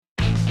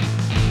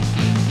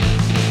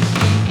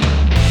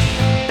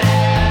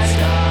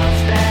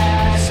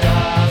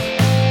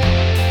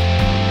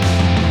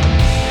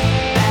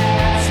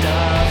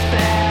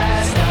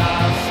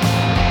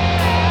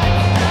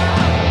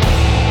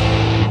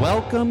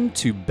Welcome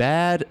to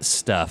Bad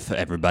Stuff,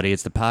 everybody.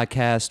 It's the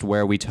podcast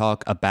where we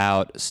talk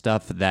about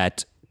stuff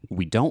that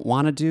we don't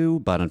want to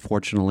do, but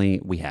unfortunately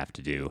we have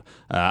to do.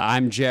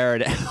 I'm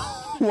Jared.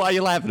 Why are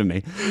you laughing at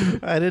me?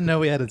 I didn't know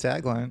we had a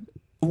tagline.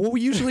 Well,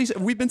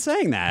 we've been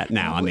saying that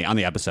now on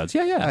the episodes.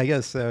 Yeah. I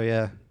guess so,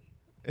 yeah.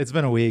 It's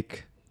been a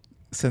week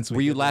since we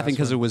Were you did the laughing last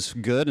because it one. was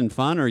good and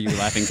fun, or are you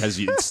laughing because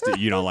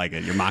you don't like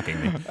it? You're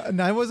mocking me.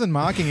 No, I wasn't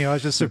mocking you. I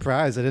was just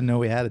surprised. I didn't know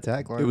we had a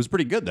tagline. It was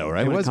pretty good, though,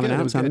 right? It When was coming good. out?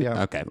 It was good,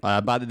 yeah.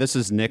 Okay. This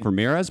is Nick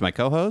Ramirez, my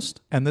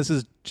co-host. And this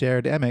is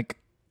Jared Emick.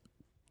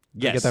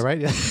 Did I get that right?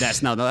 Yeah.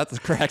 No, that's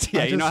correct.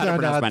 Yeah, I you know just how to found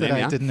pronounce out my that name, I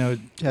yeah? didn't know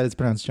how to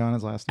pronounce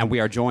Jonna's last name. And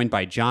we are joined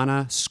by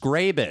Jonna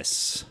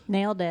Scrabus.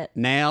 Nailed it.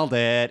 Nailed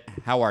it.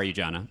 How are you,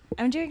 Jonna?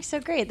 I'm doing so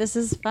great. This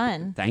is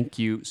fun. Thank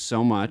you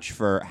so much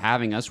for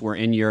having us. We're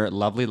in your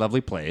lovely,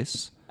 lovely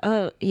place.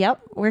 Oh,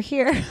 yep. We're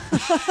here.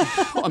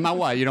 Am I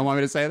what? You don't want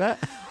me to say that?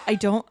 I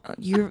don't.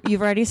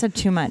 You've already said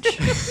too much.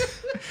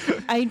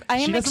 I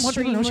am doesn't want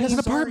people to know she has an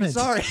apartment.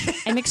 Sorry.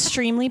 I'm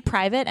extremely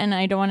private, and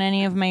I don't want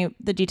any of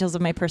the details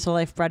of my personal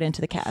life brought into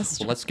the cast.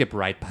 Well, let's skip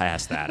right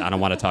past that. I don't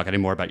want to talk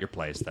anymore about your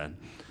place then.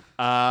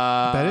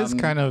 That is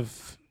kind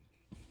of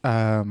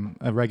a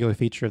regular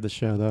feature of the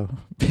show, though,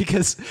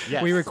 because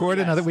Yes. we record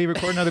in other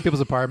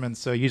people's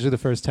apartments. So usually the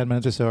first 10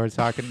 minutes or so are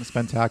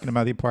spent talking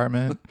about the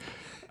apartment.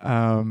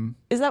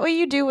 Is that what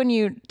you do when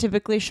you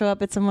typically show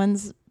up at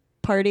someone's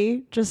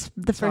party? Just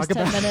the first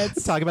 10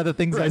 minutes? Talk about the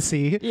things I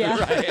see. Yeah.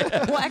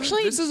 Well,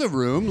 actually, This is a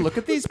room. Look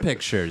at these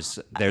pictures.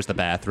 There's the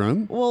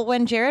bathroom. well,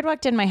 when Jared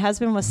walked in, my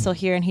husband was still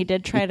here, and he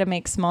did try to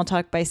make small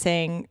talk by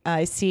saying,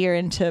 I see you're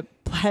into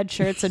plaid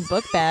shirts and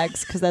book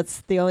bags, because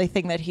that's the only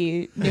thing that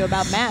he knew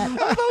about Matt.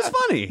 That was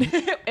funny.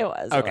 It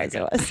was. Okay,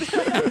 It was.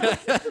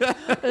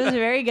 It was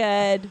very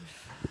good.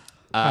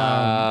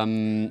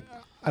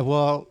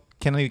 Well,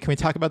 can we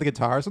talk about the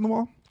guitars on the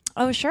wall?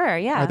 Oh, sure.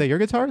 Yeah. Are they your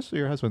guitars or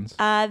your husband's?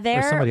 They're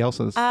or somebody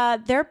else's?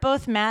 They're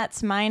both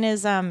Matt's. Mine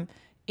is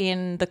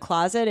in the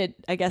closet.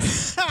 I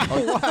guess.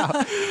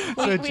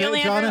 we only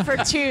have room for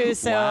two,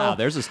 so Wow,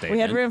 there's a we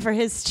statement. had room for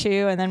his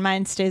two, and then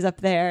mine stays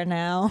up there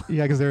now.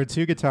 Yeah, because there are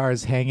two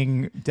guitars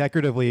hanging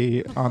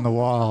decoratively on the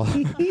wall.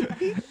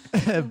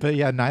 But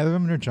yeah, neither of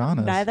them are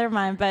Jonna's. Neither of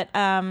mine, but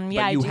yeah,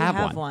 I you do have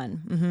have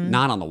one. one. Mhm.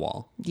 Not on the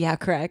wall. Yeah,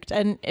 correct,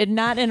 and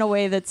not in a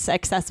way that's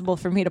accessible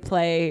for me to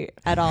play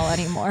at all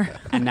anymore.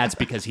 And that's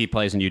because he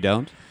plays and you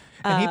don't?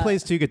 And he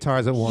plays two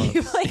guitars at once.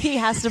 He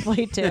has to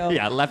play too.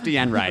 Yeah, lefty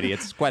and righty.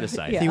 It's quite a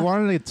sight. Yeah. He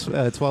wanted a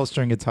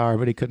 12-string guitar,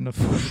 but he couldn't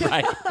afford it.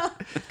 Right.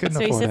 Couldn't So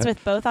he afford sits it.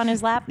 with both on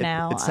his lap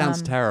now. It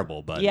sounds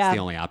terrible, but yeah. it's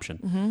the only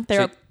option.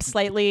 They're So-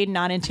 slightly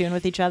not in tune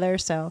with each other.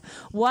 So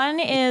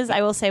one is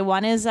a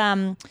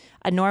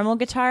normal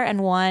guitar, and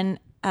one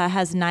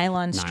has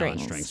nylon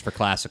strings. For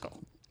classical.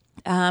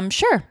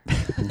 Sure.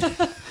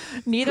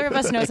 Neither of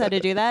us knows how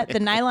to do that. The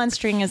nylon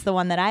string is the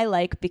one that I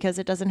like because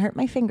it doesn't hurt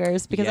my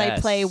fingers, because I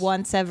Yes. play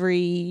once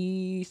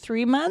every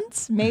 3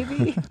 months,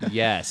 maybe.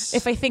 Yes.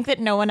 If I think that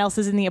no one else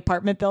is in the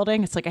apartment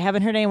building, it's like I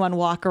haven't heard anyone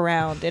walk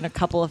around in a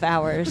couple of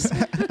hours.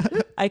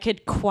 I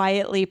could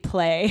quietly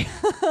play.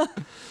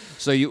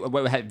 So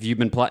have you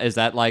been is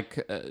that like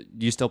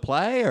do you still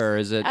play, or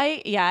is it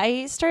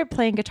I started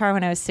playing guitar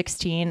when I was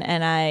 16,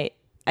 and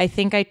I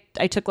think I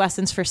took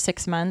lessons for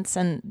 6 months,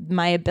 and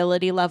my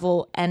ability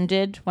level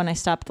ended when I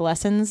stopped the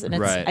lessons, and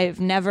Right. I've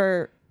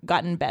never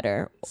gotten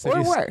better So or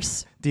do you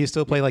worse. Do you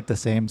still play like the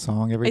same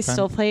song every I time?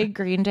 still play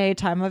Green Day,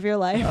 Time of Your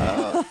Life.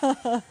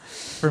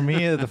 For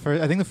me, I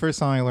think the first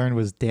song I learned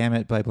was "Damn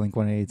It" by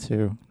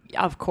Blink-182,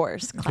 Of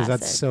course, because classic.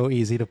 that's so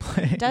easy to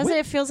play. Does it?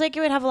 It feels like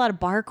it would have a lot of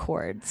bar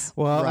chords.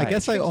 Well, Right. I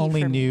guess I Tricky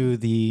only for me. knew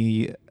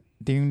the.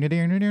 Do the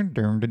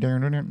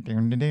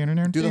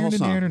whole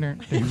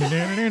song.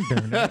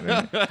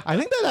 I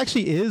think that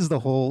actually is the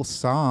whole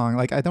song.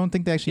 Like, I don't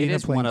think they actually It end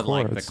is up playing one of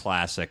chords. like the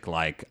classic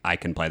like I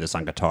can play this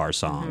on guitar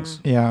songs.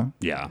 Yeah,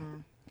 Yeah.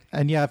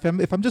 and yeah,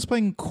 if I'm just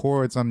playing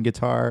chords on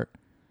guitar,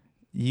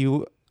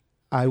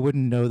 I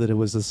wouldn't know that it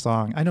was a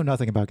song. I know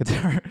nothing about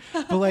guitar,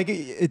 but like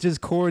it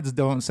just chords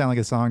don't sound like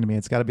a song to me.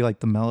 It's got to be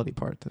like the melody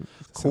part. To sound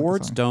like a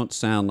Chords song. don't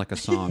sound like a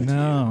song.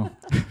 No.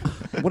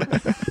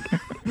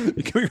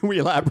 Can we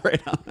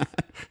elaborate on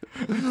that?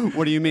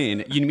 What do you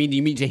mean? You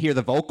mean to hear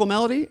the vocal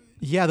melody?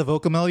 Yeah, the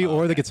vocal melody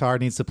or the guitar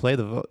needs to play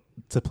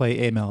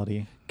play a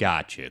melody,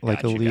 Gotcha.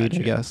 like a lead, I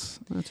guess,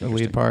 That's a interesting.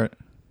 lead part.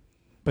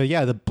 But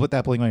yeah, that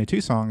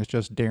Blink-182 song is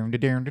just so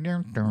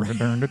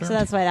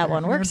that's why that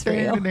one works for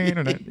you.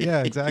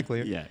 Yeah,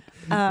 exactly. Yeah.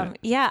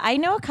 Yeah, I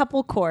know a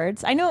couple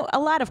chords. I know a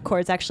lot of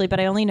chords actually,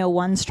 but I only know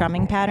one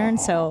strumming pattern.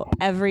 So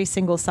every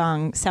single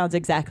song sounds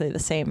exactly the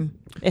same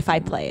if I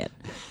play it.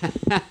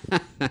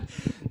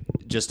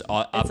 Just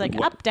up, It's like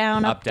up,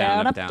 down, up,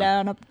 down, up,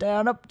 down, up,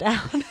 down, up,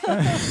 down.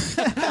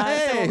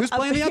 Hey, who's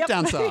playing the up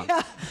down song?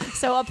 Yeah.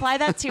 So apply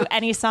that to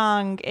any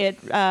song.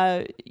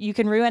 You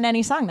can ruin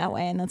any song that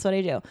way, and that's what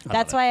I do.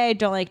 That's why I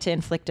don't like to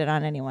inflict it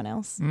on anyone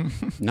else.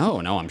 No,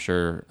 I'm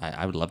sure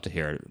I would love to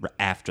hear it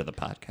after the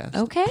podcast.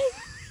 Okay.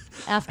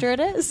 After it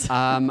is.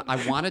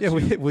 I wanted Yeah,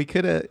 to. we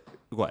could have.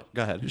 What?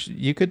 Go ahead.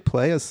 You could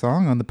play a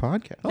song on the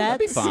podcast. Oh, that'd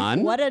be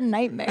fun. What a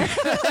nightmare.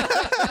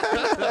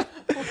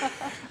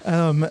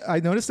 I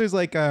noticed there's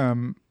like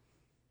those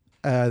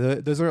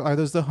are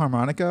those the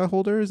harmonica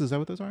holders? Is that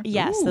what those are?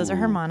 Yes, those are Ooh.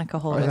 harmonica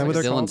Is holders. that what Like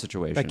a they're Dylan called?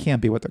 situation. That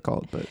can't be what they're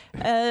called, but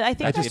I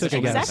think I just that's took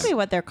a guess. exactly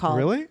what they're called.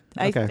 Really?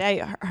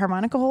 Okay.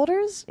 Harmonica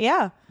holders?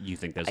 Yeah. You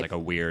think there's like a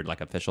weird,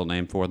 like official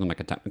name for them, like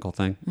a technical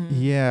thing?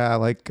 Yeah,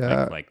 like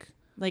Like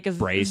Like a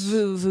Brace.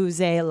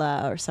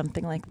 vuvuzela or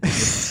something like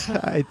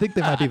that. I think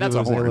they might be That's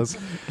a horn.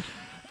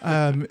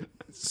 vuvuzelas.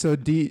 So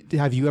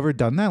have you ever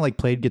done that? Like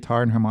played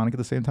guitar and harmonica at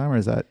the same time, or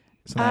is that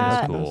something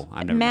That's else? cool.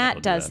 I've never been able Matt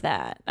to do does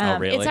that. Oh,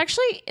 really? It's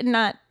actually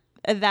not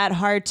that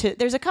hard to.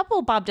 There's a couple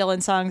Bob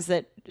Dylan songs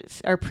that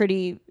are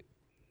pretty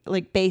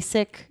like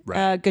basic,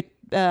 Right.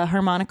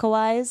 harmonica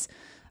wise.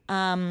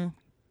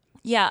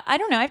 Yeah, I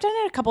don't know. I've done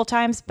it a couple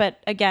times,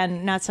 but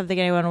again, not something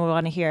anyone would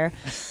want to hear.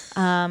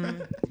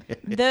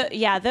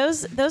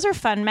 Those are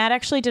fun. Matt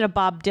actually did a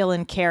Bob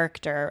Dylan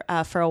character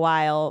for a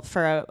while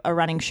for a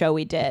running show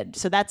we did.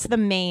 So that's the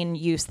main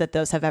use that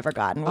those have ever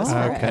gotten was for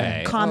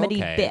Okay. a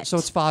comedy okay. bit. So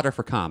it's fodder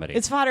for comedy.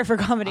 It's fodder for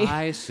comedy.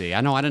 I see. I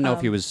didn't know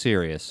if he was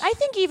serious. I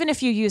think even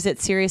if you use it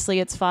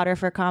seriously, it's fodder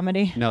for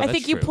comedy. No, I that's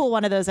think you true. pull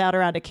one of those out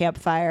around a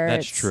campfire.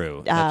 That's it's,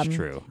 true. That's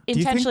true. you think-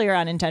 Intentionally or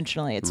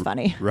unintentionally, it's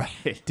funny. Right.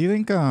 Do you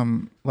think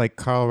like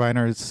Carl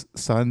Reiner's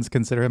sons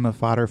consider him a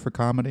fodder for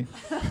comedy?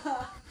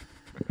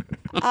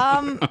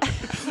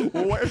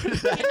 Where did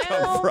that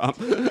come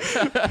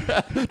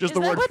from? Just the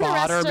that word what the rest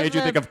fodder of made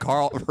you the- think of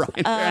Carl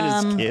Reiner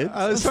and his kids?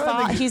 I was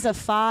trying to think- He's a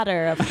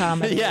fodder of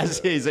comedy. Yes,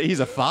 he's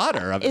a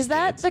fodder of his Is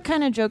that kids. the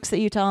kind of jokes that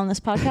you tell on this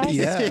podcast?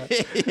 Yeah.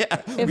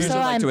 Yeah. We If usually so,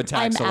 like to I'm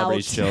attack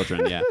celebrities' out.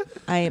 children. Yeah.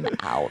 I am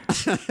out.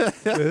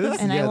 And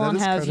And I won't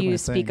have you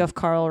speak of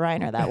Carl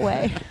Reiner that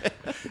way.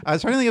 I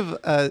was trying to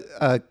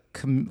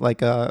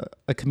think of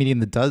a comedian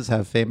that does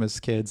have famous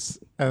kids,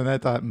 and I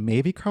thought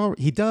maybe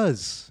he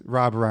does.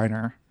 Rob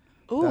Reiner.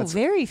 Ooh,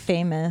 very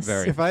famous.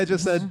 Very. If I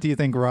just said, do you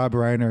think Rob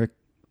Reiner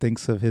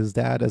thinks of his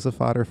dad as a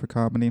fodder for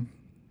comedy?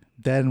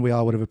 Then we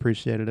all would have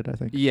appreciated it, I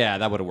think. Yeah,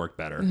 that would have worked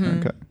better. Mm-hmm.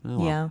 Okay. Oh,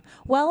 well. Yeah.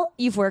 Well,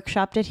 you've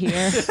workshopped it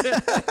here.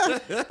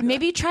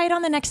 Maybe try it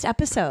on the next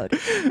episode.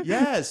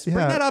 Yes, bring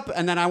Yeah. that up,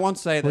 and then I won't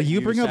say that. Well, you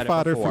bring said up it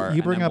fodder before, for you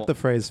and bring then up the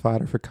phrase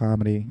fodder for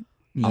comedy.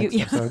 Next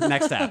yeah. episode.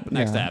 next app.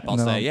 Next Yeah, app. I'll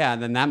no. say, yeah,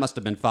 and then that must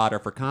have been fodder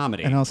for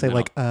comedy. And I'll say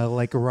then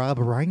like Rob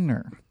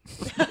Reiner.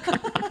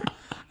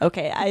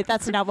 Okay,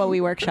 that's not what we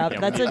workshopped. yeah,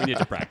 That's we need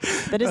to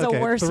practice. that is Okay,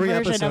 a worse 3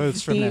 version of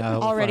episodes from the now,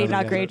 we'll already finally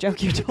not get great it.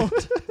 joke you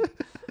told.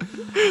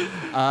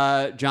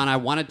 John, I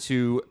wanted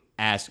to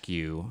ask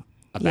you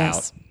about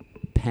Yes.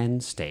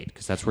 Penn State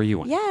because that's where you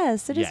went.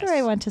 Yes, it is Yes. where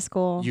I went to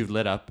school. You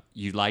lit up.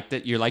 You liked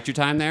it. You liked your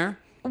time there.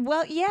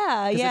 Well,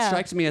 yeah, 'Cause yeah. It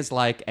strikes me as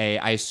like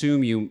I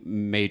assume you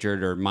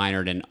majored or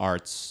minored in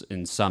arts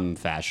in some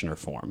fashion or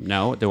form.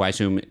 No, do I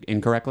assume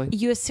incorrectly?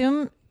 You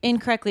assume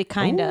incorrectly,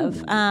 kind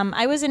of.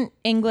 I was an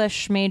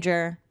English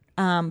major,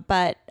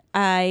 but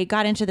I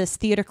got into this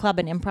theater club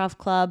and improv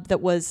club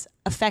that was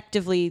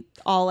effectively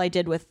all I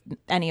did with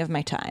any of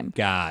my time.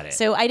 Got it.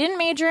 So I didn't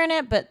major in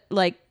it, but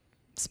like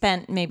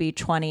spent maybe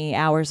 20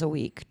 hours a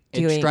week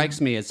doing It strikes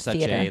me as such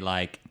theater. a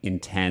like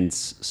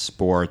intense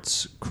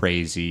sports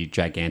crazy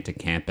gigantic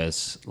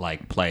campus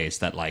like place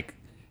that like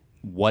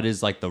what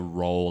is like the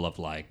role of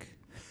like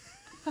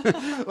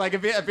like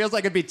it feels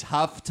like it'd be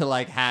tough to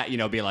like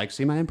be like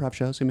see my improv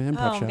show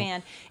Oh show.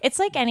 man, it's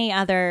like any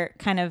other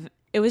kind of.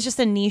 It was just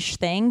a niche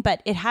thing,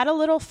 but it had a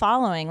little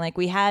following. Like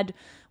we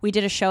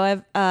did a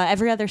show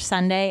every other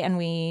Sunday, and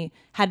we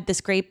had this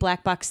great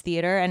black box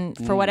theater. And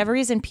for whatever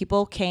reason,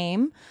 people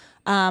came.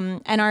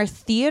 And our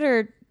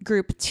theater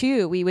group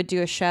too, we would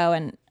do a show,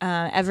 and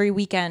every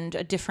weekend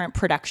a different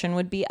production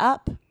would be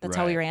up. That's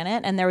how we Right. ran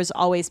it, and there was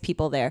always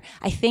people there.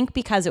 I think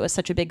because it was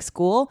such a big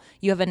school,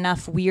 you have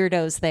enough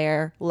weirdos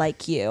there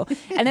like you,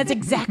 and that's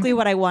exactly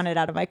what I wanted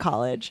out of my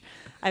college.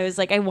 I was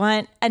like, I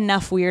want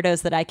enough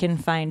weirdos that I can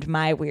find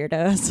my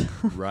weirdos.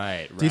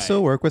 Right. Do you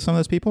still work with some of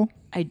those people?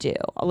 I do.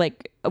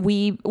 Like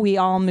we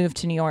all moved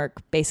to New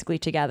York basically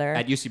together.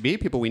 at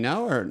UCB? People we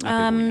know or not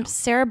people we know?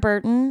 Sarah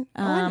Burton.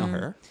 I know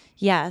her.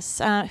 Yes.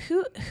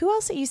 Who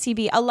else at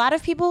UCB? A lot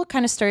of people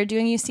kind of started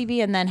doing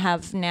UCB and then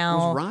have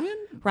now Was Ryan? Ryan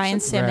Right, I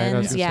was Simmons.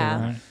 gonna say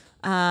Yeah.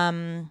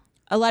 Ryan.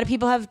 A lot of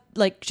people have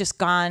like just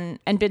gone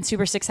and been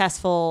super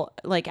successful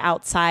like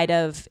outside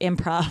of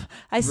improv.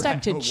 I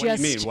stuck to What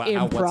just do you mean?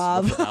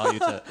 improv. What's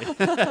the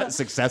value to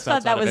success Thought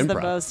outside that was of the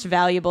improv? most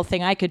valuable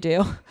thing I could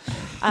do.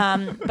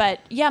 But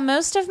yeah,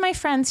 most of my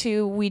friends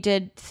who we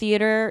did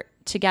theater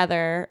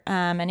together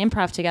and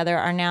improv together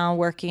are now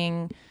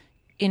working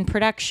in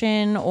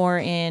production or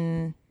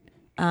in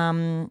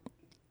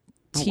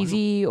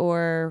TV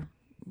or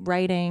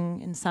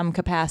writing in some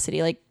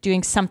capacity, like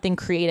doing something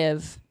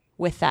creative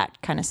with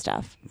that kind of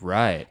stuff.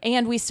 Right.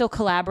 And we still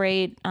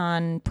collaborate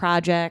on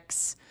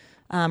projects,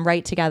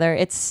 write together.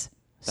 It's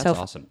That's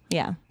awesome.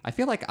 Yeah. I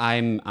feel like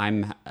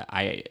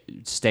I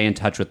stay in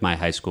touch with my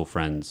high school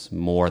friends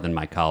more than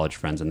my college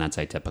friends, and that's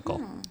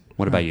atypical.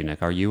 What about you,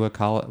 Nick? Are you a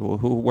college?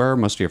 Where are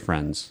most of your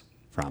friends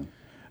from?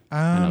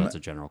 I know that's a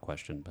general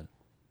question, but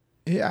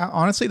Yeah,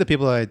 honestly, the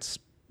people I'd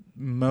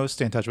most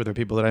stay in touch with are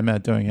people that I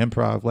met doing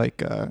improv,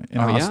 like in Oh,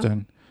 yeah?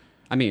 Austin.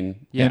 I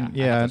mean, yeah. And,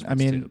 yeah. have those I ones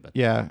mean, too, but-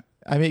 yeah.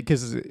 I mean,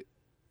 because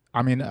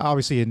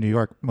obviously in New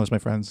York, most of my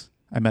friends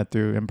I met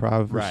through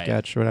improv or Right.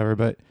 sketch or whatever.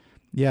 But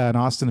yeah, in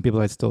Austin, the people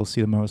I still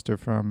see the most are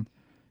from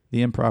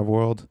the improv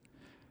world.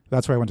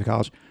 That's where I went to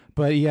college.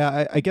 But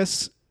yeah, I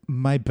guess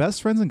my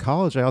best friends in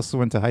college, I also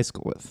went to high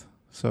school with.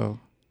 So,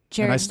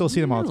 Jared, and I still see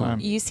them all the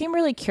time. you seem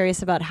really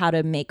curious about how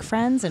to make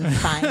friends and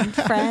find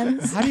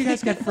friends. How do you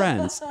guys get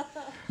friends?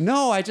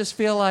 No, I just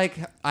feel like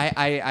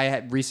I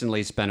had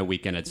recently spent a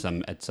weekend at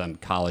some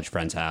college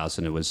friend's house,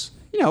 and it was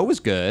it was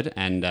good,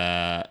 and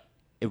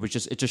it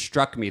just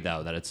struck me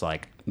though that it's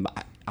like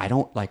I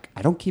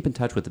don't keep in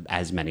touch with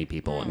as many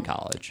people in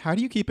college. How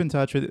do you keep in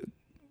touch with?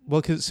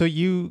 Well, so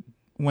you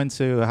went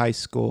to high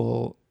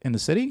school in the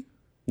city?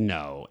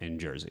 No, in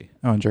Jersey.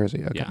 Oh, in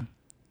Jersey. Okay. Yeah.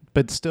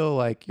 But still,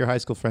 like your high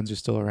school friends are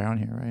still around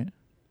here, right?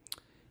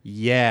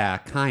 Yeah,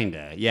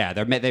 kinda. Yeah,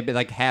 they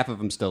like half of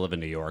them still live in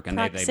New York, and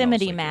Proximity they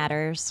mostly do.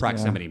 matters.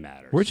 Proximity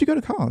matters. Where'd you go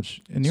to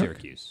college? In New York?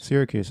 Syracuse.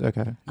 Syracuse.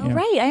 Okay. Oh, Yeah.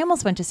 right. I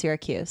almost went to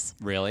Syracuse.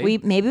 Really?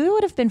 Maybe we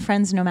would have been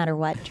friends no matter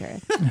what,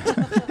 Jared.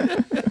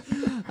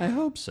 I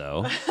hope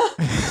so.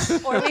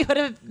 Or we would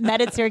have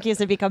met at Syracuse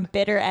and become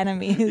bitter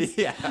enemies.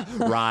 Yeah,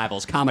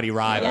 rivals, comedy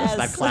rivals. Yes.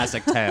 That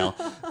classic tale.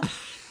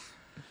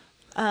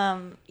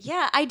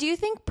 Yeah, I do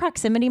think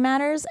proximity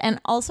matters. And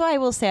also, I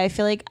will say, I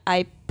feel like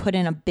I put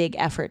in a big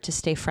effort to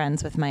stay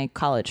friends with my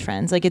college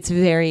friends. Like, it's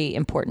very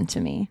important to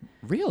me.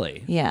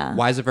 Really? Yeah.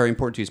 Why is it very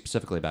important to you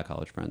specifically about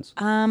college friends?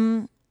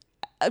 I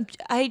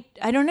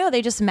don't know.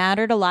 They just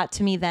mattered a lot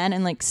to me then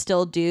and, like,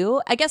 still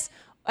do. I guess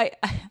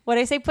when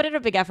I say put in a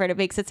big effort, it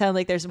makes it sound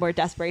like there's more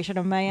desperation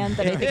on my end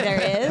than I think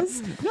there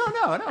is.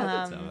 No, it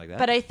doesn't sound like that.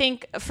 But I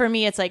think for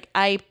me, it's like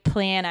I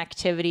plan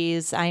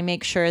activities. I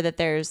make sure that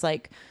there's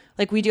like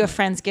we do a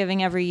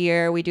Friendsgiving every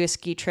year. We do a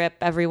ski trip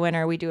every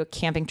winter. We do a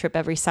camping trip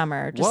every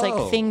summer. Just Whoa.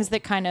 like things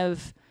that kind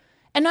of,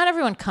 and not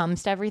everyone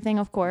comes to everything,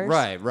 of course.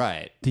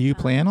 Right. Do you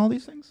plan all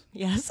these things?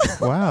 Yes.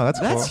 Wow,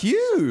 that's That's cool.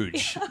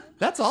 huge.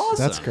 That's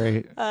awesome. That's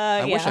great.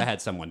 I wish yeah. I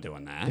had someone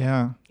doing that.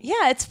 Yeah.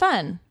 Yeah, it's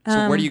fun.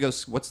 So where do you go?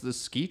 What's the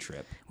ski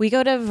trip? We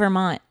go to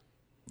Vermont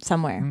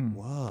somewhere.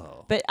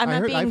 Whoa. But I'm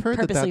not being I've heard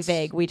that purposely that's-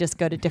 vague. We just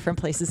go to different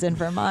places in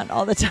Vermont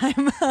all the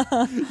time.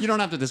 You don't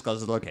have to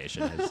disclose the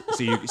location.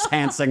 So you're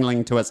hand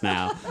signaling to us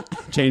now.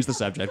 Change the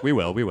subject. We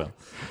will.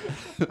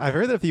 I've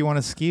heard that if you want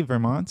to ski,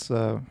 Vermont's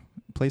a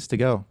place to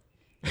go.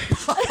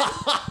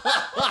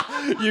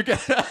 You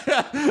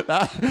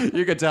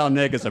could tell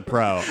Nick is a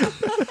pro.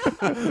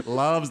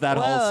 Loves that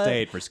whole Whoa,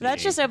 state for skiing. That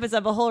just opens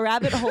up a whole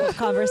rabbit hole of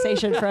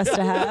conversation for us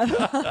to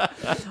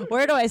have.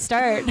 Where do I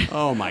start?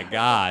 Oh my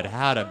God,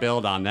 how to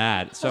build on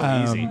that? So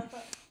easy.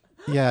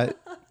 Yeah.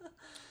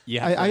 You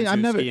have friends I'm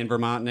who never- ski in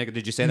Vermont, Nick.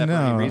 Did you say that for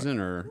any No. reason,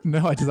 or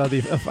No, I thought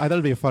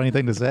it'd be a funny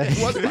thing to say. I'm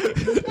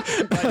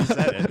glad you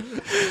said it?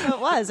 It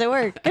was. It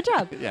worked. Good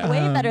job. Yeah. Way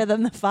better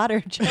than the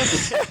fodder joke.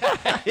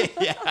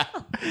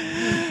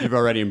 You've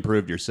already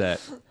improved your set.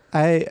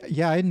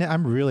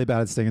 I'm really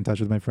bad at staying in touch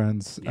with my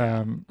friends.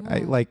 I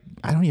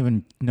don't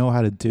even know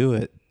how to do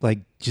it. Like,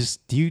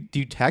 just do you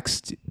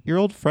text your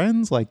old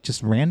friends like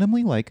just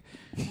randomly like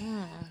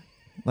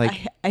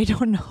I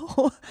don't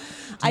know.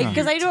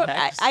 Because I don't.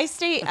 I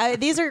stay.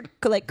 These are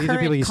like these are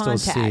current people you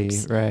contacts. still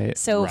see, right?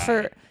 So Right.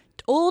 for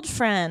old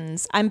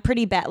friends, I'm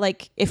pretty bad.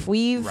 Like if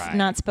we've Right.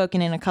 not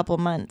spoken in a couple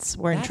months,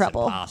 we're in That's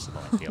trouble.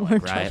 impossible, I feel We're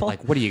in like, right? trouble.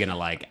 Like, what are you gonna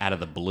like out of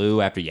the blue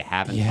after you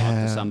haven't talked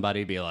Yeah. to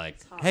somebody? Be like,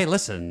 hey,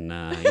 listen,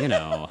 I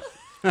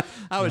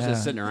was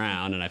just sitting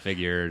around and I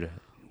figured,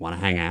 want to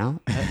hang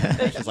out?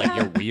 It's just like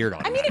you're weird.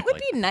 I mean, it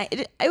would be nice.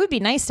 It would be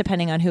nice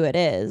depending on who it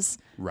is.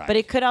 Right. But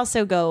it could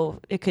also go.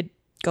 It could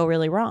go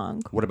really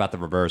wrong. What about the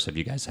reverse? Have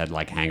you guys had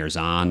like hangers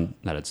on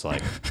that it's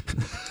like,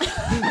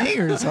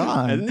 Hangers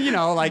on. and,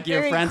 like you're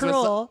Very friends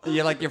cruel.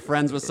 with you're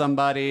friends with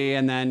somebody,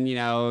 and then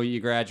you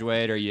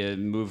graduate or you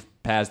move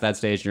past that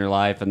stage in your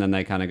life, and then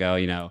they kind of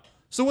go,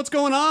 so what's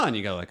going on?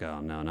 You go like,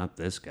 oh no, not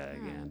this guy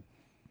again.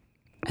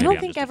 I don't Maybe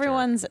I'm think just a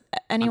jerk.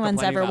 anyone's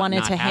Complaining ever about wanted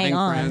not to hang having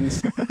on.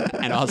 friends,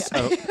 and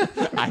also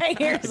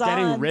Hangers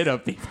getting on. rid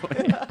of people.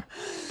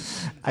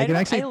 I can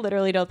actually I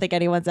literally don't think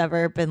anyone's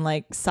ever been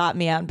like sought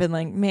me out and been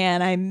like,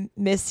 man, I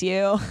miss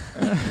you.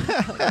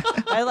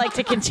 I like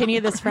to continue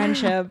this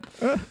friendship.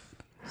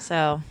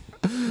 So,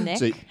 Nick,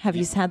 So- have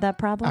you had that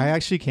problem? I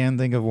actually can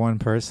think of one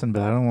person,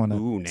 but I don't want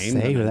Ooh, to name say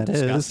them who and that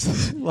discuss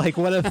is. Like,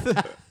 what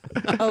if?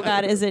 Oh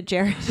God, is it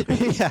Jared?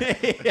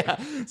 Yeah,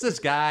 it's this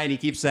guy, and he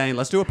keeps saying,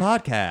 "Let's do a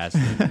podcast."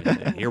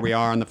 And here we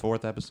are on the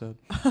 4th episode.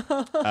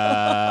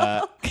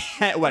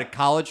 What,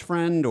 college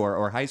friend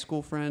or high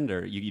school friend,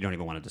 or you don't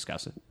even want to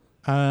discuss it?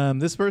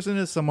 This person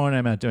is someone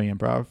I met doing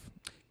improv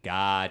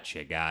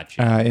Gotcha.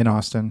 in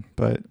Austin,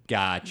 but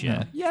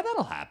Gotcha. Yeah,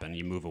 that'll happen.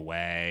 You move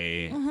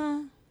away. I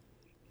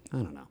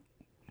don't know.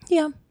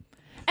 Yeah.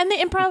 And the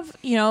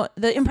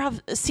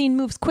improv scene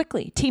moves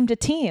quickly, team to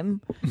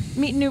team,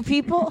 meet new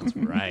people.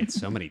 Right.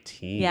 So many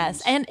teams.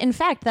 Yes. And in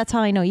fact, that's how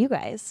I know you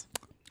guys.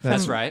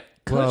 That's right.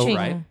 Well, Coaching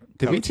right.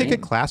 Did we take a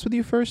coaching. class with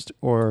you first,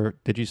 or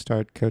did you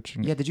start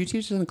coaching? Yeah, did you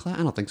teach us in the class?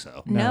 I don't think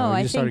so. No, No, you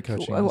I just started think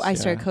coaching us, I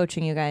started yeah.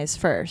 coaching you guys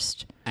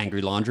first.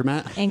 Angry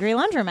Laundromat. Angry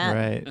Laundromat.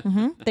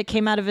 Right. That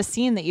came out of a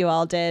scene that you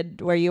all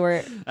did where you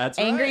were That's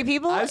angry right.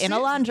 people I've in a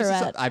seen- this is-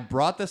 laundromat. I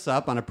brought this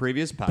up on a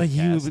previous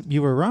podcast. But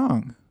you were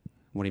wrong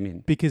What do you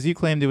mean? because you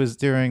claimed it was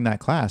during that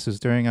class. It was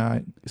during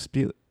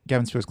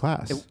Gavin Spears'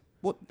 class.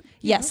 What?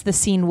 Yes, the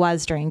scene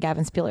was during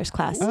Gavin Spieler's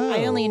class.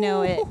 I only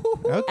know it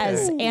Okay.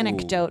 as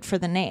anecdote for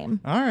the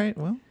name. All right.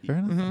 Well, fair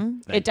enough. Thank you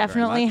It very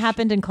definitely much.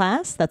 happened in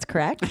class. That's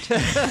correct.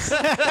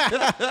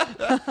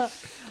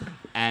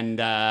 And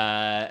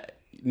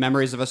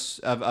memories of us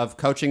of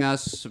coaching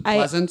us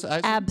pleasant.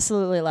 I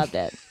Absolutely loved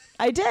it.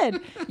 I did.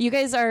 You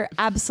guys are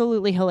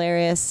absolutely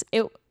hilarious.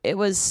 It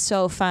was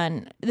so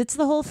fun. It's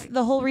the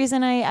whole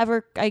reason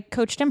I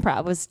coached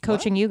improv was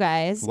coaching you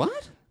guys.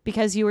 what?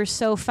 Because you were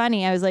so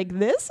funny. I was like,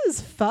 this is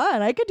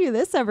fun. I could do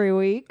this every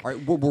week. All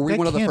right, were we That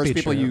one of the can't first be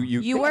people true.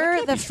 You were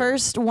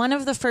one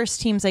of the first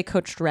teams I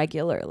coached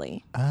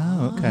regularly.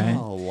 Oh, okay.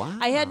 Oh wow!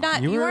 I had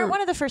not. You You were- weren't one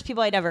of the first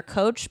people I'd ever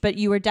coached, but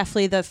you were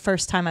definitely the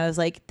first time I was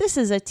like, "This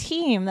is a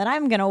team that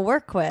I'm gonna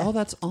work with." Oh,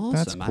 that's awesome!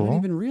 That's I cool. didn't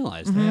even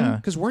realize that. Yeah.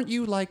 Because weren't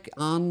you like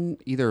on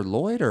either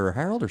Lloyd or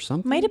Harold or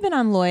something? Might have been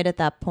on Lloyd at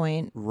that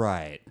point,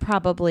 Right.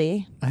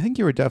 probably. I think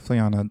you were definitely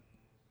on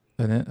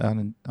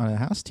a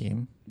house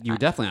team You were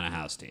definitely on a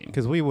house team.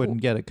 because we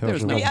wouldn't get a coach.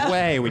 There's no Yeah.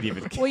 way we'd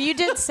even. Well, you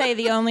did say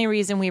the only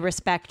reason we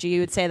respect you. You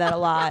would say that a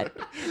lot.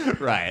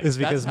 Right. Is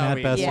because That's how Matt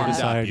we Bessler warmed up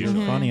decided you were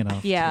usually. funny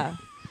enough. Yeah.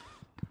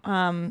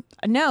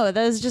 No,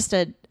 that was just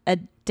a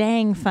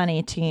dang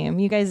funny team.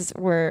 You guys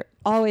were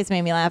always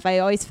made me laugh. I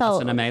always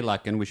felt And May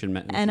Luckin, we should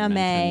NMA.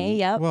 mention.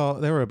 Yep. Well,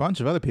 there were a bunch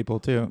of other people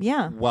too.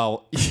 Yeah.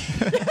 Well,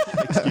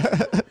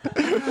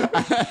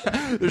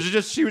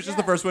 she was just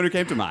the first one who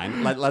came to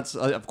mind. Let's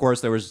of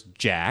course there was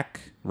Jack,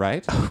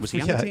 right? Was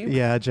he on the team?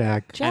 Yeah,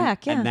 Jack.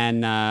 Jack. And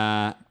then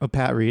Oh,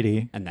 Pat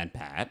Reedy.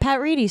 Pat. Pat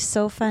Reedy's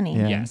so funny.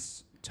 Yeah.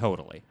 Yes,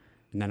 totally.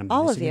 And then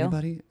All of missing you.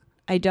 Anybody?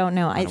 I don't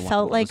know. I don't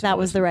felt want to like listen that to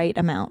was this. the right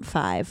amount,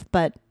 5.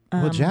 But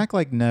Well, Jack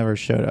never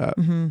showed up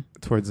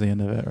towards the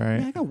end of it, right?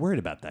 Yeah, I got worried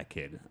about that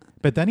kid.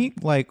 But then he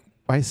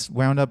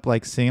wound up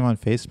seeing him on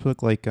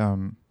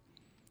Facebook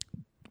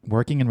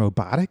working in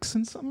robotics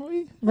in some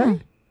way.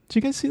 Right? Did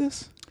you guys see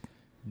this?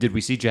 Did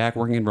we see Jack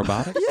working in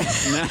robotics?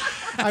 No.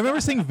 I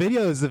remember seeing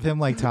videos of him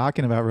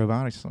talking about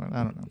robotics. I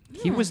don't know.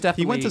 He was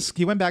definitely.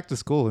 He went back to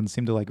school and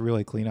seemed to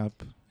really clean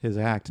up his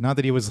act. Not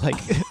that he was like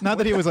clean up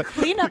his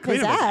Clean up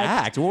his act.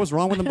 act. What was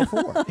wrong with him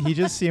before? he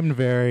just seemed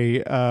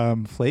very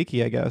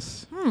flaky, I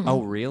guess.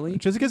 Oh, really?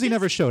 Just because he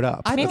never showed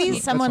up. Maybe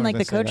That's someone what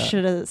like the I'm gonna coach say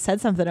should have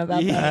said something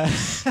about Yeah.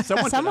 that.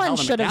 Someone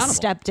should have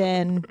stepped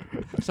in.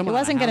 Someone It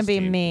on wasn't the going to house be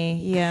team.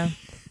 me. Yeah.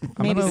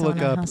 I'm Maybe gonna someone look on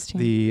the up house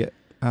team. the.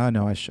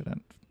 No, I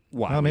shouldn't.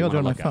 Why? Well, What maybe do I'll do it you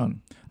on my wanna look up?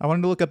 phone. I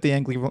wanted to look up the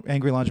Angry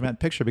Laundromat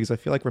picture because I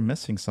feel like we're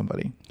missing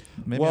somebody.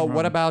 Maybe Well, I'm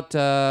what wrong.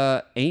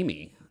 about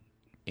Amy?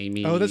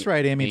 Amy. Oh, that's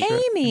right, Amy.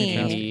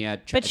 Amy.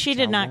 But she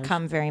did not Chalmers?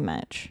 come very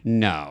much.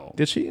 No.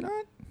 Did she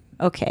not?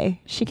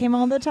 Okay. She came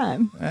all the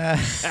time.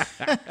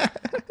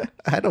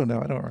 I don't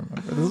know. I don't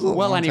remember. This is a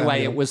Well, long time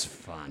anyway, ago. it was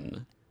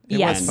fun.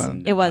 Yes.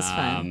 fun. It was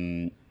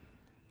fun.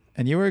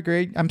 And you were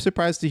great. I'm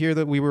surprised to hear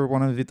that we were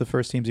one of the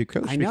first teams you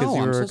coached I because know.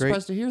 you I'm was so a great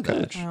surprised to hear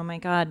that. coach. Oh my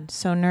God.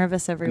 So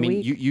nervous every I mean,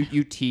 week.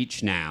 you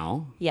teach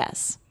now,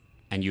 Yes.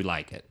 and you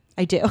like it.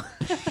 I do.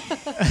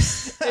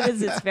 It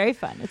is. It's very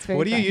fun. It's very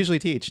What do you fun. usually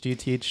teach? Do you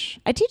teach?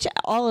 I teach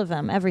all of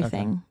them,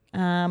 everything.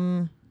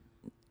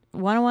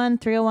 101,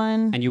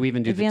 301. And you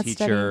even do the Advanced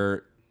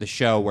teacher, the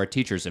show where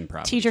teachers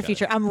improv. Teacher each other.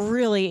 feature. I'm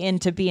really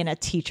into being a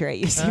teacher at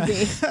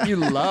UCB. You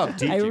love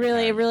teaching. I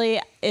really, right?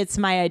 really, it's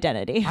my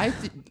identity.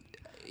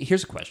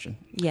 Here's a question.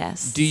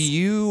 Yes. Do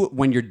you,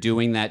 when you're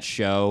doing that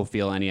show,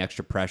 feel any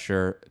extra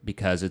pressure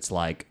because it's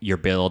like you're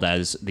billed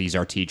as these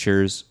are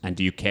teachers, and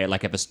do you care?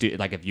 Like if a student,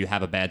 like if you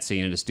have a bad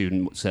scene and a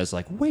student says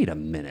like, "Wait a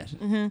minute,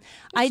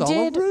 I it's all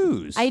did. a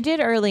ruse." I did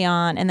early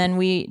on, and then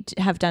we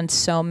have done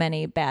so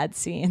many bad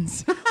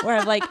scenes where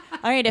I'm like,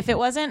 all right, if it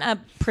wasn't a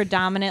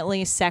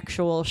predominantly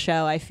sexual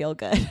show, I feel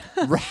good.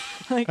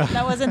 Like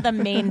that wasn't the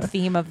main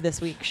theme of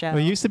this week's show. Well,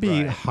 it used to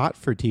be Right. hot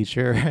for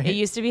teacher. Right? It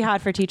used to be hot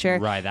for teacher.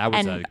 Right, that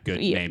was And a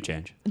good yeah, name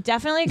change.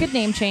 Definitely a good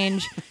name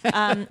change.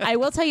 I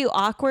will tell you,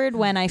 awkward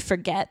when I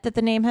forget that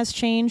the name has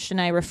changed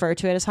and I refer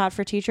to it as hot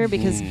for teacher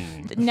because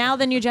now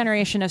the new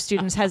generation of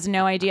students has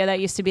no idea that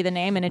used to be the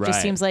name, and it just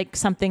Right. seems like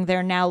something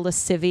they're now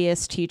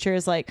lascivious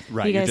teachers like.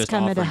 Right, You you're guys just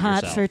coming to offering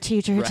hot yourself. for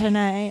teacher Right.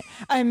 tonight?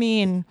 I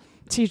mean,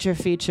 teacher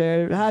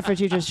feature. Hot for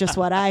teacher is just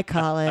what I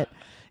call it.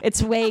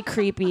 It's way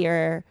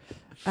creepier.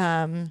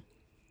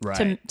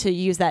 Right. To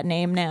use that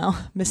name now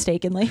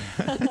mistakenly.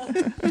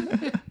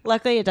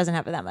 Luckily, it doesn't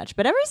happen that much,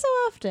 but every so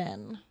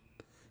often,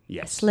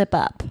 Yes. slip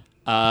up.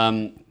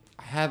 I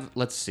have.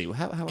 Let's see.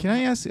 How Can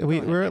I ask?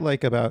 We're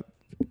at about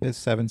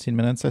 17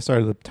 minutes. I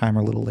started the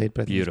timer a little late,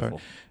 but I think it's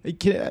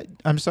Beautiful. fine.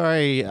 I'm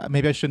sorry.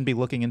 Maybe I shouldn't be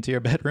looking into your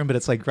bedroom, but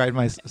it's like right in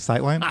my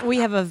sight line. We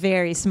have a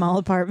very small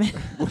apartment.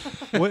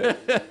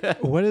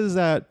 What is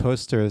that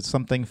poster?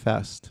 Something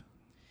Fest.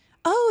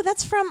 Oh, Oh,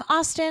 that's from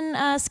Austin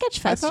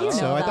Sketchfest. I thought You know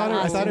so. I about thought I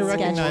Austin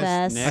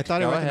recognized- Sketchfest. Nick, I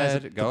thought I go recognized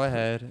ahead. it. Go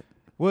ahead.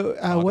 What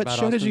about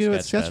show did you do at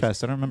Austin Sketchfest.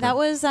 Sketchfest? I don't remember. That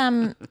was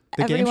the game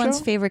everyone's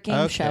show? favorite game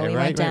Okay, show. We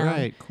right, went down,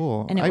 right,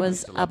 cool. and it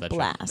was I a love that show.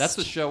 blast. That's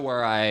the show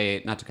where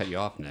I, not to cut you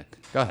off, Nick.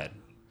 Go ahead.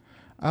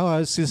 Oh, I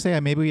was gonna say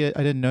maybe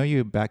I didn't know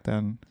you back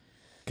then,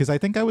 because I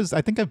think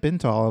I've been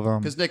to all of them.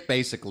 Because Nick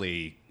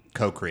basically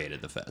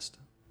co-created the fest.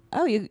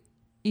 Oh, you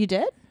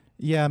did?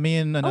 Yeah, me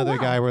and another wow.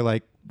 guy were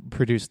like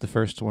produced the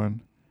first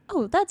one.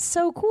 Oh, that's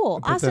so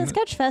cool. But Austin then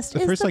Sketchfest the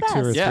is first, the like, best.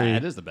 two or Yeah, three.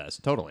 it is the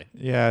best. Totally.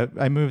 Yeah,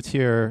 I moved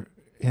here,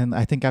 and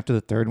I think after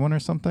the third one or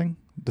something,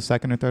 the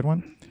second or third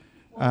one.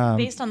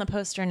 Based on the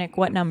poster, Nick,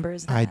 what number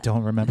is that? I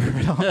don't remember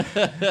at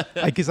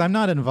all, because I'm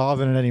not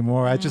involved in it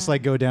anymore. I just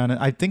like go down and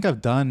I think I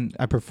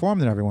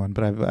performed in everyone,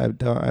 but I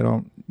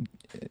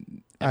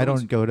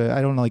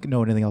don't like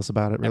know anything else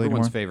about it really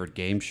Everyone's anymore. favorite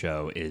game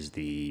show is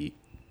the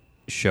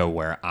show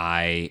where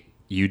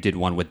you did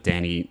one with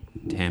Danny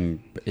Danny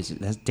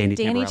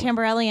Tamborelli?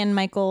 Tamborelli and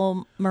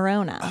Michael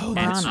Morona. Oh, And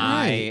that's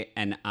right.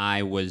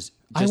 I was.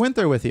 I went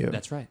there with you.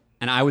 That's right.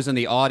 And I was in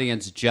the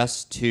audience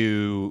just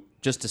to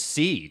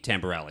see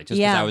Tamborelli, just because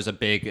Yeah. I was a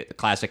big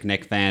classic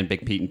Nick fan,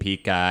 big Pete and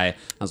Pete guy. I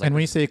was like, And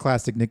when you say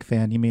classic Nick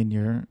fan, you mean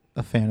you're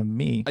a fan of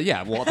me.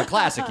 yeah, well, the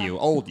classic you,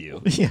 old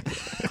you. Yeah,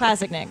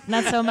 Classic Nick.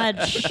 Not so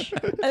much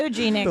OG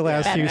Nick. The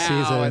last few better.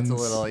 Now it's seasons, a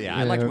little, yeah.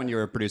 I you liked know. when you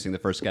were producing the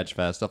first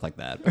Sketchfest, stuff like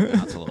that. But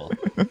now it's a little.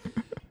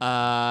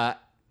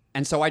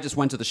 And so I just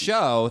went to the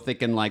show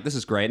thinking like, this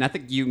is great. And I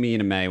think you, me,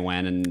 and May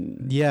went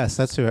and yes,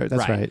 that's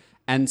right.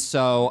 And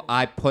so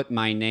I put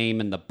my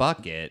name in the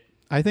bucket.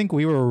 I think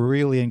we were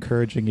really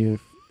encouraging you.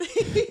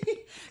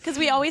 Because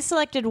we always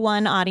selected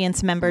one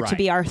audience member to Right.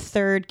 be our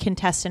third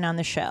contestant on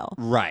the show.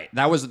 Right.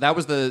 That was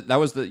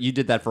the you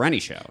did that for any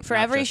show. For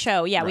not every just-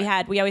 show, yeah,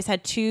 right. we always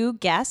had two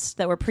guests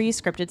that were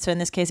pre-scripted. So in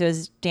this case, it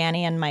was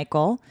Danny and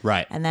Michael.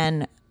 Right. And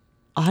then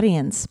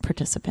audience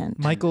participant,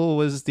 Michael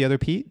was the other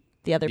Pete.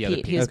 the other The other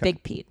Pete. Pete. He was Okay.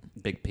 Big Pete.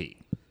 Big Pete.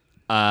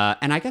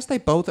 And I guess they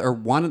both are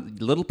one.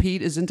 Little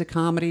Pete is into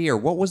comedy, or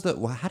what was the?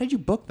 How did you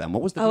book them?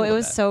 What was the? Oh, deal it with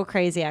was that? so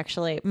crazy,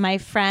 actually. My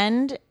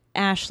friend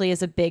Ashley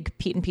is a big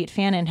Pete and Pete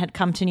fan and had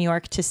come to New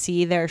York to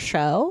see their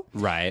show.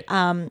 right.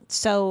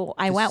 So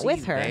I went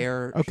with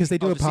her. Oh, 'cause they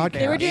do a to see podcast.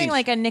 their They were doing games.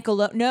 like a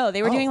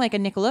they were Oh. doing like a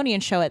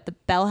Nickelodeon show at the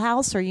Bell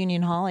House or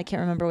Union Hall. I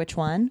can't remember which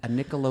one. a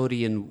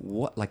Nickelodeon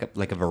what like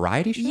a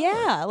variety show.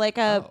 Yeah, like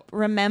a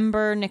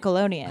Remember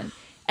Nickelodeon.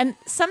 And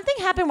something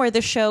happened where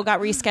the show got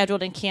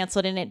rescheduled and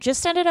canceled, and it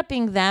just ended up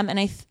being them. And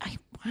I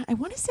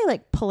want to say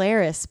like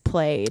Polaris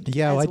played.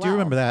 Yeah, well, as I do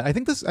remember that. I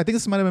think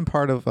this might have been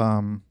part of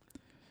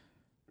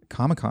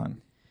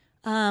Comic-Con.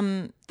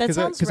 That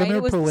sounds I right. know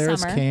It was the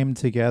Polaris summer. came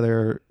to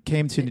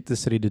the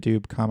city to do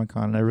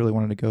Comic-Con, and I really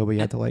wanted to go, but you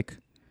had to like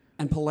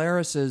And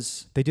Polaris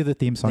is they do the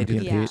theme song they do to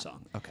the Pete, Yeah. theme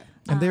song. Okay.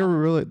 and they had a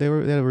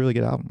really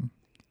good album.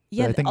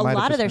 Yeah, I think a might have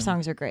lot of just their been-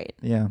 songs are great.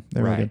 Yeah,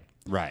 they're really Right.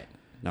 good. Right.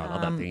 No, I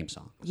love that theme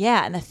song.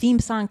 Yeah, and the theme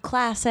song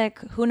classic.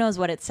 Who knows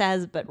what it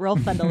says, but real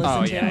fun to listen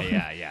Oh to.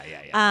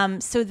 yeah.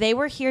 So they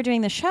were here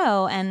doing the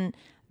show, and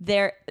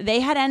they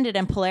had ended,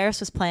 and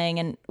Polaris was playing,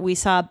 and we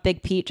saw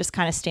Big Pete just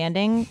kind of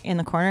standing in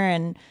the corner,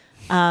 and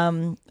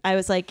I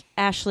was like,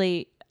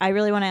 Ashley, I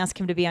really want to ask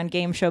him to be on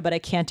Game Show, but I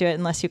can't do it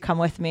unless you come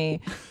with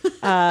me.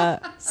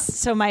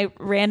 So my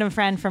random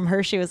friend from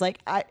Hershey was like,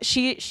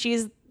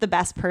 she's the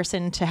best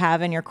person to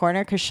have in your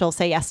corner because she'll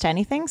say yes to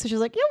anything. So she's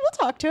like, yeah,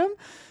 we'll talk to him.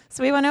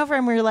 So we went over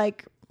and we were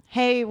like,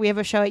 hey, we have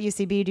a show at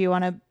UCB. Do you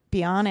want to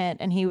be on it?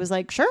 And he was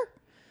like, sure.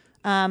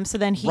 So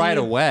then he Right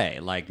away,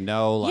 like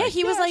no, like yeah,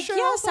 he was like, sure,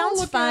 yeah, I'll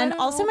sounds look fun. at it,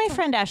 Also, I'll my talk."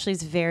 friend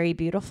Ashley's very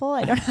beautiful.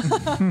 I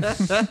don't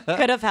know.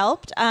 Could have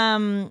helped.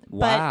 Wow.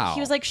 But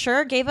he was like,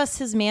 sure, gave us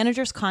his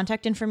manager's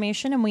contact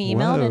information and we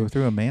emailed Whoa, and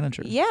through a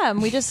manager. yeah,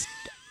 and we just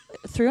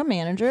through a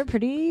manager,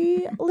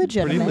 pretty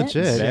legitimate.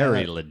 legit.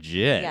 very Yeah.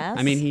 legit. Yes.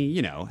 I mean,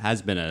 he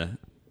has been a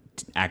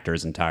actor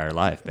his entire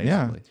life,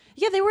 Yeah. basically.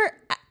 Yeah, they were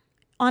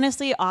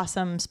honestly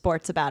awesome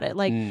sports about it.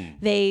 Like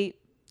they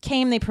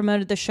came, they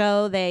promoted the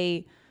show,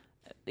 they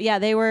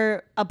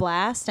were a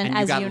blast. And, And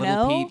you as got you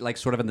Little know, Pete like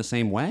sort of in the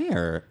same way,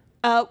 or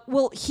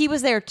well, he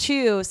was there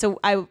too. So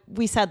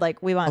we said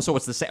like we want also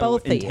it's the same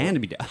both in of you.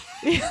 tandem.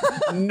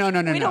 No.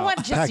 We don't want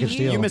just Package you.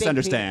 deal. You Big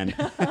misunderstand.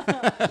 Pete.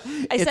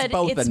 I said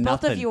both it's a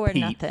both of nothing, you or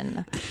Pete.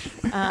 nothing.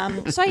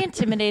 So I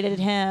intimidated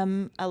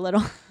him a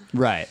little.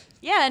 Right.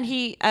 Yeah,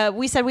 and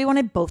we said we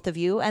wanted both of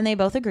you, and they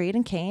both agreed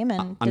and came and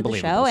did the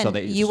Unbelievable. show. So And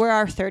they you just- were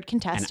our third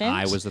contestant.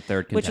 I was the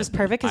third which was contestant.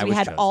 perfect because I we was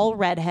had chosen. all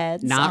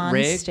redheads Not on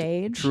rigged.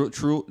 stage.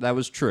 True. That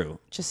was true.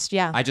 Just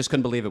yeah, I just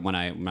couldn't believe it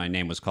when my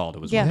name was called. It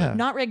was yeah, Yeah.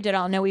 not rigged at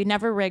all. No, we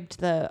never rigged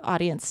the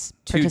audience.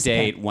 to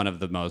participant. date one of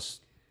the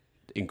most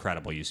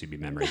incredible UCB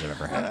memories I've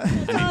ever had.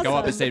 I mean, go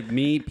up and say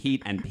me,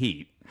 Pete, and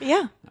Pete.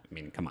 Yeah. I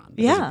mean, come on.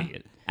 Yeah. Doesn't beat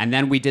it. And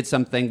then we did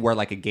something where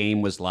like a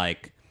game was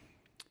like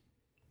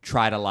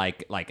try to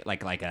like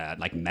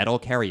metal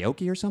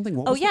karaoke or something.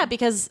 What Oh was yeah, that?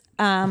 because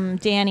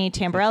Danny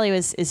Tamborelli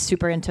is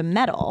super into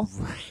metal,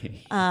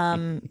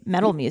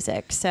 metal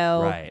music.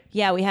 So Right.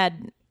 yeah, we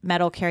had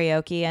metal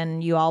karaoke,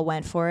 and you all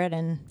went for it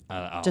and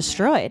Oh,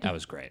 destroyed. That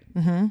was great.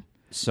 Mm-hmm.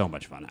 So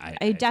much fun.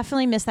 I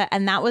definitely miss that.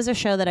 And that was a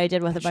show that I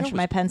did with a bunch of show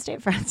my was- Penn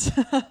State friends.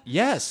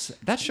 Yes,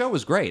 that show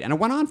was great, and it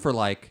went on for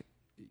like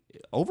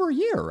over a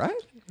year, right?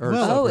 Or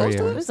Well, Oh, over a it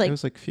year. was like- it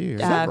was like a few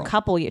years. A Several.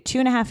 couple years,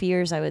 2.5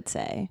 years, I would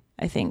say,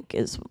 I think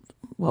is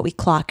what we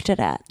clocked it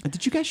at.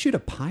 did you guys shoot a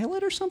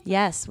pilot or something?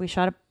 Yes, we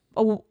shot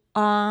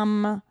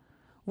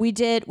we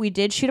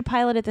did shoot a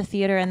pilot at the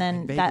theater, and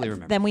then vaguely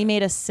remember then we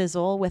made a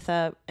sizzle with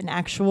an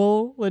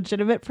actual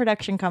legitimate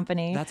production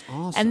company. That's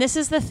awesome. And this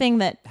is the thing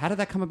that How did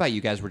that come about?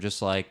 You guys were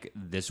just like,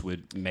 this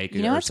would make it,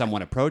 You know or what's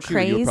someone approached you,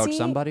 or you approached crazy?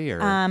 somebody,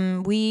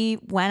 or we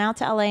went out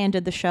to LA and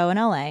did the show in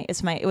LA.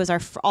 It was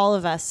all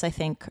of us, I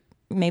think,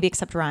 maybe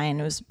except Ryan.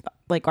 It was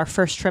like our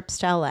first trips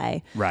to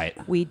LA. right?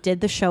 We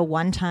did the show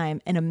one time,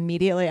 and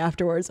immediately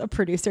afterwards, a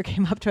producer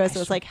came up to us and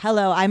was like,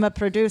 "Hello, I'm a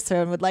producer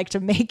and would like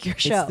to make your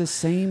show." It's the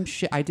same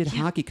shit. I did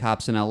Hockey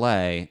Cops in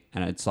LA,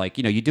 and it's like,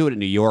 you do it in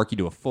New York, you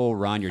do a full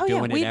run, you're Oh, yeah,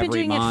 doing we've it been every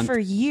doing it month. for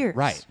years.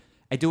 Right.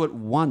 I do it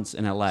once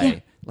in LA. Yeah.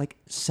 Like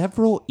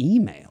several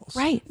emails.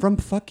 Right. From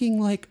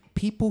fucking like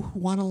people who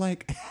want to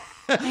like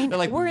they're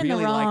like, we're in the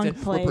really liked wrong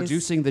it. place. We're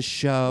producing the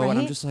show, and I'm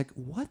Right? just like,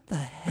 what the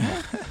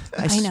hell?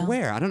 I know.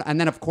 swear, I don't.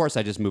 And then of course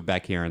I just moved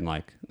back here and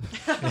like,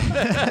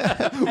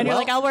 And you're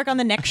like, "I'll work on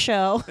the next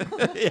show."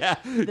 yeah,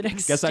 The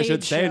next guess I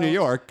should stage stay in New show.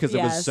 York because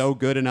it was Yes. so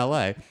good in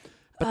LA.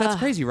 But that's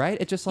crazy, right?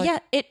 It just like Yeah,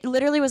 it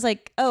literally was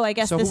like, "Oh, I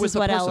guess So who this was is the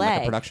what person, LA."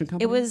 like a production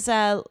company? It was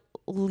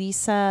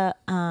Lisa.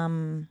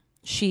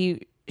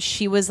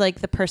 She was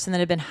like the person that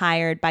had been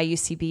hired by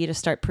UCB to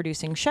start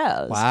producing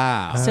shows.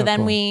 wow. So Oh, then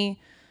cool. we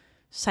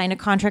signed a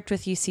contract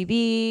with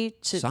UCB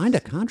to Signed a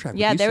contract.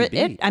 yeah, with there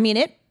UCB.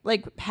 it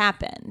like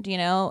happened,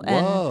 and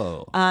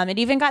Whoa. it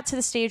even got to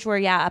the stage where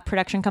a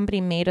production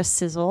company made a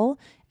sizzle,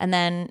 and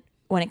then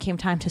when it came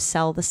time to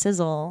sell the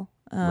sizzle,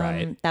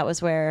 Right. that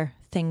was where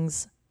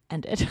things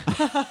ended.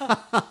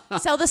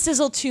 Sell the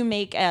sizzle to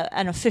make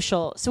an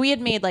official. So we had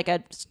made like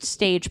a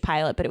stage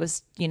pilot, but it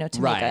was to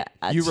Right. make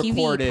a You TV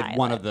recorded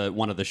pilot.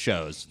 one of the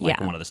shows, like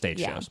Yeah. one of the stage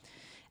Yeah. shows.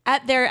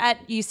 at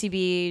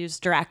UCB's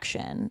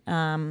direction,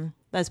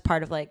 as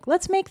part of like,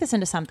 let's make this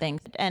into something.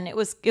 And it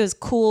was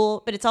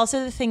cool, but it's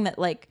also the thing that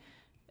like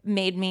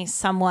made me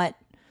somewhat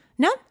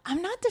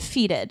I'm not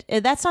defeated.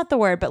 That's not the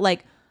word, but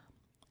like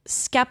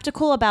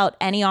skeptical about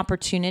any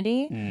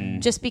opportunity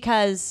just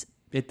because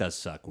It does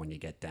suck when you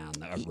get down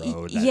a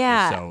road that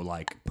yeah. is so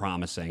like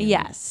promising. and-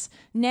 yes.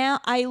 Now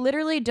I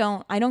literally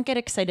don't get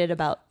excited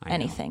about I know.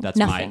 anything. That's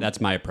Nothing.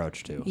 my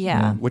approach too.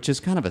 Yeah. Which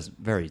is kind of a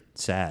very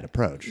sad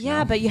approach. Yeah,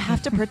 no? but you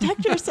have to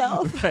protect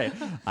yourself. Right.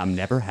 I'm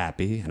never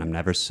happy and I'm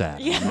never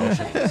sad. Yeah.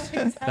 Emotionless.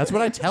 That's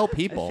what I tell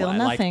people. feel I,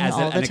 nothing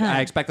all the and time.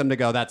 I expect them to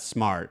go, "That's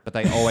smart," but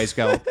they always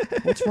go,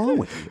 "What's wrong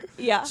with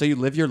you?" Yeah. So you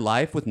live your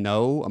life with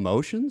no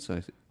emotions?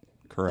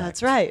 Correct.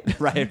 That's right.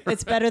 Right.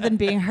 It's better than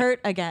being hurt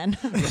again.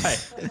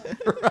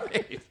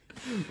 Right.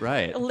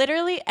 Right.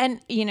 Literally,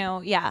 and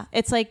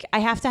it's like I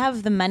have to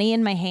have the money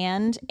in my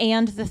hand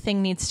and the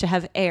thing needs to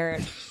have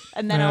aired.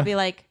 And then I'll be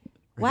like,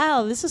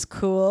 wow, this is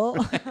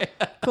cool.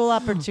 Cool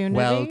opportunity.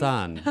 Well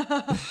done.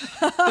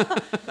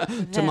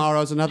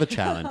 Tomorrow's another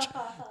challenge.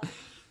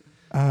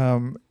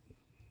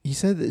 You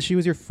said that she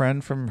was your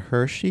friend from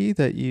Hershey.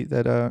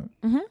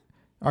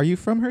 Are you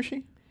from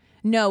Hershey?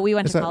 No, we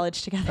went Is to that-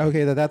 college together.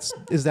 Okay,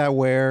 is that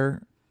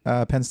where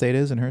Penn State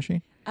is in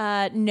Hershey?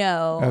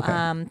 No.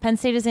 Okay. Penn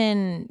State is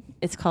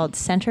it's called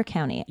Center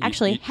County.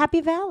 Actually,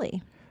 Happy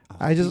Valley.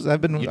 I've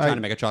been. You trying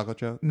to make a chocolate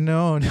joke?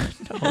 No, no.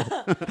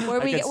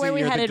 Where I can see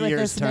we the headed with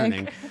gears this,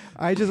 turning. Nick?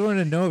 I just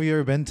wanted to know if you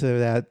ever been to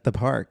the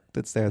park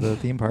that's there, the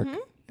theme park.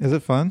 Is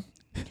it fun?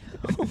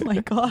 Oh my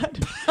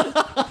God.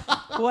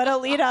 What a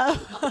lead up.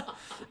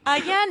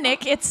 Yeah,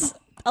 Nick, it's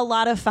a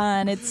lot of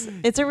fun. It's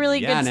a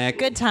really Yeah, Nick.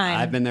 good time.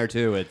 I've been there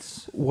too.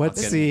 It's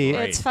What's fucking the-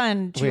 great. It's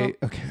fun. Do you- Wait,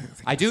 okay.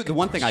 I do. The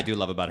one thing I do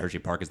love about Hershey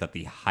Park is that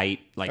the height,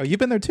 like, Oh, you've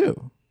been there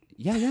too.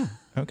 yeah.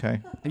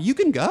 Okay. You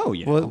can go.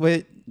 You know? Well,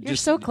 wait, You're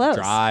Just so close.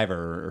 Drive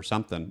or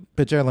something.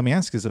 but Jared, let me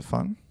ask: is it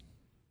fun?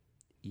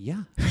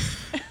 Yeah.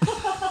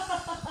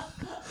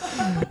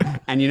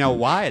 And you know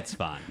why it's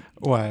fun?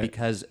 Why?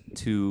 Because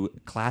to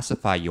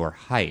classify your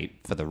height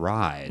for the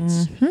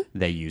rides, Mm-hmm.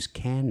 they use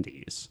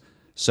candies.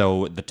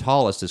 So the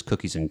tallest is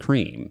cookies and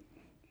cream.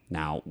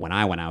 Now, when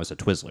I went, I was at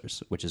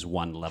Twizzlers, which is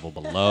one level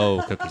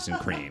below cookies and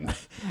cream.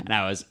 And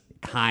I was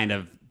kind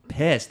of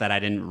pissed that I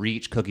didn't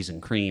reach cookies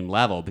and cream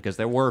level because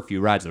there were a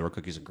few rides that were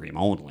cookies and cream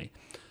only.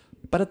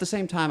 But at the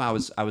same time, I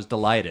was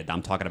delighted.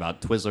 I'm talking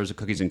about Twizzlers and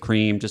cookies and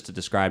cream just to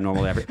describe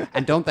normal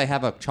And don't they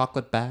have a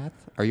chocolate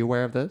bath? Are you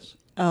aware of this?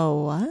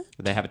 Oh, what?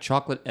 They have a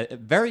chocolate,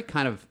 very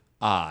kind of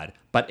odd,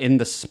 but in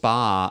the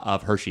spa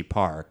of Hershey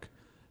Park,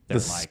 they're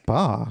The like,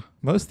 spa.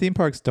 Most theme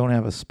parks don't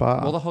have a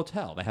spa. well, the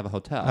hotel. They have a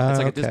hotel. It's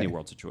like a okay. Disney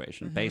World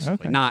situation, basically.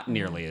 Okay. Not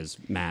nearly as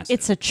massive.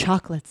 It's a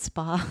chocolate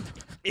spa.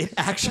 It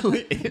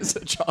actually is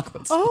a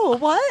chocolate spa. Oh,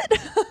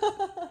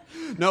 what?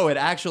 No, it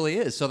actually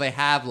is. So they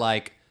have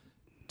like,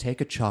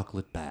 take a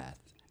chocolate bath.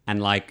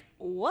 And like,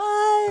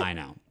 What? I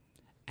know.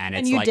 And it's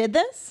And you like, did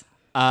this?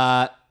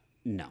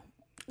 no.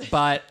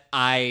 But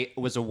I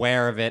was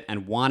aware of it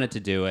and wanted to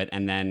do it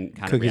and then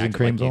kind Cookies of and reacted like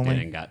creams you only?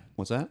 did and got,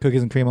 what's that?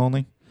 Cookies and cream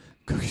only.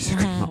 Cookies and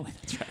cream only.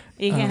 That's right.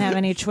 You can't have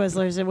any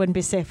Twizzlers. It wouldn't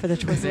be safe for the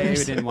They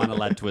Twizzlers. didn't want to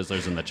let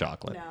Twizzlers in the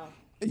chocolate.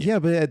 Yeah,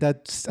 but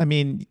that's. I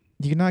mean,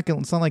 you're not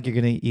gonna. It's not like you're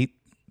gonna eat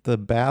the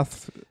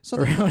bath So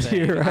that's the around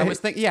thing. here, right? I was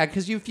thinking, yeah,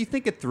 because if you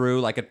think it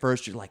through, like at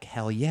first you're like,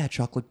 hell yeah,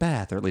 chocolate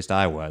bath, or at least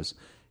I was.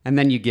 And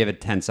then you give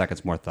it 10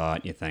 seconds more thought,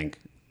 and you think,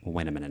 well,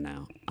 wait a minute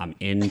now. I'm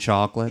in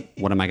chocolate.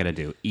 What am I going to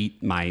do?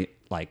 Eat my,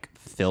 like,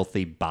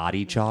 filthy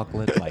body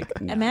chocolate?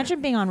 Like, no.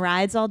 Imagine being on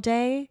rides all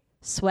day,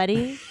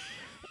 sweaty,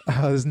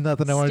 Oh, there's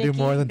nothing I want to do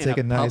more than Sticky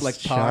take in a a nice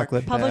public park.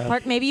 chocolate public bath.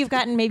 park. Maybe you've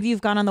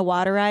gone on the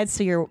water ride,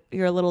 so you're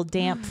a little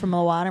damp from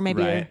the water.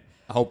 Maybe Right.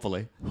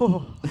 Hopefully.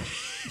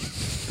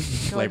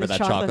 Flavor the that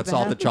chocolate chocolate.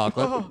 Salted bath.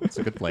 chocolate. It's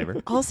a good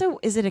flavor. Also,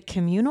 is it a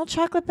communal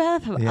chocolate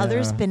bath? Have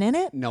others Yeah. been in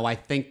it? No, I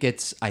think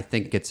it's a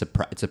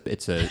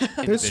There's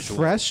individual.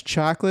 fresh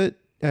chocolate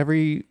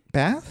every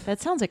bath. That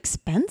sounds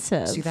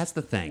expensive. See, that's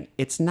the thing.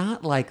 It's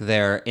not like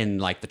they're in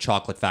like the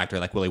chocolate factory,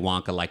 like Willy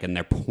Wonka, like, and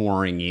they're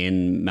pouring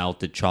in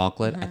melted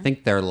chocolate. I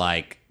think they're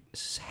like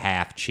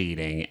half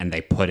cheating, and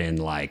they put in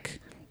like,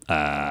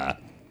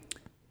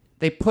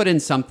 they put in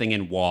something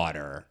in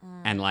water,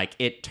 and like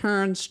it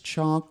turns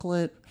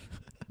chocolate,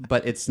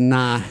 but it's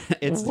not.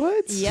 It's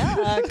What?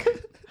 Yuck.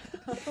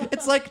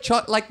 it's like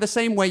like the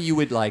same way you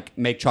would like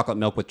make chocolate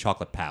milk with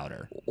chocolate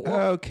powder.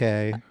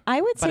 Okay.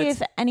 I would say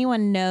it's- if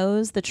anyone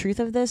knows the truth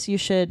of this, you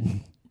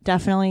should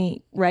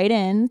definitely write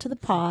in to the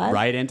pod.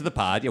 Right into the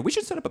pod. Yeah, we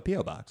should set up a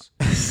PO box.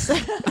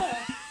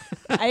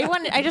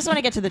 I just want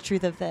to get to the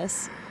truth of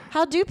this.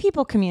 How do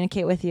people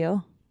communicate with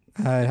you?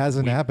 It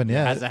hasn't happened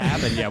yet. Hasn't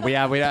happened yet. We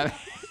have. we just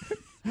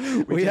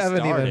haven't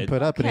even started.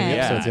 put up any Okay.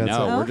 episodes Yeah, yet. no,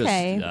 so we're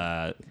Okay.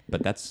 just.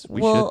 But that's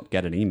we Well- should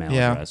get an email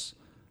Yeah. address.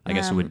 I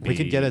guess it would be. we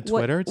could get a What-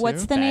 Twitter too.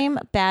 What's the Bad- name?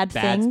 Bad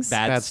Things.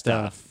 Bad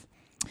stuff. stuff.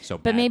 So,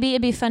 But maybe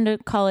it'd be fun to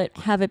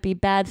have it be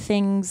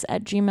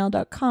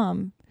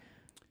badthings@gmail.com.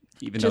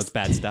 even though it's just-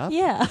 bad stuff.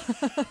 Yeah.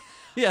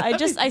 yeah.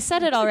 I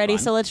said it already,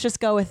 so let's just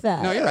go with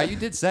that. No, you're right. You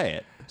did say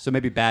it. So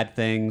maybe bad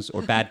things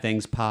or bad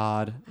things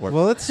pod or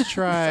Well, let's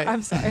try.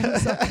 I'm sorry.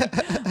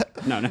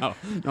 no.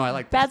 I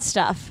like. Bad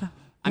stuff.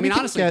 I mean, We could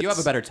honestly, if you get-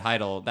 have a better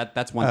title,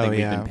 that's one Oh, thing we've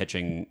yeah. been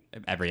pitching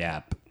every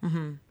app.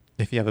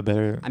 if you have a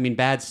better. I mean,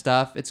 bad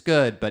stuff. It's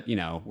good, but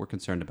we're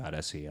concerned about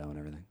SEO and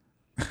everything.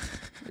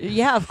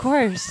 Yeah, of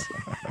course.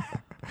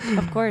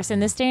 Of course. In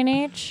this day and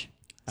age,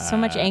 so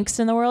much angst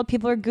in the world,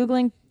 people are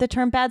Googling the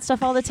term bad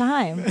stuff all the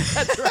time.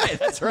 That's right.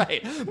 That's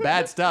right.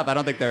 Bad stuff. I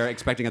don't think they're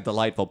expecting a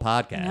delightful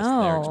podcast.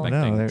 No. They're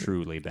expecting No, they're-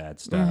 truly bad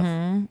stuff.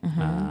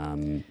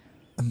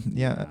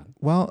 Yeah.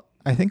 Well,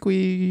 I think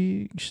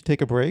we should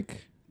take a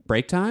break.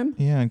 Break time?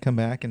 Yeah, and come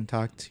back and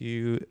talk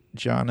to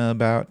Jonna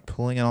about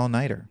pulling an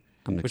all-nighter.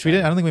 I'm Which we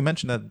didn't. I don't think we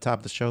mentioned at the top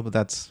of the show, but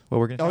that's what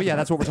we're going to. Oh, yeah,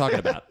 that's what we're talking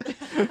about.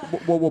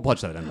 we'll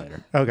punch that in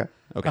later. Okay.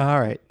 Okay. All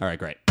right. All right,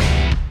 great.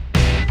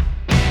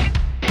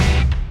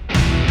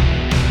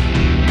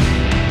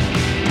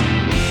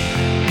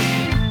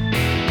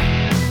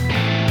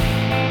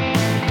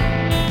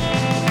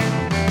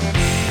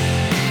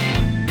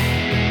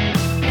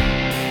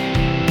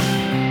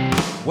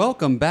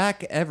 Welcome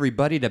back,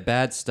 everybody, to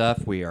Bad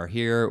Stuff. We are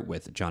here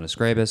with John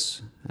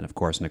Escrabus and, of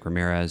course, Nick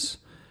Ramirez.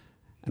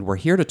 And we're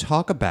here to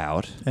talk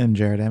about... And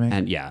Jared Emick.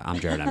 And yeah, I'm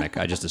Jared Emick.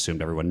 I just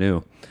assumed everyone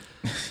knew.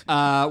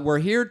 We're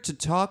here to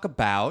talk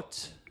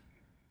about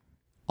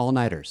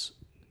all-nighters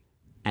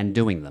and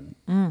doing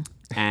them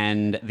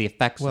and the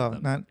effects well, of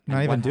them. not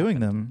and even what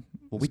doing happened. them.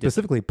 Well, we did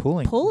specifically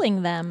pulling.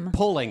 Pulling them.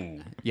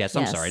 Pulling. Yes,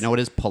 I'm Yes. sorry. No, it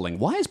is pulling.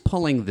 Why is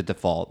pulling the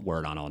default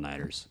word on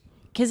all-nighters?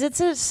 Because it's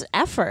an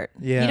effort.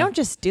 Yeah. You don't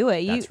just do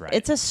it. That's right.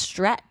 It's a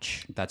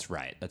stretch. That's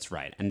right. That's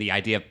right. And the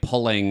idea of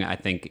pulling, I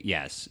think,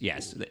 yes,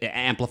 it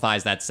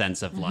amplifies that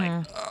sense of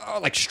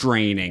like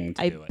straining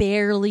to I do it.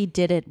 barely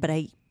did it, but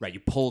I Right, you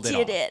pulled it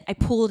did off. it. I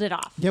pulled it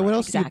off. Yeah. What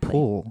else Exactly. do you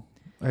pull?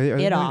 Are It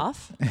there-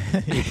 off.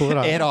 you pull it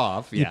off. It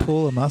off. You Yeah.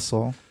 pull a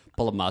muscle.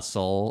 Pull a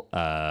muscle.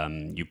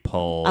 You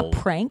pull A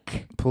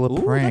prank. Pull a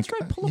Ooh, prank.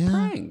 that's right. Pull Yeah, a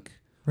prank.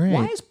 right.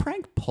 Why is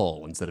prank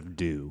pull instead of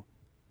do?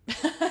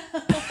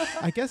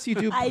 I guess you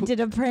do. I did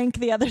a prank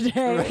the other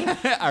day.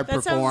 I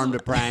performed a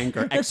prank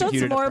or That sounds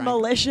executed more a prank.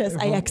 malicious.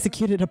 I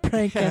executed a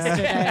prank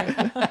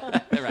yesterday.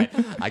 Right.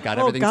 I got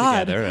Oh, everything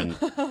God. together, and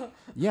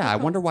yeah, I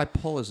wonder why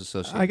pull is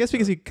associated. I guess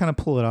because you kind of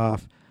pull it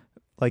off.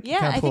 Like you Yeah,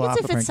 kinda I pull think off it's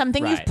a if prank. it's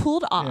something Right. you've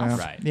pulled off. Yeah.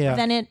 Right. Yeah.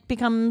 Then it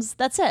becomes,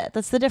 that's it.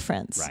 That's the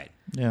difference. Right.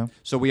 Yeah.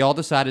 So we all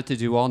decided to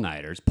do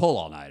all-nighters, pull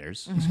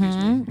all-nighters. Excuse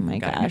me. Oh my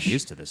Gotta get gosh.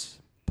 used to this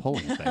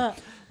pulling thing.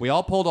 We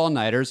all pulled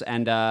all-nighters,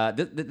 and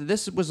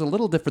this was a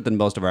little different than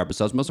most of our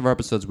episodes. Most of our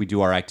episodes, we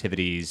do our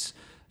activities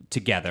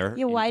together.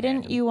 Yeah, in why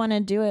didn't tandem. you want to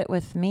do it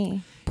with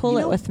me? pull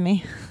it with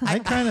me.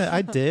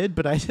 I did,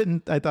 but I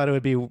didn't. I thought it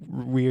would be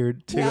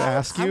weird to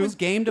ask you. I was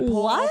game to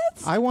pull. What?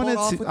 I wanted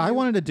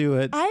to do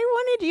it. I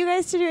wanted you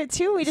guys to do it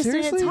too. We just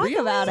Seriously? didn't talk Really?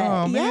 about it.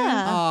 Oh, man.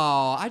 Yeah.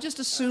 Oh, I just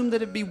assumed that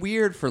it'd be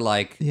weird for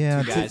like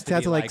Yeah, two guys to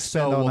have be to, like, like,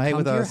 spend so all we'll night come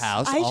with to your us.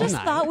 house I all just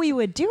night. thought we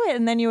would do it,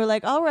 and then you were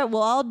like, "All right,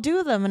 well, I'll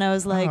do them," and I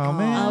was like, Oh,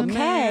 man. "Okay."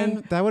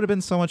 Man. That would have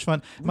been so much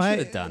fun.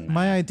 should've done that.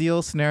 My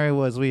ideal scenario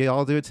was we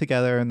all do it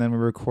together and then we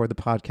record the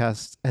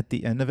podcast at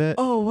the end of it.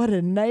 Oh, what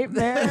a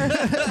nightmare!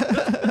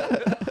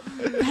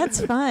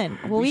 That's fun.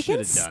 Well, we can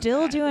should've done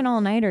still that. do an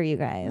all-nighter, you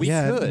guys. We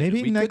yeah, could. maybe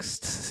We could-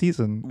 next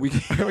season.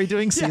 Are we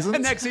doing Yeah, seasons?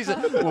 next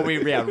season. Well,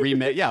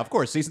 remake. Yeah, of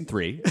course, season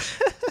 3.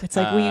 It's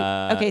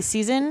like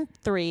season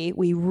 3,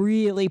 we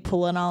really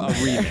pull it all. A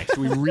remix.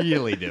 We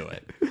really do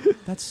it.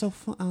 That's so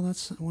fun. Oh,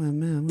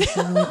 man, we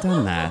should have really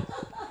done that.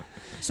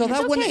 So It's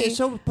that wouldn't. okay.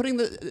 So putting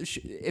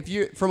if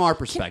you from our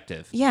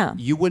perspective, Yeah.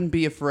 you wouldn't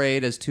be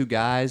afraid as two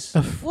guys.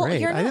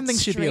 Afraid. you're I didn't not think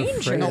she'd be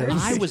afraid. strangers.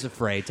 I was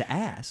afraid to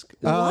ask.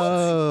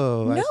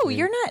 Oh, I No, see.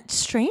 you're not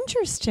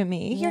strangers to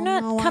me. You're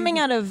Well, not no, coming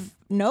out of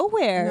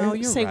nowhere. No,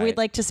 you're Say right. we'd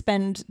like to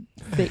spend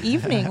the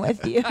evening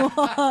with you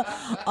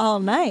all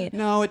night.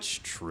 No, it's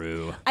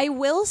true. I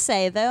will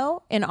say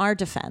though, in our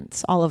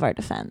defense, all of our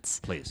defense,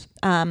 Please.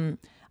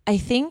 I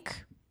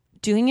think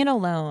doing it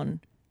alone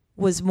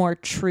was more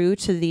true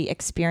to the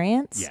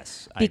experience.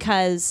 Yes, I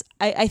because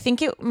I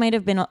think it might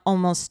have been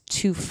almost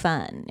too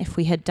fun if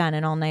we had done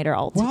an all-nighter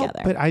all Well,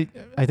 together. but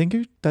I think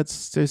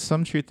there's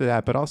some truth to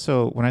that. But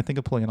also, when I think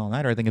of pulling an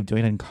all-nighter, I think of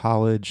doing it in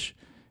college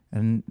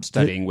and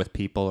Studying with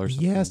people or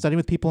something. Yeah, studying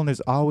with people, and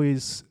there's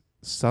always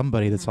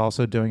somebody that's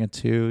also doing it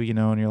too. You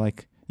know, and you're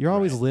like, you're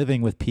always Right.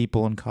 living with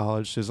people in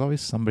college. There's always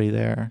somebody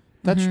there.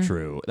 That's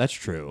true. That's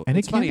true. And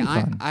it's it can funny. be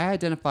fun. I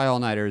identify all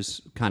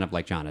nighters kind of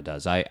like Jana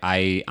does.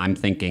 I'm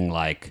thinking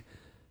like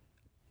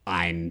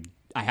I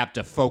have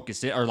to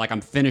focus it, or like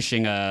I'm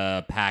finishing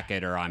a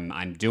packet, or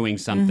I'm doing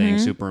something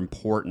super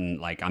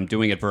important. Like I'm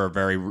doing it for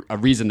a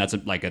reason that's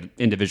like an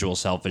individual,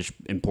 selfish,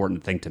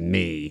 important thing to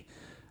me.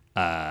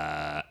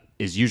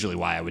 Is usually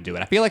why I would do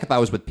it. I feel like if I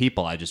was with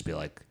people, I'd just be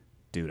like,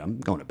 dude, I'm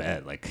going to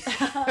bed, like,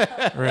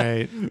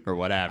 Right. or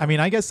whatever. I mean,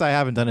 I guess I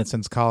haven't done it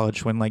since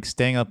college when like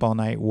staying up all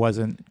night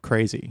wasn't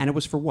crazy. and it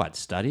was for what?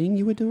 Studying?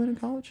 You would do it in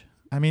college?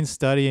 I mean,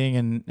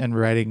 studying and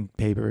writing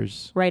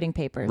papers. Writing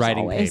papers.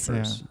 Writing always.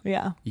 papers.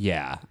 Yeah.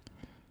 Yeah.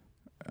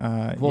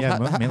 Well, Well,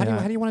 how mainly do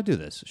that. you want to do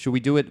this? Should we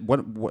do it?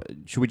 What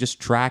should we just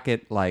track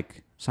it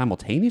like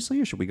simultaneously,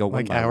 or should we go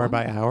like one hour one?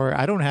 by hour?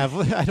 I don't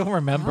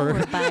remember.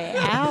 Hour by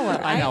hour.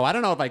 I know. I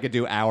don't know if I could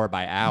do hour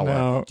by hour.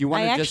 No. Do you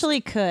want I to just?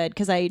 actually could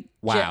because I.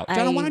 Wow,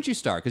 Jenna, why don't you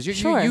start? Because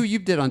Sure. you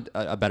did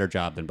a better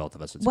job than both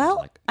of us. It sounds Well,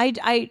 like.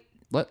 I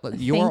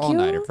Your thank all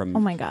nighter you. from. Oh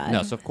my god!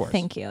 No, so of course.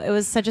 Thank you. It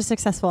was such a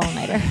successful all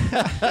nighter.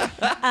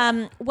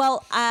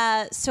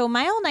 So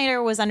my all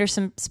nighter was under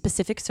some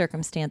specific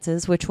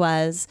circumstances, which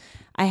was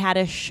I had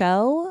a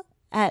show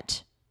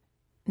at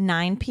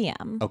 9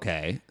 p.m.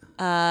 Okay.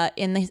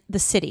 In the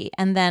city,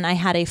 and then I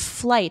had a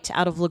flight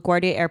out of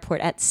LaGuardia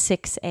Airport at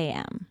 6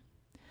 a.m.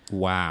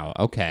 Wow.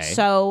 Okay.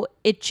 So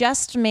it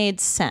just made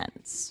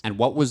sense. And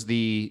what was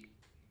the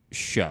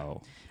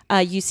show?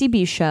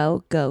 UCB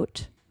show,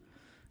 GOAT.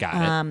 Got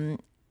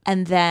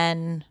And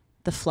then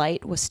the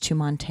flight was to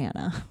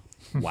Montana.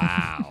 it.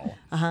 Wow.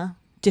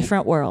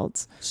 Different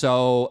worlds.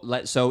 So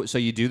so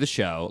you do the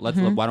show.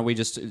 Why don't we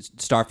just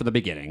start from the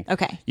beginning?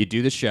 Okay. You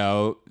do the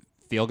show.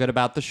 Feel good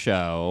about the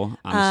show.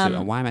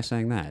 Why am I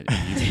saying that?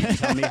 You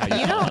tell me how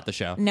you feel about the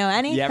show. Know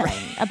anything Yeah,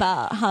 right.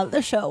 about how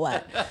the show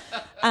went.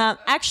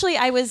 Actually,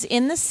 I was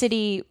in the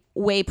city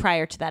way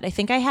prior to that. I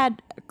think I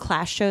had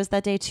class shows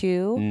that day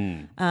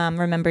too.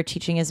 Remember,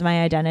 teaching is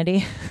my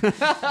identity.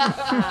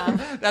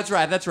 That's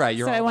right.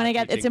 You're So all I want to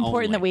about get. It's teaching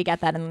important that only. we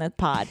get that in the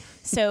pod.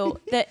 So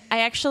that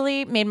I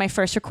actually made my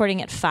first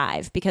recording at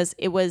 5 because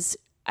it was.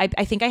 I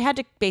think I had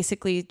to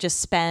basically just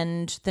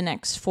spend the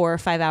next 4 or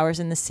 5 hours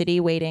in the city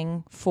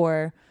waiting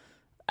for.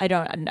 I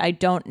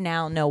don't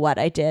now know what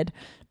I did,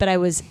 but I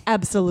was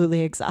absolutely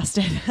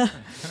exhausted.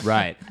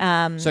 Right.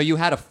 So you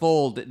had a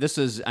full. This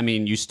is. I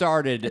mean, you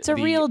started. It's a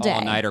the real day.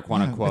 all-nighter,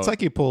 quote unquote. It's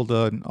like you pulled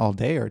an all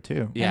day or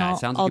two. yeah. all- It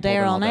sounds like all you day pulled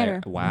or an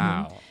all-nighter.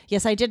 Wow.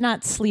 Yes, I did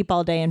not sleep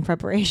all day in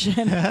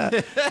preparation.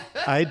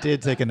 I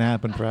did take a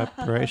nap in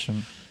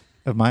preparation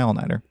of my all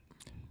nighter.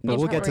 But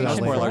we'll get to No that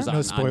spoilers later.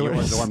 on, No on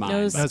yours or spoilers. mine.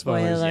 No spoilers.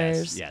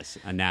 spoilers. Yes.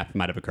 A nap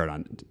might have occurred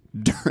on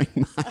during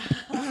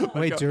mine.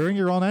 Wait, during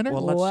your all nighter?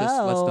 Well, let's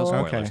no Whoa.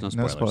 spoilers. Okay, No no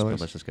spoilers. spoilers.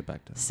 Let's just get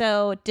back to.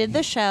 So did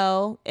the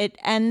show. It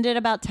ended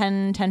about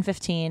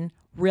 10:15.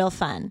 Real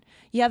fun.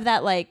 You have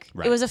that like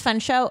Right. it was a fun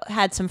show.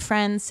 Had some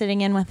friends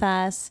sitting in with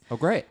us. Oh,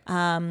 great.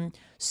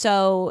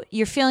 So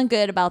you're feeling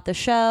good about the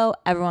show.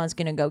 Everyone's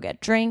gonna go get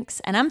drinks,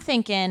 and I'm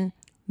thinking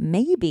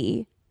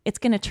maybe it's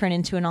gonna turn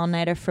into an all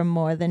nighter for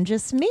more than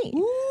just me,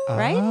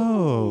 right?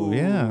 Oh,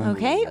 yeah.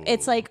 Okay,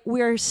 it's like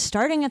we're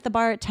starting at the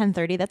bar at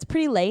 10:30. That's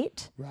pretty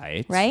late,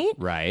 Right. right?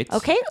 Right.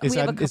 Okay, Is we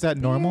have a that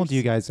couple normal? beers. Do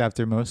you guys,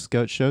 after most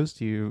goat shows,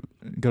 do you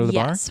go to the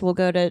bar? Yes, we'll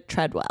go to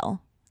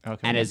Treadwell.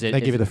 Okay. And is it- They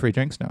is give you it- the free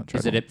drinks? No.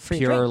 Is it Free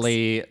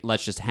purely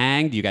let's just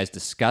hang? Do you guys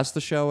discuss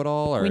the show at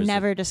all, or We is it-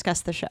 never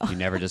discussed the show. you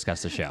never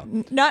discuss the show?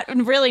 Not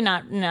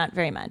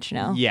very much.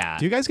 No. Yeah.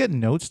 Do you guys get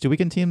notes? Do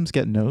weekend teams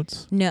get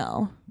notes?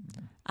 No.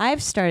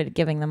 I've started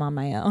giving them on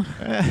my own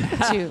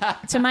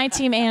to my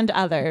team and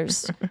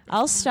others.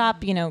 I'll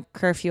stop,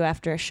 curfew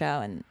after a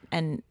show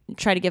and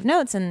try to give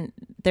notes, and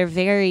they're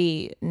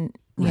very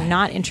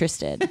not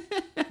interested.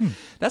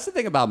 That's the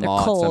thing about They're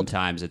Maude. cold.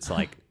 Sometimes it's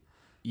like,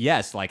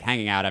 yes, like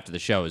hanging out after the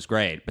show is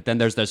great, but then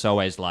there's this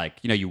always like,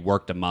 you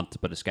worked a month to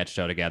put a sketch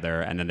show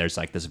together, and then there's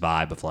like this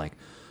vibe of like,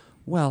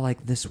 well,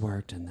 like this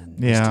worked, and then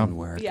this Yeah. didn't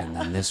work, and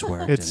then this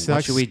worked, It and what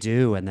sucks. should we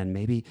do? And then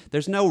maybe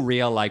there's no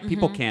real like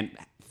people Mm-hmm. can't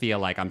feel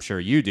like I'm sure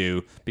you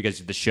do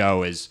because the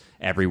show is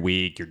every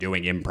week. You're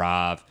doing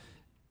improv.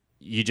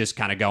 You just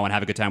kind of go and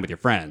have a good time with your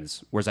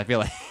friends. Whereas I feel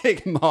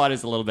like Maude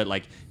is a little bit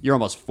like you're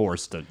almost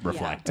forced to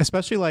reflect.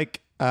 Especially like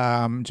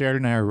Jared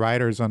and I are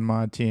writers on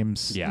mod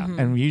teams. Yeah. Mhm.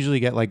 And we usually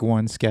get like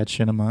one sketch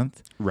in a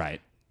month.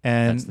 Right.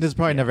 And this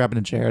probably never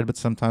happened to Jared, but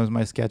sometimes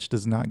my sketch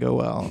does not go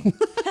well.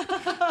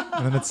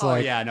 And then it's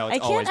like, Yeah, no, it's I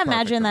always can't perfect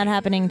imagine for that me.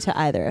 happening to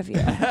either of you.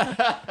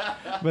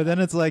 but then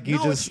it's like you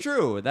No, it's just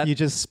true. That you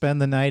just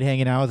spend the night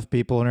hanging out with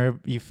people, and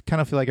you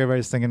kind of feel like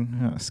everybody's thinking,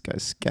 "Oh, this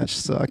guy's sketch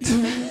sucked,"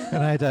 and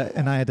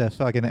I had to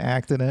fucking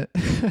act in it.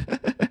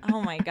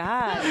 Oh my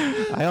God.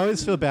 I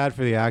always feel bad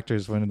for the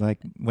actors when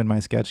my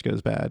sketch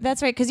goes bad.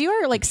 That's right, because you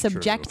are like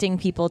subjecting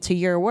people to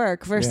your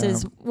work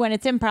versus Yeah. when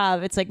it's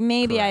improv, it's like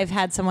maybe Correct. I've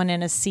had someone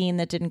in a scene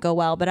that didn't go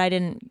well, but I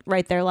didn't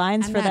write their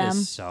lines And for that them.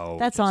 is so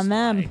That's just on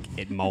them. Like,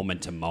 it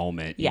moment to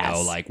moment, you Yes.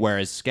 know. Like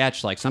whereas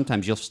sketch, like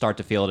sometimes you'll start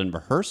to feel it in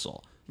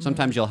rehearsal.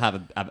 Sometimes you'll have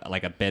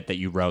a bit that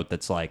you wrote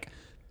that's like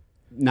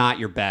not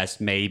your best,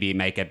 maybe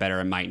make it better,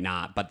 and might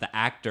not. But the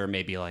actor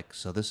may be like,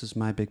 "So this is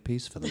my big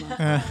piece for the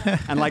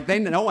month," and like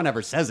no one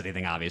ever says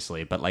anything,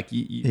 obviously. But like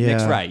Nick's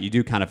Yeah. right, you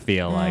do kind of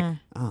feel like,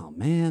 "Oh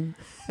man."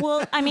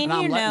 Well, I mean, And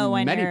I'm you know letting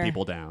when many you're,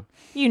 people down.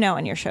 you know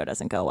when your show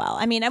doesn't go well.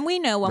 I mean, and we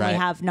know when Right. we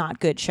have not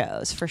good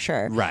shows for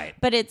sure. Right.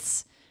 But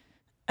it's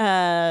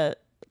I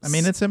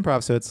mean, it's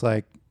improv, so it's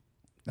like,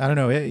 I don't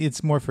know.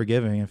 It's more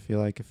forgiving. I feel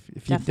like if you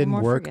Definitely didn't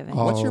more work, forgiving.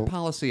 What's your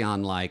policy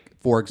on like,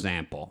 for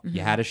example,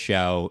 you had a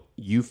show,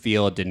 you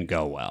feel it didn't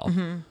go well.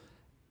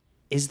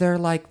 Is there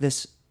like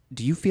this?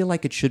 Do you feel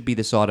like it should be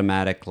this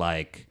automatic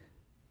like,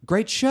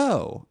 great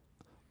show,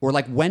 or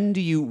like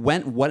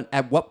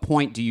at what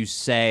point do you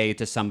say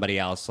to somebody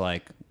else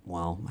like,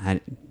 well, I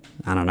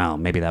don't know,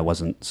 maybe that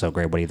wasn't so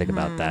great. What do you think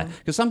about that?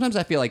 Because sometimes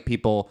I feel like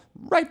people,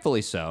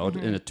 rightfully so,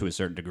 to a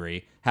certain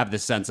degree, have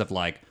this sense of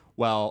like,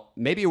 well,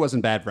 maybe it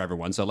wasn't bad for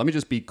everyone, so let me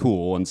just be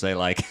cool and say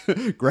like,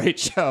 great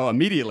show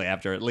immediately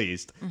after at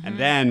least, and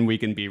then we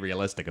can be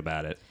realistic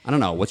about it. I don't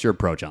know. What's your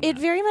approach on It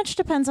that? very much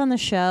depends on the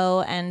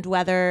show and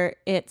whether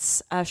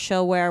it's a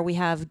show where we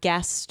have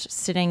guests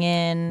sitting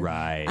in.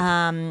 Right.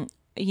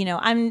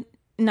 I'm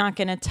not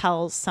going to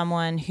tell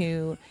someone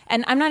who,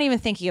 and I'm not even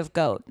thinking of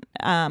GOAT.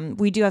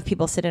 We do have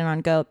people sit in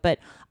on GOAT, but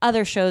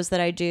other shows that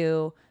I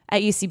do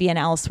at UCB and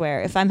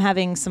elsewhere, if I'm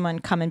having someone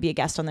come and be a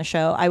guest on the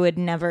show, I would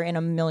never in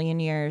a million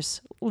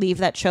years leave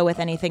that show with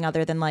anything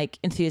other than like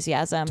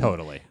enthusiasm.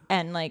 Totally.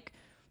 And like,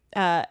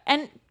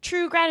 and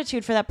true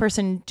gratitude for that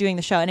person doing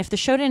the show. And if the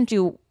show didn't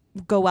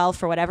go well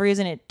for whatever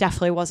reason, it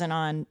definitely wasn't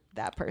on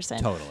that person.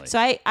 Totally. So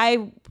I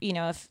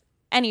if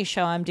any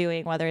show I'm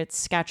doing, whether it's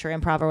sketch or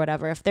improv or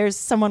whatever, if there's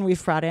someone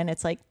we've brought in,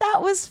 it's like, that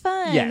was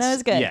fun. Yes, That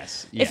was good.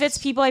 yes, If it's yes.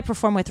 people I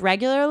perform with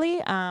regularly,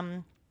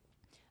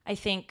 I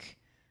think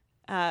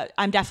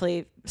I'm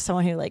definitely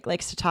someone who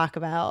likes to talk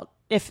about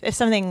if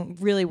something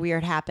really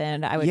weird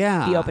happened, I would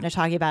Yeah. be open to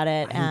talking about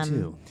it. I do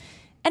too.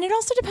 And it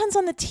also depends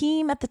on the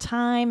team at the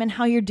time and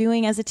how you're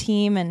doing as a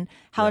team and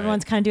how Right.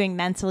 everyone's kind of doing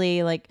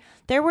mentally. Like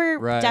there were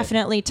Right.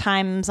 definitely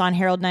times on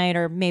Harold Night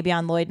or maybe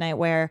on Lloyd Night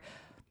where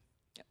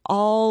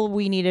all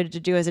we needed to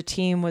do as a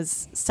team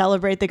was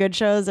celebrate the good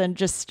shows and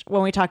just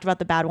when we talked about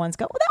the bad ones,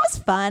 go, well, that was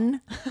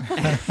fun.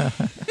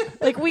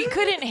 Like we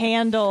couldn't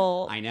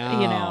handle, I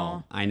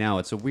know. I know.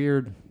 It's a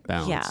weird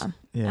balance. Yeah.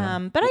 Yeah.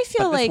 But I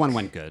feel But this like, one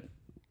went good.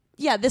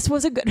 yeah, this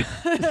was a good,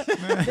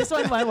 this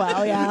one went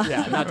well. Yeah.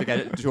 Yeah, not to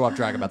get too off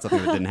track about something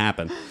that didn't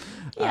happen.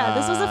 Yeah.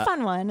 This was a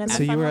fun one. And So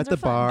the you fun were ones at the are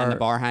fun. bar. And the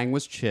bar hang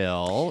was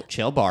chill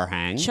bar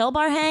hang. Chill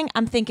bar hang.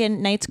 I'm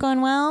thinking night's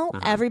going well.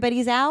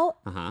 Everybody's out.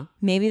 Uh-huh.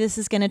 Maybe this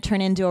is going to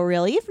turn into a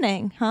real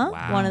evening, huh?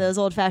 Wow. One of those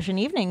old fashioned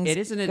evenings. It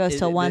isn't. Goes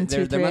till 1, 2,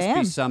 3 There must a.m.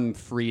 be some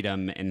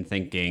freedom in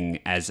thinking,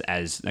 as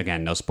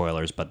again, no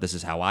spoilers, but this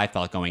is how I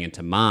felt going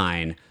into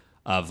mine.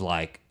 Of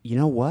like, you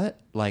know what?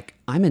 Like,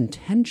 I'm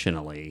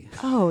intentionally.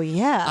 Oh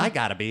yeah. I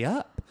gotta be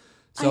up.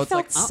 So I it's felt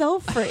like, so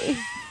free.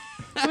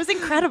 It was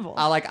incredible.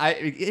 right?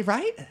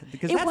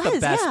 Because It that's the was,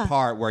 best yeah.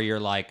 part where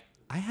you're like,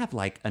 I have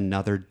like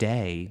another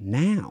day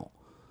now.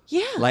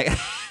 yeah. Like,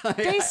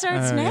 Day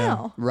starts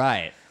now.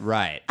 right.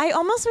 I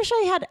almost wish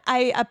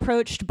I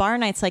approached bar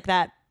nights like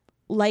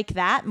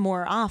that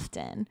more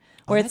often.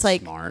 Where it's that's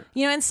like, smart.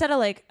 instead of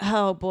like,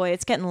 oh boy,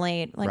 it's getting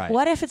late. Like, Right.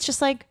 what if it's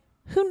just like,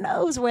 who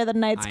knows where the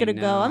night's I gonna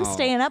go? I'm know.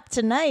 staying up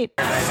tonight.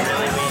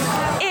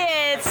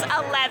 It's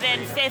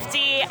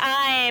 11:50.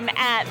 I'm time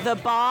at the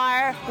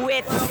bar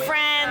with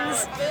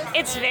friends.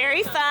 It's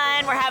very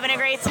fun. We're having a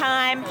great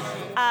time.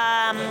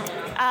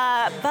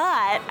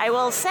 But I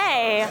will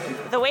say,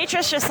 the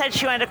waitress just said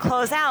she wanted to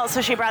close out,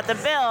 so she brought the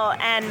bill.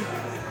 And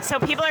so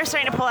people are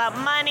starting to pull out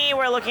money.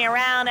 We're looking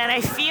around, and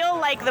I feel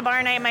like the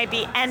bar night might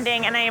be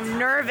ending, and I am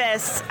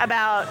nervous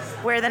about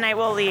where the night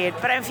will lead.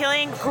 But I'm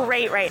feeling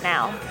great right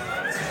now.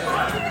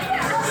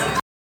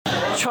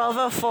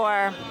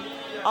 12:04.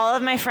 All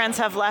of my friends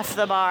have left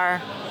the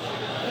bar.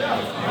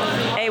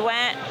 They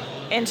went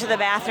into the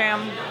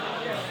bathroom.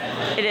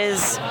 It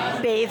is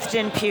bathed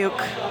in puke.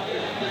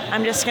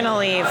 I'm just gonna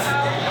leave.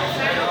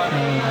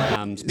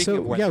 Speaking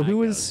of where the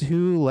night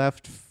Who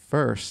left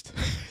first?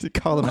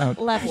 Call them out.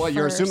 Left Well,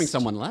 you're assuming first.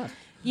 someone left.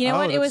 You know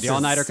what? It was the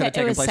all-nighter could have it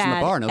taken was place in the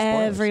sad. bar. No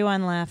spoilers.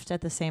 Everyone left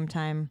at the same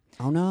time.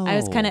 Oh no! I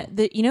was kind of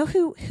you know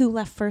who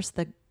left first?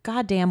 The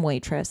goddamn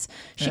waitress.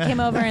 She came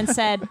over and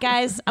said,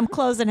 "Guys, I'm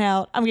closing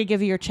out. I'm gonna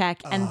give you your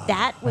check." And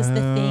that was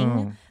the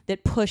thing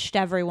that pushed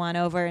everyone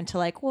over into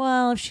like,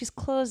 well, if she's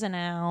closing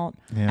out,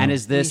 Yeah. And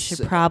is we this?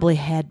 should probably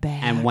head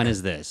back. And when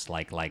is this?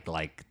 Like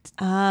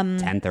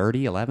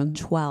 10:30, 11?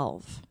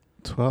 12.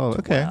 12.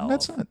 Okay, 12.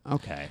 that's not.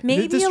 Okay.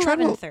 Maybe Does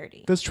Treadwell-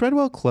 11:30. Does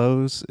Treadwell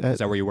close at Is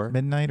that where you were?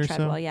 midnight or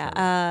Treadwell, so? yeah.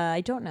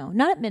 I don't know.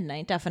 Not at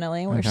midnight,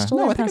 definitely. We're Okay. still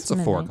No, there I think past it's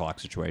a 4 midnight. o'clock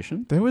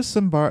situation. There was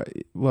some bar.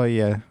 Well,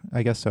 yeah,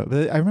 I guess so.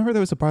 But I remember there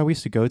was a bar we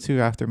used to go to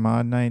after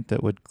Mod Night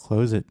that would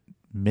close at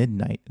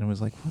midnight, and it was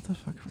like, what the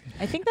fuck?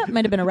 I think that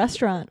might have been a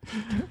restaurant,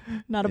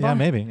 not a bar. Yeah,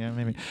 maybe. Yeah,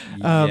 maybe.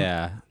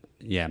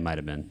 Yeah, it might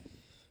have been.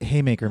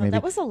 Haymaker, maybe.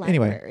 That was a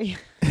Anyway, library.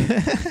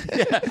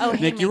 Oh,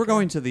 Nick, you were Haymaker.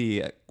 going to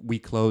the we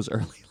close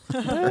early.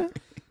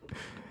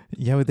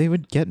 yeah, they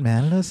would get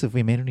mad at us if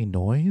we made any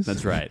noise.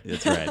 That's right.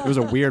 That's right. It was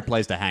a weird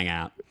place to hang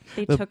out.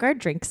 They took our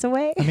drinks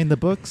away. I mean, the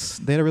books,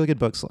 they had a really good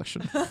book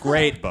selection.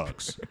 Great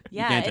books. You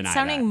Yeah, can't it's deny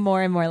sounding that.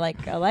 more and more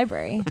like a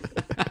library.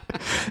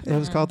 It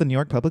was called the New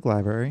York Public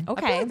Library. I feel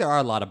Okay. like there are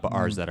a lot of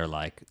bars that are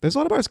like There's a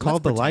lot of bars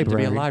called the let's pretend to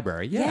library. be a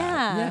library.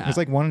 Yeah. Yeah. There's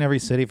like one in every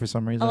city for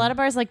some reason. A lot of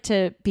bars like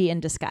to be in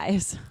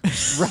disguise.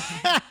 So,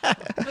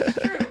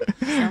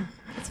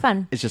 it's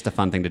fun. It's just a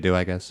fun thing to do,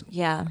 I guess.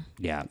 Yeah.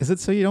 Yeah. Is it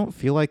so you don't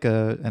feel like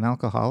an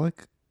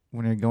alcoholic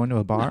when you're going to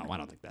a bar? No, I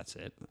don't think that's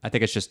it. I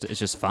think it's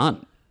just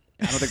fun.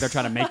 I don't think they're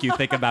trying to make you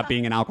think about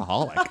being an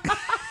alcoholic.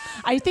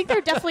 I think they're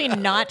definitely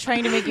not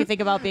trying to make you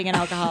think about being an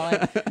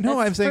alcoholic. No,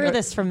 That's I'm saying,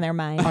 furthest from their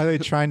mind. Are they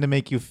trying to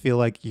make you feel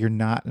like you're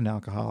not an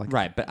alcoholic?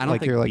 Right, but I don't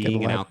Like think you're like being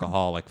in an life-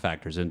 alcoholic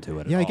factors into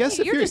it at Yeah, I all. guess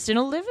if You're you're just in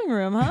a living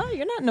room, huh?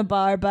 You're not in a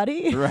bar,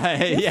 buddy.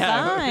 Right,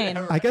 yeah. Fine.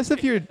 I guess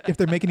if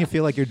they're making you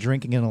feel like you're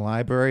drinking in a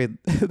library,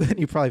 then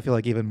you probably feel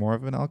like even more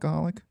of an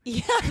alcoholic.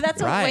 Yeah,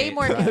 that's a way Right,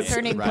 more right,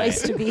 concerning right.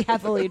 place to be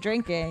heavily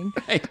drinking.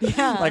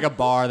 Yeah. Like a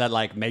bar that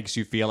like makes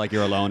you feel like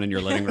you're alone in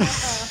your living room.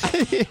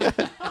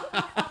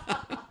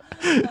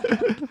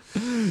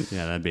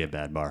 Yeah, that'd be a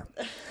bad bar.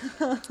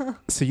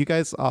 So you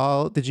guys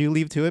all, did you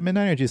leave too at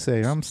midnight, or did you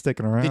say I'm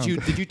sticking around? Did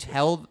you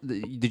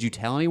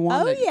tell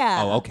anyone? Oh, that-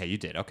 yeah. Oh, okay, you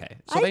did. Okay.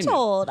 So I they knew.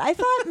 told. I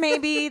thought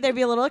maybe there'd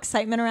be a little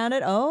excitement around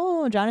it.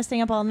 Oh, John is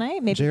staying up all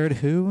night. Maybe. Jared,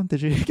 who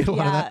did you get a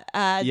lot of Yeah,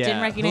 that? Yeah,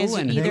 didn't recognize who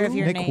and either who? of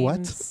your Nick what?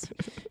 names.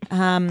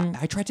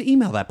 I tried to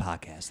email that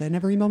podcast. They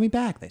never emailed me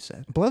back. They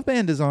said. Blood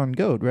Band is on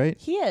Goat, right?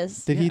 He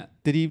is. Did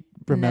he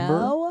remember?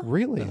 No.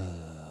 Really?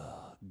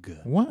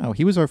 Good. Wow,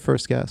 he was our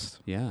first guest.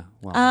 Yeah.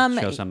 Well,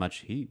 shows how much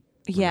he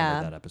remembered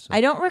Yeah. that episode.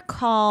 I don't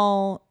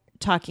recall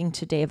talking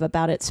to Dave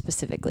about it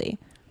specifically.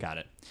 Got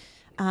it.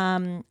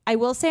 I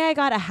will say I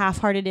got a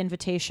half-hearted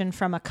invitation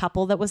from a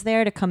couple that was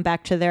there to come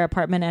back to their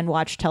apartment and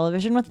watch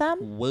television with them.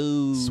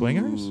 Whoa.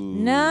 Swingers?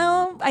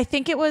 No, I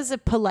think it was a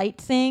polite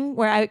thing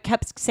where I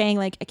kept saying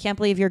like, I can't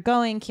believe you're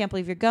going, can't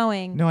believe you're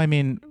going. No, I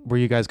mean, were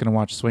you guys going to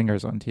watch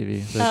Swingers on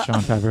TV, the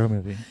John Favreau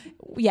movie?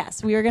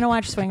 Yes, we were going to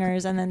watch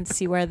Swingers and then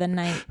see where the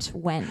night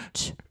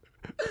went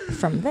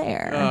from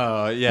there.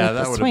 Oh yeah, With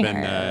that the would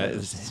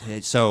have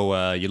been.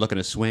 So you looking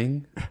to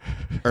swing?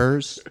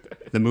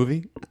 The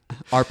movie,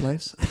 Our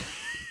Place.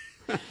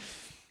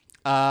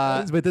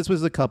 But this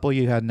was a couple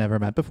you had never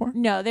met before?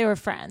 No, they were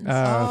friends.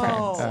 Oh,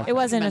 Friends. okay. It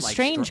wasn't a meant, like,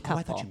 strange Oh, I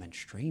couple. thought you meant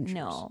strangers.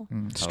 No.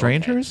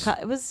 Strangers?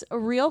 It was a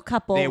real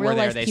couple, They real were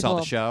there. life They people. saw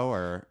the show,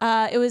 or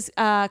It was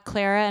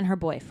Clara and her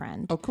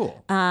boyfriend. oh,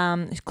 cool.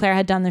 Claire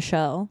had done the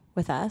show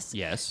with us.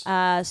 Yes.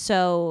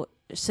 So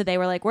they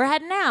were like, we're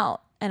heading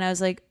out. And I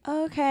was like,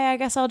 okay, I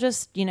guess I'll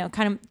just,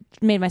 kind of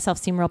made myself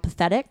seem real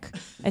pathetic.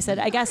 I said,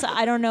 I guess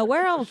I don't know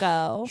where I'll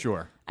go.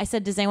 Sure. I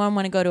said, does anyone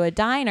want to go to a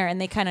diner? And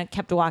they kind of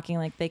kept walking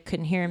like they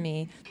couldn't hear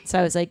me. So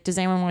I was like, does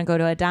anyone want to go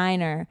to a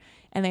diner?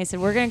 And they said,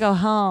 we're going to go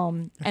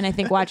home and I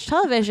think watch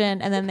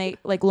television. And then they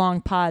like long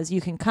pause.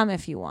 You can come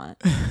if you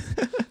want.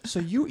 So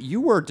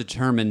you were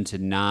determined to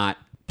not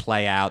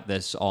play out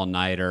this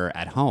all-nighter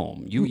at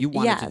home. You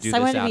wanted yes, to do I this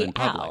wanted out to in be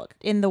public. out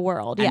in the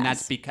world. And yes.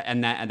 that's because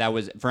and that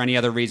was for any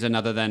other reason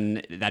other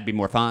than that'd be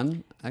more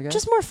fun, I guess.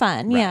 Just more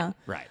fun. Right, Yeah.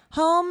 right.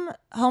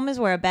 Home is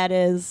where a bed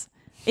is.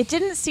 It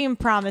didn't seem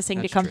promising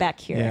to That's come true. back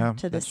here Yeah.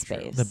 to this That's true.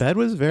 space. The bed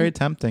was very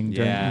tempting.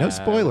 No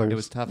spoilers. It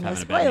was tough No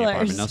having a bed in the spoilers.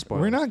 apartment. No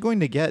spoilers. We're not going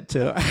to get to.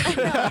 No,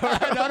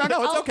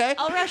 it's okay.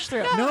 I'll rush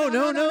through. No.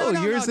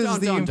 Yours is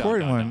the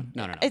important one.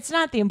 No. It's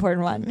not the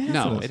important one.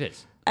 No, it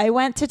is. I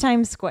went to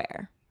Times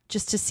Square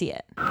just to see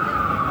it.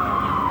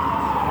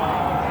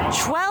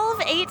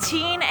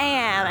 12:18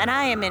 a.m. and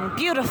I am in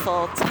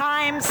beautiful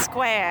Times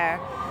Square.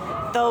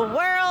 The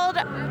world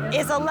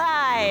is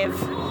alive.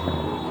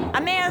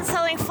 A man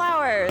selling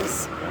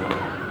flowers.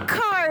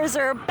 Cars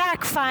are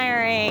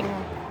backfiring.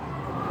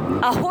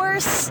 A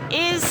horse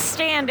is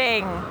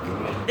standing.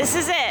 This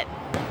is it.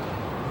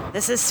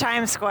 This is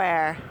Times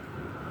Square.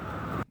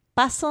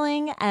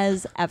 Bustling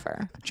as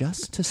ever.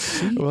 Just to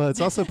see. Well,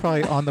 it's also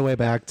probably on the way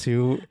back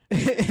to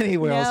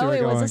anywhere else we No, were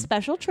it going. was a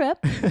special trip.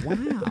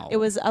 Wow. It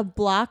was a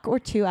block or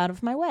two out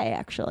of my way,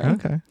 actually.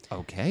 Okay.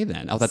 Okay,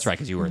 then. Oh, that's right,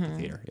 because you were at the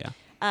theater.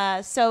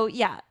 Yeah. So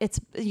yeah, it's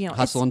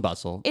Hustle and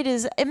bustle. It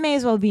is. It may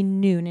as well be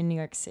noon in New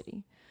York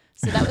City.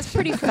 So that was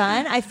pretty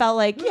fun. I felt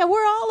like, yeah,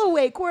 we're all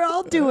awake. We're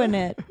all doing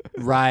it.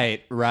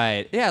 Right.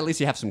 Yeah, at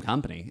least you have some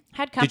company.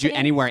 Had Did you company.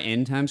 anywhere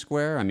in Times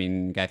Square? I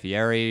mean, Guy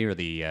Fieri or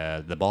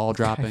the ball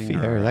dropping?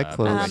 Fieri, or, that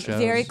close. Broadway shows?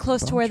 Very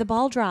close to where the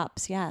ball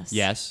drops. Yes.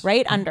 Yes.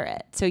 Right under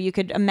it. So you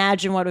could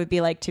imagine what it would be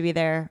like to be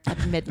there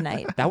at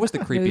midnight. That was the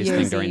creepiest thing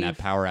Year's during Eve. that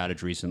power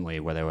outage recently,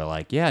 where they were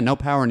like, "Yeah, no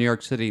power in New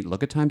York City.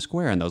 Look at Times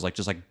Square," and those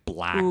just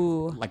black,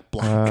 Ooh.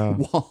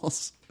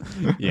 walls.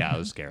 Yeah, it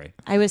was scary.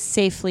 I was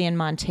safely in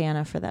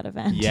Montana for that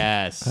event.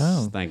 Yes,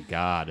 Oh. thank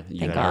God you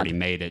Thank had God. already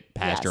made it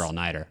past Yes. your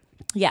all-nighter.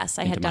 Yes,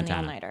 I had Into done the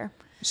Montana. all-nighter.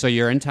 So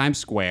you're in Times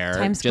Square,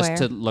 Times just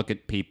Square. to look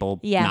at people,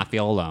 Yeah. not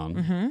feel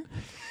alone.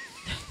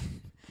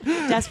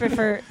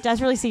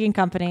 Desperately seeking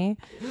company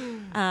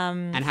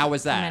And how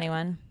was from that?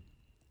 anyone.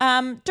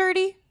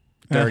 Dirty.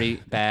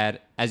 Dirty, bad,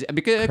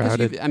 because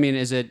Crowded.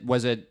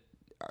 was it?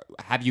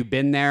 Have you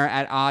been there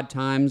at odd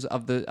times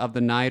of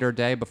the night or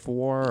day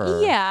before?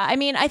 Or? Yeah, I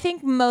mean, I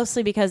think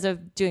mostly because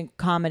of doing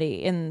comedy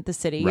in the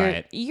city.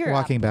 Right. You're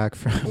Walking back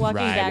from. walking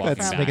Right, back walking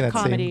from back. Making that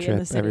same comedy in trip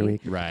the city every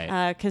week.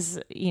 Right. because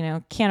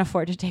can't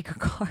afford to take a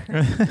car.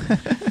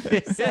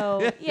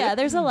 So yeah,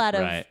 there's a lot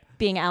of Right.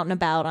 being out and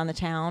about on the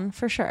town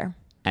for sure.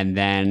 And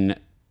then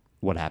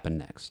what happened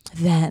next?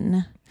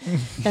 Then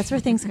that's where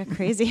things got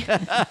crazy.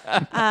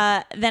 Then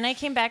I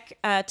came back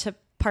to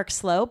Park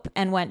Slope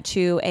and went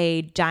to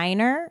a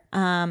diner,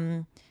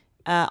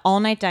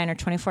 all-night diner,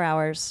 24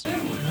 hours.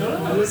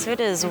 So it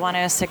is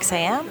 1:06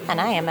 a.m. and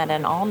I am at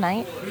an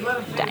all-night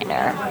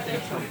diner.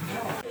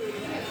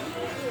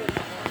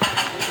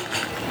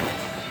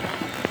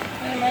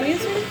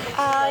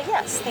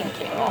 Yes, thank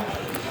you.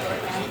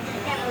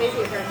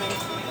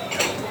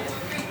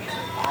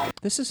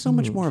 This is so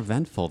much more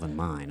eventful than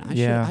mine. I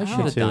Yeah, should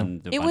me have too.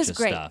 done a It bunch was of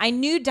great. stuff. I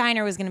knew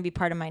diner was going to be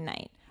part of my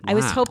night. I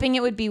was Wow. hoping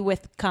it would be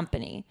with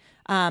company.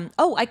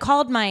 I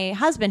called my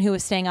husband who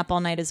was staying up all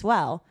night as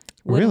well.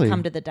 Wouldn't Really?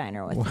 come to the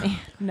diner with me.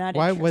 Not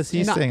Why was he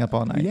interested. staying up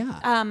all night?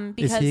 Yeah.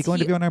 Because Is he going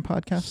to be on our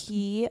podcast?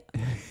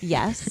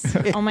 Yes.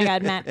 Oh my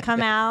God, Matt,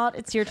 come out.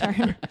 It's your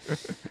turn.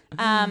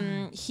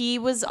 He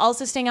was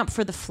also staying up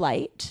for the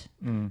flight.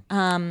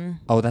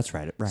 Oh, that's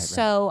right. Right.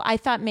 So I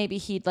thought maybe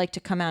he'd like to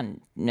come out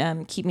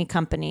and keep me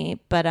company,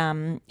 but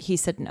he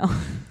said no.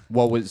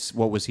 What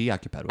was he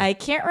occupied with? I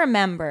can't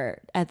remember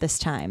at this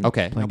time.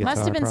 Okay. Playing Must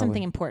guitar, have been probably.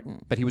 something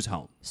important. But he was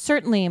home.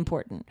 Certainly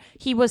important.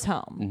 He was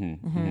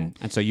home.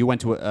 And so you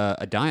went to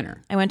a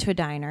diner. I went to a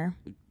diner.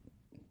 Do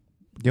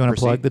you want to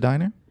Proceed. plug the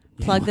diner?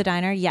 Plug the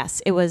diner.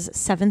 Yes, it was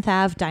 7th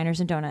Ave Diners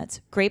and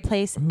Donuts. Great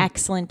place.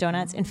 Excellent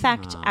donuts. In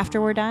fact,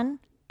 after we're done,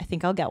 I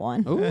think I'll get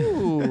one.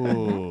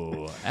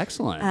 Ooh,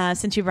 excellent.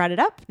 Since you brought it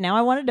up, now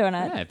I want a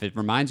donut. Yeah, if it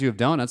reminds you of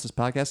donuts, this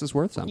podcast is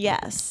worth something.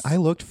 Yes. I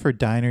looked for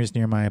diners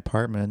near my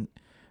apartment,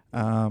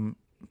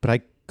 but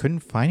I couldn't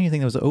find anything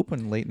that was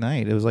open late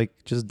night. It was like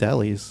just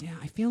delis. Yeah,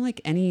 I feel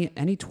like any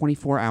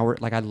 24-hour,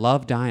 like I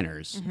love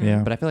diners,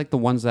 Yeah. but I feel like the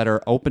ones that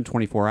are open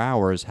 24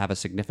 hours have a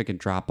significant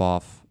drop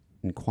off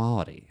in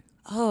quality.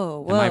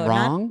 Oh, Am I whoa,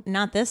 wrong?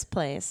 Not this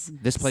place.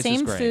 This place Same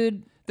is great.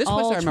 food. This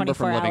place all I remember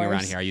from 24 living around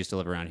hours. here. I used to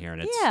live around here,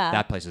 and Yeah.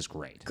 that place is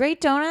great. Great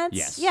donuts.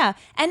 Yes. Yeah,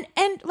 and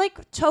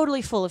like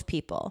totally full of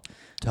people,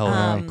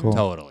 Totally, Cool.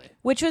 totally.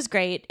 which was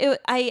great.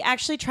 I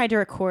actually tried to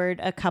record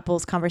a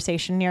couple's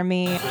conversation near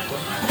me,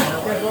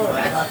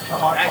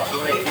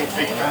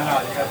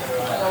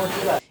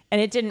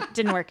 and it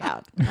didn't work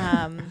out.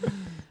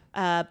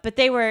 But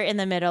they were in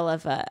the middle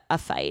of a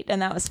fight,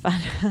 and that was fun.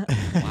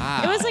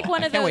 Wow. It was like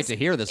one I of can't wait those- to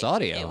hear this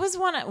audio. It was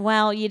one.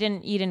 Well, you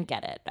didn't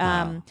get it.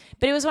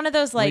 But it was one of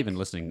those like even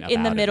listening in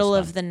about the it middle is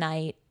of fun. the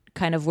night,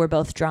 kind of we're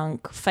both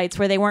drunk fights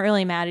where they weren't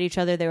really mad at each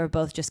other. They were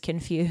both just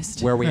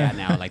confused. Where are we at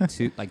now? Like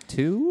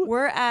two?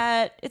 We're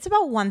at it's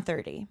about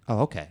 1:30. Oh,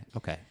 okay.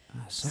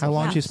 So How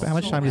long did you spend? How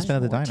much time did you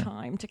spend at the More diner?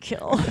 time to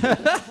kill.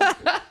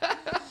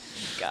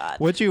 God.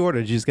 What'd you order?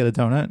 Did you just get a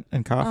donut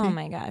and coffee? Oh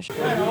my gosh.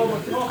 Could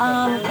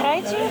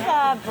I do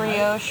the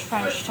brioche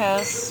French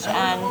toast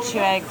and 2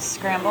 eggs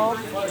scrambled?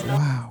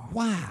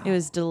 wow. It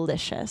was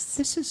delicious.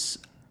 This is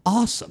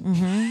awesome.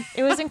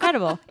 It was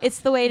incredible. It's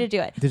the way to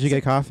do it. Did you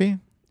get coffee?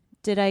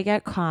 did I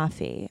get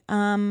coffee?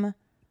 No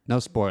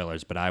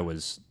spoilers, but I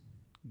was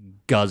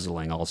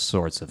guzzling all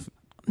sorts of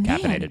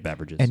caffeinated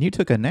beverages. And you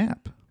took a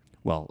nap.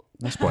 Well,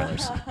 no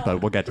spoilers,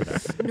 but we'll get to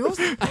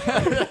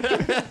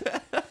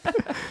that.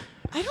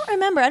 I don't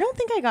remember. I don't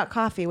think I got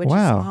coffee, which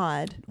Wow. is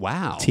odd.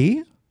 Wow.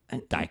 Tea?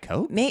 Diet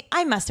Coke?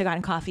 I must have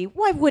gotten coffee.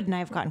 Why wouldn't I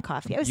have gotten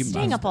coffee? I was You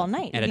staying must up all have.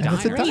 night. At a You know,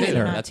 It's a diner. crazy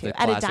diner. not That's to.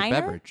 the At a classic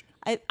diner? beverage.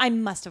 I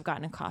must have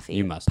gotten a coffee.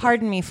 You must have.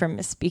 Pardon me for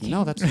misspeaking.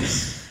 No, that's...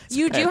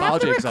 You do have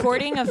apology the accepted.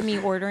 recording of me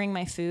ordering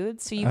my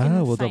food, so you Oh, can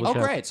we'll find double Oh, it.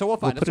 check. great. So we'll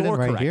find We'll put it. it So in we're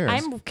right correct. here.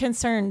 I'm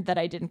concerned that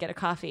I didn't get a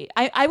coffee.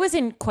 I was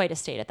in quite a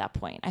state at that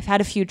point. I've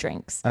had a few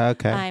drinks.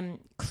 Okay. I'm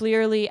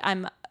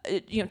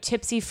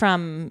tipsy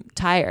from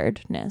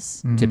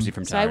tiredness. Tipsy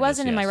from So I tiredness,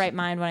 wasn't in my yes. right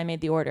mind when I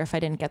made the order if I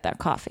didn't get that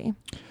coffee.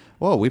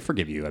 Well, we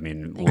forgive you. I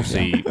mean, we'll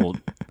see. We'll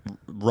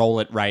roll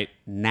it right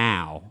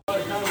now.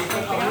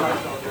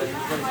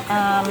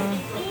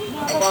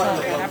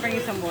 I'll bring you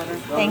some water.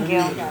 Thank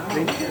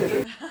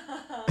you.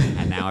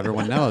 And now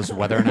everyone knows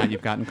whether or not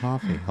you've gotten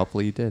coffee.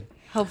 Hopefully you did.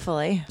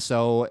 Hopefully.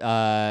 So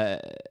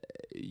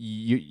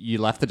you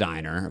left the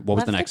diner. What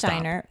was the next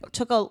diner.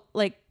 Took a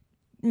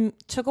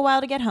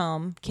while to get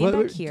home. Came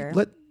back here.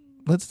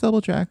 Let's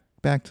double check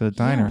back to the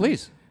diner. stop?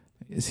 Please.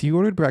 So you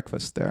ordered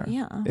breakfast there.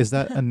 Yeah. Is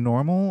that a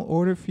normal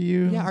order for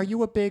you? Yeah, are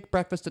you a big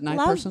breakfast at night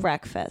Love person?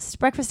 breakfast.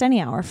 Breakfast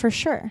any hour for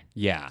sure.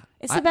 Yeah.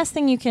 It's the best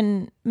thing you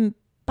can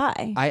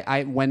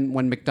buy.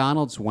 When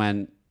McDonald's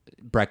went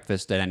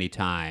breakfast at any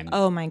time,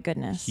 Oh my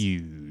goodness.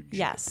 huge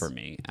Yes. for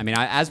me. I mean,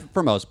 as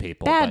for most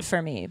people, Bad but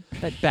for me,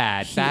 but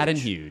bad and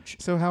huge.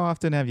 huge. So how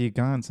often have you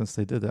gone since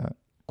they did that?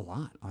 A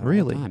lot. All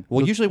Really? the time.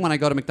 Well, usually when I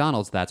go to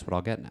McDonald's, that's what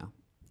I'll get now: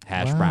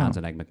 hash Wow. browns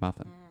and egg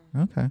McMuffin.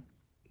 Okay.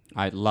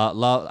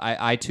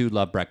 I too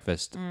love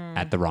breakfast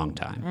at the wrong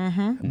time,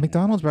 Mm-hmm.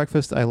 McDonald's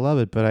breakfast, I love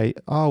it, but I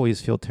always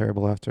feel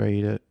terrible after I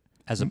eat it.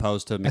 as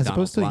opposed to As McDonald's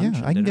opposed to, lunch.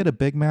 yeah, I can get a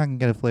Big Mac and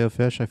get a filet of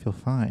fish. I feel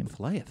fine.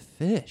 fillet of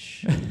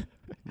fish.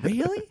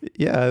 Really?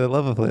 Yeah, I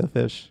love a filet of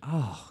fish.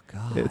 Oh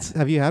God.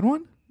 Have you had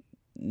one?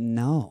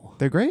 No.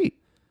 They're great.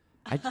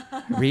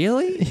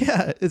 Really?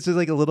 Yeah, it's just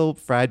like a little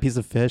fried piece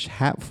of fish.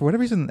 For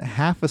whatever reason,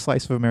 half a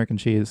slice of American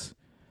cheese.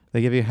 They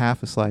give you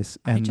half a slice,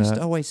 and I just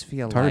always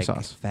feel tartar like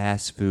sauce.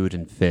 fast food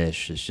and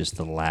fish is just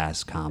the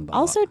last combo.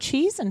 Also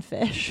cheese and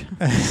fish.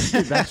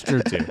 That's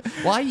true too.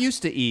 Well, I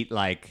used to eat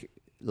like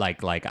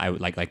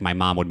my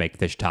mom would make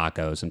fish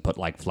tacos and put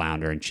like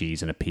flounder and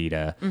cheese and a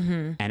pita,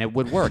 and it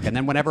would work. And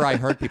then whenever I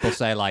heard people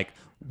say like,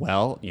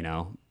 well, you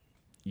know,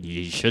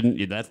 you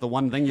shouldn't. That's the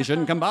one thing you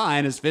shouldn't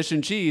combine is fish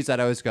and cheese. I'd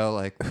always go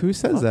like, Who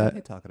says what that? are they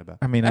talking about?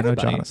 I mean, I know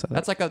Everybody. John said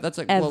that. That's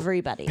like well,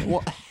 Everybody.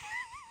 Well,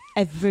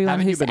 Everyone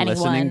haven't you who's been anyone.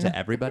 listening to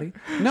everybody?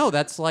 No,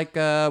 that's like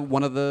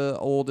one of the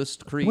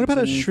oldest creeds. What about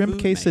a in shrimp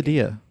food making.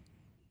 quesadilla?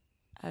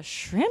 A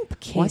shrimp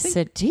Well, I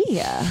think-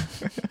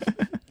 quesadilla.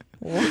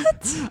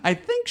 What? I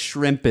think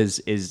shrimp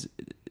is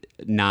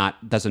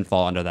not doesn't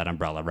fall under that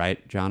umbrella,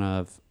 right, John?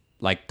 Of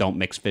like, don't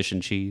mix fish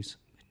and cheese.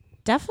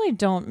 Definitely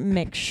don't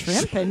mix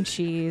shrimp and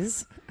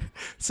cheese.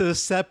 So a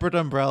separate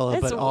umbrella,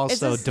 but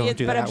also don't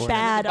do but that a one.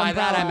 bad By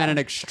umbrella. that I meant an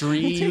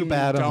extreme. Two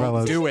bad don't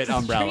umbrellas. do it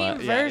umbrella.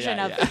 Extreme Yeah, version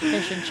yeah, of yeah.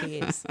 fish and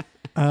cheese.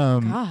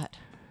 God.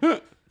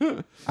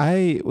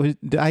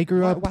 I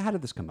grew up. How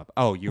did this come up?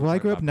 Oh, you. Well, I were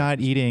grew up about- not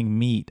eating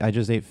meat. I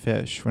just ate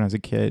fish when I was a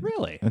kid.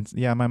 Really? And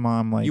yeah, my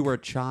mom like. You were a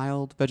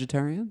child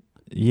vegetarian.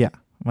 Yeah,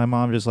 my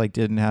mom just like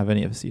didn't have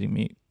any of us eating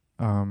meat.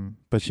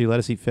 But she let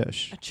us eat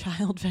fish. A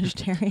child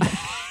vegetarian.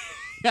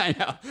 Yeah, I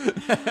know.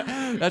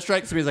 That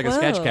strikes me as like a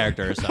sketch Whoa.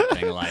 character or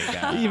something. Like,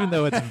 Even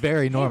though it's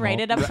very Hey, normal. rate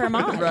it up for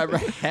mom. right.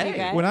 Hey,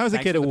 Okay. When I was a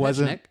thanks kid, for it the pitch,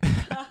 wasn't. Nick.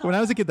 When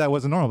I was a kid, that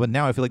wasn't normal. But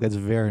now I feel like that's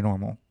very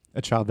normal.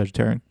 A child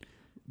vegetarian,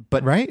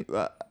 But right?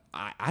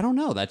 I don't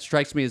know. That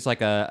strikes me as like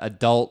a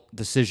adult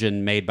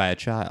decision made by a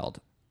child.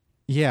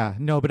 Yeah,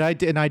 no, but I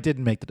did, and I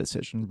didn't make the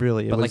decision.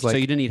 Really, it But was like, so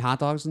you didn't eat hot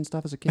dogs and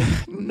stuff as a kid?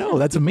 no,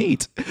 that's a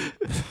meat.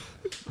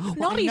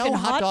 Not I even know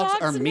hot dogs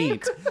are Nick.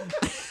 meat.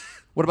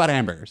 What about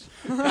hamburgers?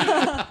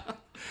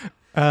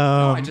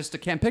 Um, I just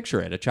can't picture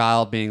it. A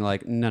child being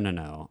like,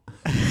 no.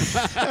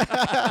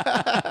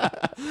 I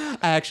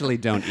actually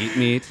don't eat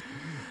meat.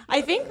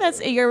 I think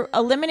you're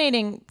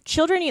eliminating.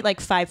 Children eat like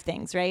 5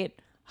 things, right?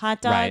 Hot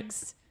Right.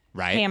 dogs,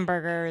 Right?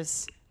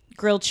 hamburgers,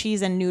 grilled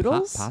cheese and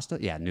noodles. Pasta?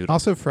 Yeah, noodles.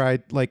 also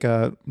fried like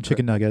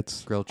chicken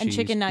nuggets. Grilled And cheese.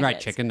 chicken nuggets. Right,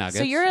 chicken nuggets.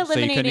 So you're you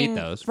couldn't eliminating eat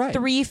those. Right.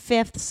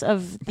 3/5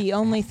 of the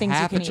only things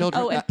Half you a can eat.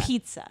 children- Oh, and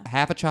pizza.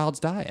 Half a child's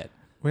diet.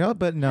 Well,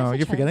 but no, Half a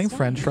you're forgetting child's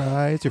French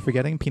fries. You're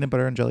forgetting peanut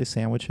butter and jelly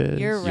sandwiches.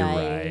 You're You're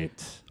right.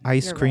 right.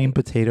 Ice You're cream right.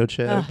 potato Oh,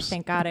 chips.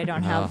 thank God I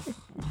don't have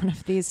one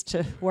of these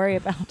to worry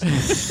about.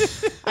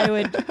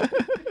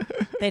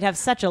 They'd have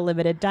such a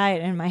limited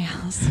diet in my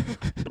house.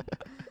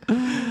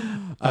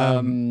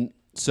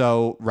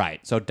 So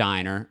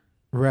diner.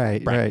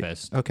 Right,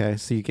 Breakfast. right. Okay,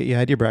 so you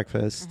had your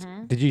breakfast.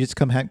 Mm-hmm. Did you just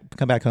come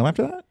back home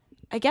after that?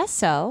 I guess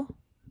so.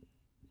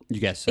 You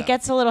guess so. It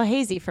gets a little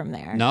hazy from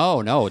there.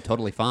 No,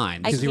 totally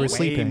fine. Because This you were is way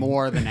sleeping.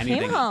 more than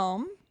anything. Came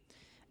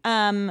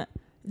home.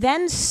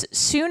 Then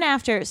soon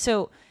after,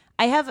 so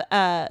I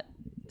have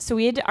So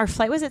our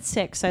flight was at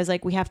 6. So I was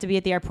like, we have to be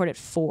at the airport at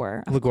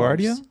 4. of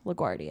LaGuardia? course.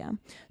 LaGuardia.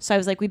 So I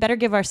was like, we better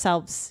give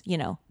ourselves,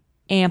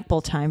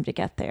 ample time to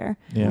get there.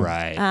 Yeah.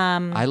 Right.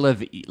 I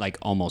live like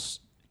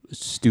almost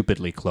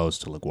stupidly close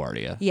to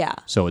LaGuardia. Yeah.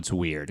 So it's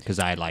weird because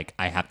I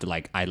have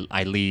to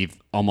I leave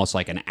almost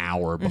like an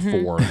hour Mm-hmm.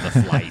 before the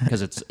flight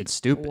because it's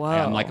stupid. Whoa.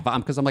 I'm like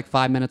because I'm like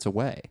 5 minutes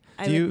away.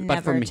 I Do you- would But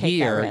never from take that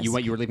here, risk.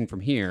 you were leaving from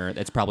here.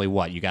 It's probably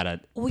what you got to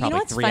Well, you know probably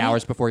what's 3 funny?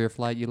 hours before your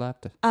flight. You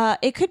left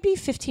It could be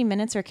 15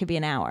 minutes or it could be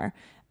an hour.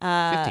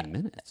 15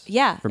 minutes.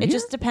 Yeah, From it here?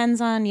 just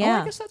depends on.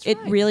 I guess that's it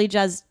right. really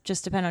does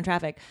just depend on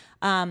traffic.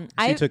 So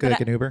you took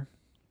like an Uber?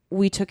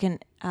 We took an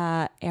Or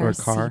a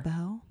car?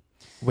 Arecibo.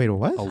 Wait,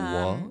 what? A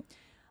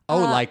what?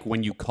 Like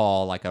when you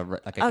call like a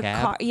cab.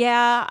 Car.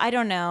 Yeah, I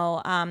don't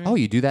know. Oh,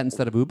 you do that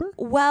instead of Uber?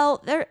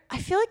 Well, I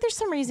feel like there's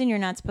some reason you're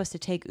not supposed to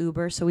take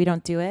Uber, so we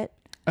don't do it.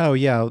 Oh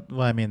yeah.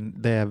 Well, I mean,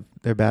 they're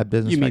bad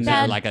business. You mean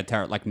practices.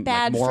 they're like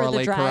Bad for morally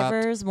the corrupt?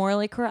 drivers,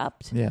 morally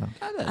corrupt. Yeah.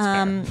 Oh,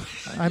 that's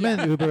fair. I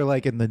meant Uber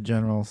like in the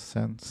general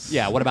sense.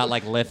 Yeah, what about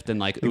like Lyft and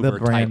like The Uber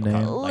type brand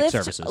name. like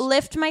services?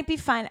 Lyft might be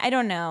fine. I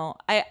don't know.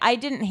 I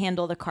didn't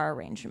handle the car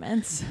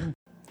arrangements.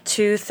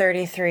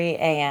 2:33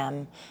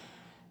 a.m.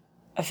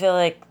 I feel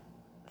like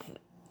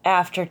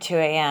after 2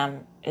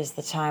 a.m. is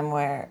the time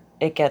where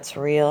it gets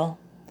real.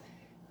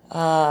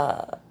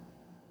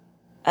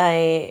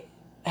 I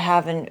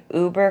have an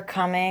Uber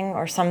coming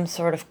or some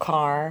sort of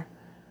car.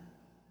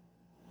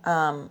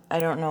 I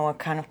don't know what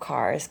kind of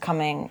car is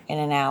coming in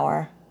an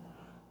hour.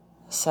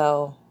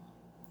 So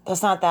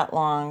that's not that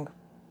long,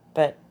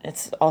 but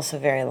it's also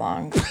very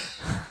long.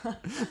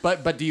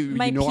 But do you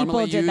My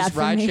normally people did that use for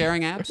me. ride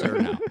sharing apps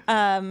or no?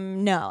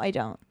 No, I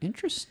don't.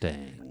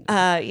 Interesting.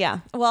 Yeah.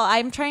 Well,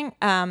 I'm trying.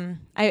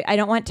 I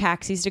don't want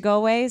taxis to go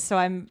away, so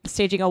I'm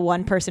staging a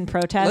one-person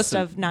protest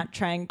Listen, of not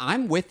trying.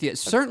 I'm with you.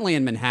 Certainly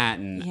in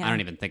Manhattan, Yeah. I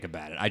don't even think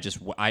about it.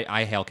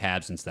 I hail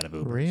cabs instead of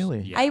Ubers.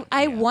 Really? Yeah,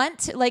 I yeah. want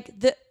to, like,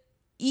 the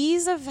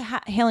ease of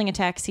hailing a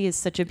taxi is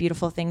such a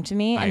beautiful thing to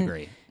me. I and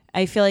agree.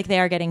 I feel like they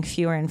are getting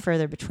fewer and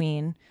further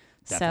between.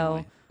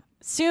 Definitely. So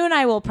soon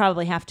I will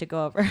probably have to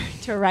go over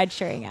to a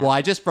ride-sharing app. Well,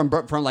 I just from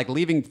like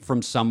leaving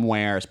from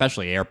somewhere,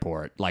 especially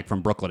airport, like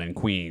from Brooklyn and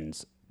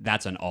Queens.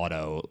 That's an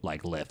auto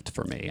like Lyft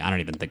for me. I don't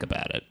even think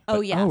about it.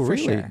 oh yeah, Oh, for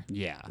really? sure.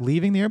 Yeah.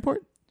 Leaving the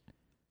airport?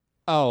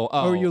 Oh.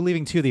 Or you're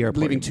leaving to the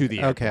airport? Leaving to the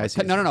airport. Okay, I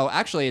see. No.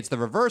 Actually, it's the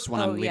reverse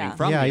when Oh, I'm leaving yeah.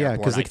 from yeah, the yeah, airport.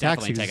 because the I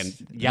definitely taxi's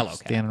take a yellow cab.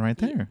 standing right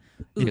there.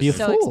 Ooh, You'd be a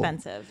so fool.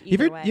 expensive. You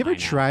Either ever, way. you ever I know.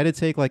 try to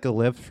take like a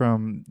Lyft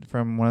from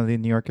one of the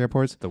New York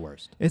airports? The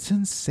worst. It's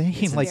insane.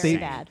 It's like very they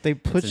bad. they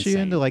put you insane.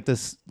 into like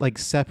this like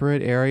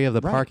separate area of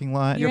the Right. parking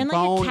lot, You're in like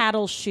phone- a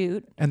cattle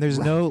chute. and there's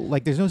no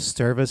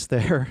service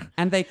there.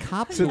 And they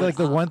cop So to like it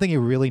the one thing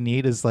you really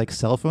need is like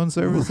cell phone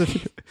service if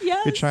you're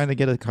Yes. trying to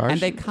get a car. and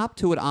they cop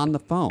to it on the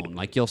phone.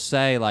 Like you'll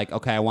say, like,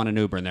 okay, I want an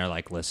Uber, and they're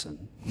like,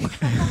 listen,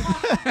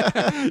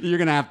 you're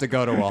gonna have to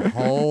go to a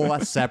whole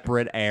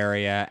separate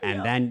area,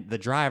 and then the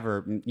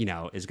driver,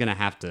 is gonna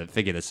have to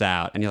figure this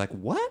out. And you're like,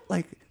 what?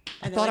 Like,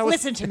 I And they're thought like, I was.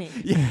 listen to me.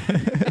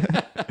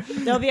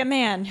 There'll be a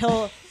man.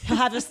 He'll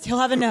have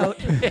a note.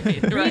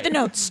 Read the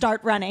note.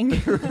 Start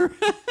running.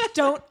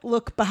 Don't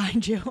look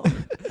behind you.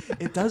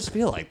 It does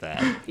feel like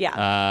that.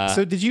 Yeah.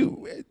 So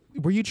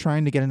were you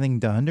trying to get anything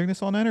done during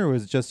this all night, or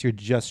was it just you're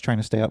just trying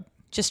to stay up?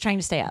 Just trying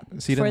to stay up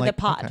So you for didn't the like-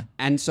 pod. okay.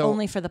 And so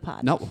Only for the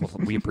pod. No,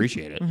 we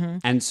appreciate it.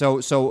 And so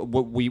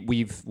what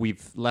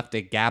we've left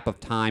a gap of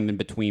time in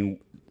between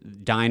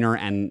diner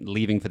and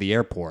leaving for the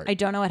airport. I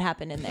don't know what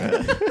happened in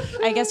there.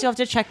 I guess you'll have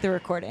to check the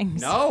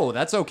recordings. No,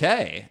 that's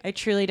okay. I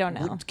truly don't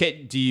know.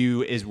 Can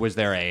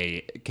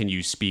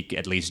you speak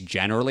at least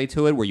generally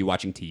to it? Were you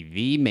watching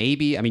TV?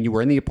 Maybe. I mean, you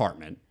were in the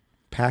apartment.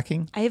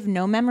 Packing? I have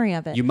no memory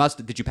of it.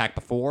 Did you pack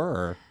before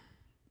or?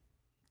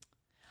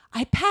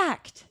 I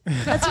packed.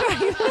 That's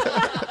right.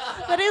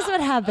 That is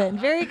what happened.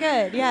 Very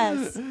good.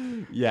 Yes.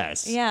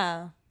 Yes.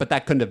 Yeah. But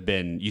that couldn't have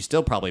been, you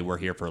still probably were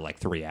here for like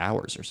 3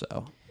 hours or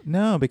so.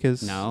 No,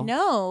 because No?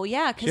 No.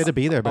 Yeah. you had to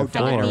be there I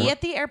before. had to be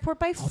at the airport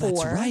by 4. Oh,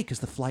 that's right, because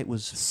the flight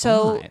was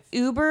So 5.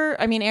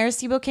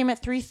 Arecibo came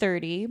at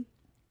 3:30.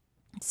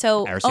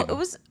 So Arecibo, it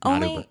was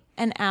not only Uber.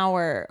 an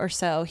hour or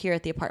so here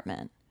at the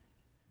apartment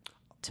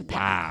to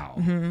pack.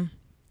 Wow.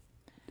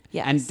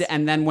 Yes.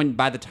 And then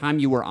by the time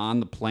you were on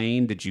the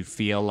plane, did you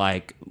feel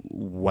like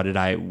what did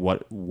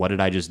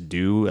I just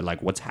do?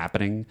 Like what's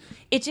happening?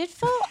 It did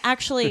feel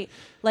actually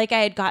like I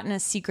had gotten a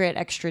secret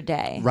extra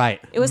day. Right.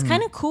 It was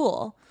kind of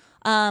cool.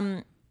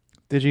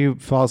 Did you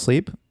fall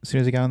asleep as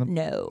soon as you got on the?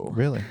 No.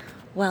 Really?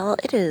 Well,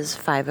 it is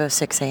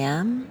 5:06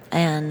 a.m.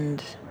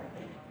 and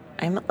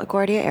I'm at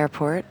LaGuardia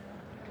Airport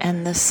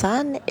and the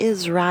sun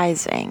is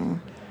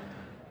rising.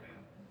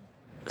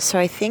 So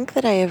I think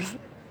that I have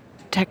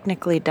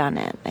technically done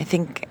it. I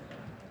think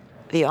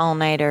the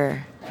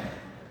all-nighter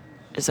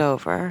is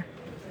over.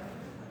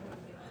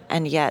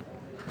 And yet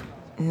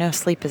no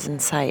sleep is in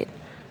sight.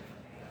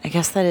 I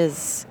guess that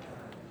is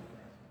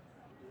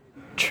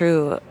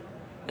true.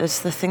 It's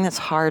the thing that's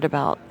hard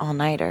about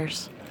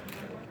all-nighters.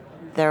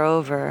 They're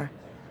over.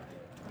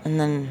 And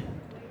then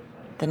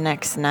the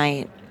next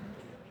night,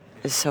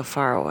 is so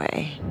far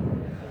away.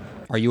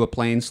 Are you a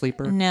plane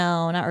sleeper?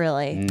 No, not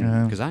really.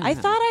 Because I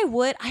thought I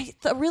would. I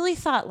really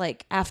thought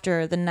like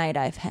after the night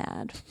I've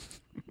had,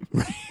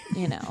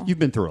 you know, you've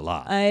been through a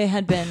lot.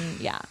 I'd been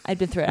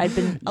through it. I'd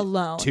been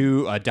alone.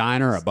 To a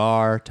diner, a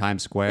bar,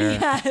 Times Square.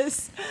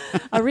 Yes,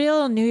 a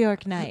real New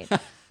York night.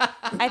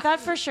 I thought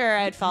for sure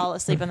I'd fall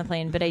asleep on the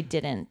plane, but I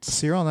didn't.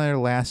 So your all-nighter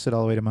lasted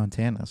all the way to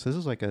Montana. So this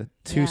is like a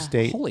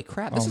two-state Holy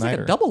crap! This is like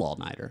all-nighter. a double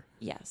all-nighter.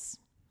 Yes,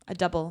 a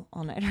double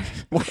all-nighter.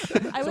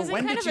 I was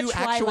when in kind did of a you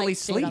actually twilight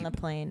state on sleep? the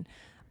plane.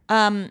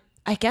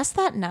 I guess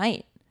that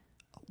night.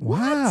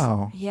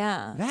 Wow.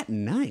 Yeah, That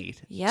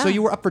night. Yeah. So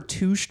you were up for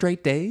 2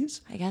 straight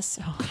days? I guess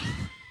so.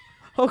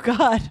 Oh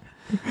God,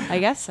 I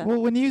guess so.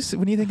 Well, when you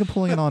think of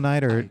pulling an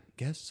all-nighter,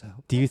 Guess so.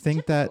 do you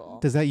think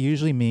does that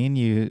usually mean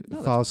you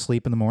fall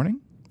asleep in the morning?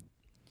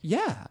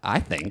 Yeah, I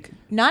think.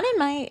 Not in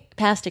my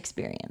past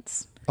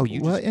experience. Oh,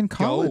 you Well, just in go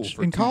college,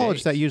 for in 2 college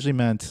days. that usually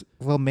meant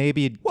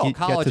maybe you'd Well, get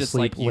college to is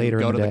sleep like you later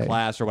go in to the the day.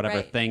 class or whatever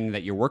Right. thing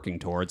that you're working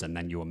towards, and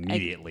then you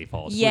immediately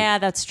fall asleep. Yeah,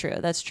 that's true.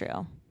 That's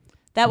true.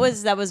 That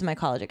was my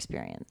college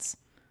experience.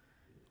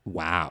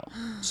 Wow.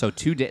 So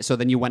 2 days. So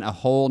then you went a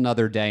whole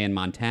nother day in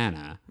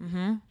Montana,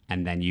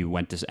 and then you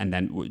went to. And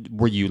then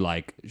were you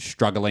like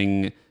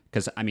struggling?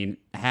 Because I mean,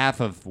 half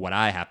of what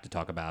I have to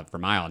talk about for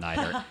my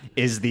all-nighter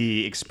is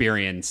the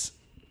experience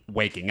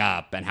waking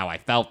up and how I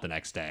felt the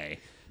next day.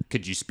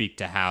 Could you speak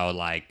to how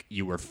like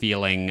you were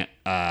feeling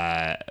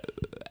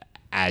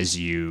as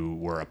you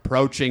were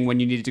approaching when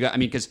you needed to go? I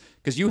mean,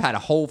 because you had a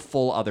whole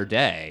full other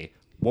day.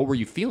 What were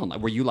you feeling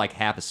like? Were you like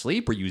half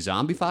asleep? Were you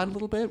zombified a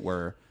little bit?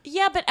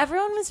 Yeah, but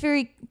everyone was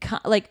very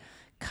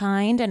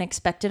kind and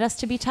expected us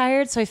to be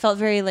tired, so I felt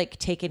very like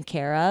taken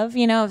care of.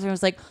 You know, everyone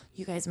was like,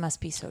 "You guys must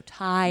be so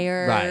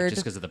tired." Right,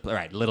 just because of the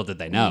right. Little did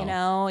they know. You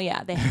know,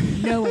 yeah, they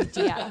had no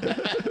idea.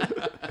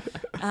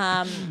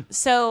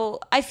 So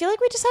I feel like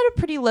we just had a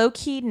pretty low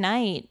key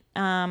night.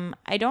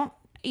 I don't,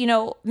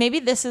 maybe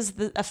this is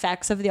the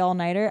effects of the all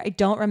nighter. I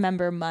don't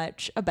remember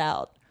much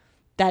about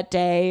that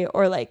day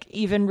or like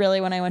even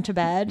really when I went to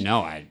bed.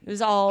 No, It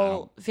was all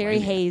don't very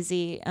blame you.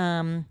 hazy.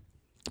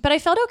 But I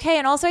felt okay.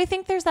 And also I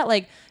think there's that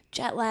like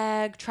jet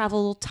lag,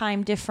 travel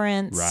time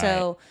difference. Right.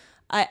 So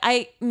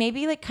I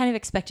maybe like kind of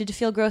expected to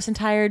feel gross and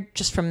tired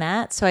just from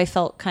that. So I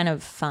felt kind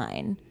of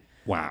fine.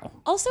 Wow.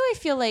 Also, I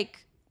feel like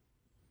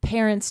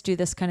parents do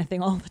this kind of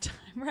thing all the time,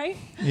 right?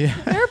 Yeah.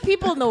 There are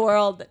people in the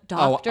world,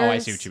 doctors. Oh, I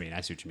see what you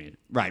mean.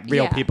 Right,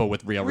 real Yeah. people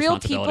with real Real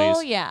responsibilities.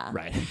 people, yeah.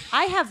 Right.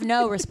 I have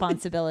no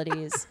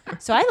responsibilities.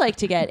 So I like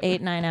to get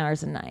 8-9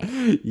 hours a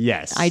night,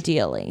 Yes.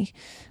 ideally.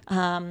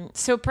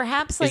 So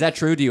perhaps like Is that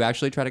true? Do you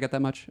actually try to get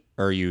that much,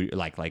 or are you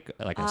like a?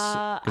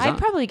 'Cause I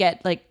probably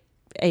get like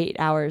 8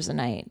 hours a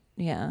night.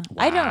 Yeah.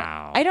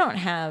 Wow. I don't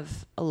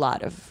have a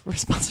lot of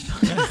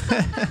responsibilities.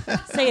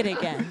 Say it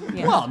again.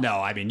 Yeah. Well, no.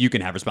 I mean, you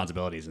can have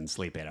responsibilities and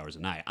sleep 8 hours a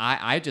night.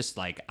 I just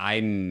like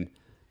I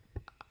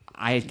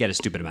get a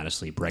stupid amount of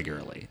sleep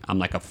regularly. I'm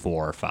like a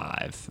 4 or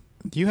 5.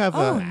 Do you have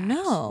oh a?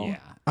 no. Yeah.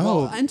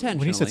 Oh, well, intentionally.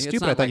 when you said It's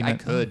stupid, not I thought like you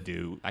meant-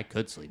 I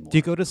could sleep more. Do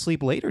you go to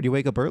sleep later? Do you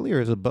wake up early,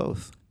 or is it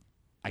both?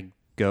 I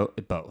go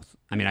both.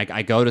 I mean,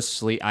 I go to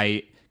sleep.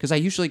 Because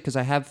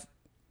I have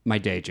my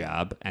day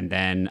job, and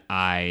then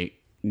I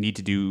need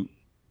to do.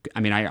 I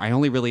mean, I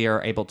only really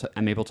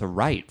I'm able to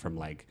write from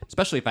like,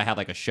 especially if I have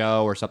like a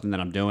show or something that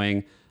I'm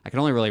doing. I can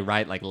only really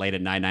write like late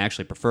at night, and I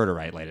actually prefer to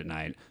write late at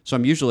night. So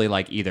I'm usually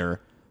like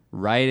either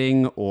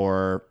writing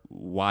or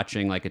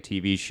watching like a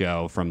TV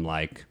show from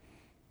like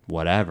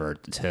whatever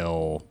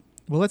till.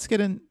 Well, let's get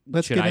into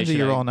Should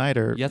your I- all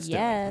nighter. Yes.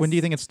 Yes. When do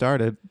you think it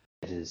started?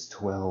 It is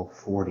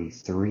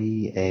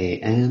 12:43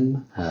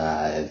 a.m.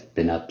 I've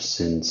been up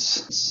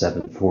since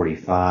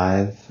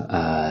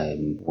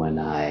 7:45 when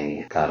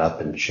I got up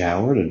and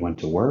showered and went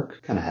to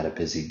work. Kind of had a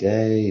busy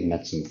day,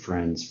 met some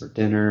friends for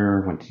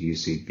dinner, went to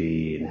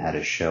UCB and had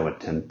a show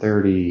at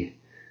 10:30.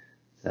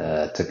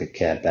 Took a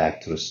cab back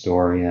to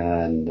Astoria,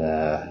 and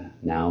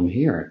now I'm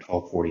here at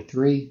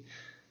 12:43.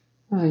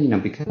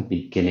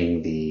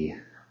 Beginning the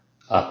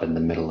up in the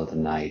middle of the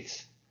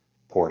night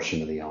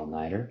portion of the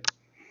all-nighter.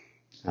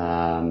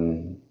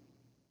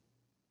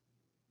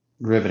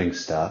 Riveting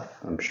stuff.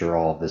 I'm sure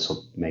all of this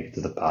will make it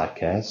to the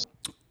podcast.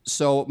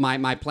 So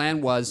my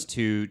plan was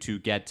to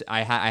get.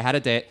 I had a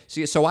day.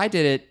 So I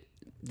did it.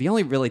 The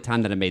only really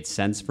time that it made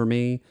sense for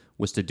me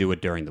was to do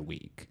it during the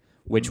week,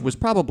 which was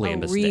probably a A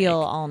mistake. real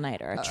all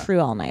nighter, a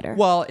true all nighter.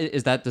 Well,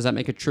 does that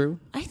make it true?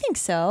 I think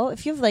so.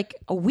 If you have like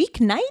a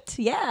weeknight,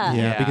 yeah.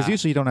 Yeah, because Yeah.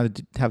 usually you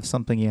don't have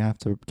something you have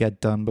to get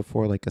done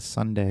before like a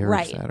Sunday or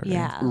Right. a Saturday.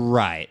 Yeah.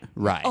 Right.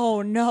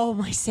 Oh no,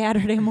 my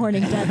Saturday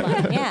morning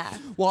deadline. Yeah.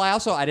 Well,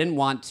 I didn't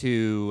want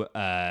to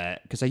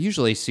because I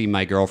usually see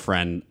my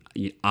girlfriend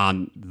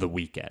on the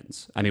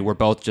weekends. I mean, we're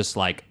both just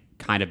like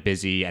kind of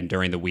busy and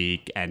during the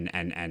week,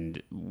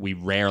 and we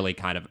rarely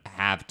kind of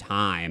have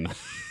time.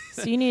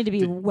 So you need to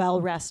be well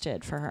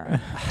rested for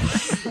her.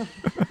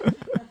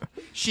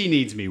 She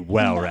needs me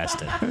well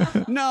rested.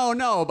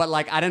 No, but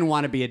like I didn't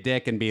want to be a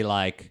dick and be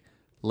like,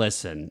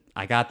 listen,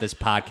 I got this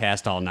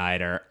podcast all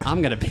nighter.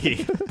 I'm going to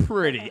be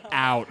pretty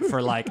out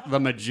for like the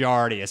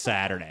majority of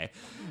Saturday,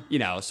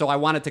 so I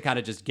wanted to kind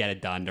of just get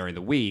it done during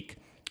the week.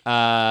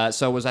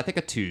 So it was, I think,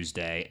 a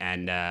Tuesday,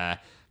 and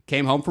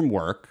came home from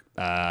work,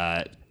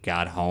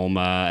 got home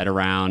at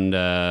around,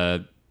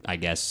 I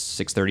guess,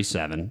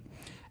 6:37.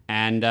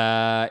 And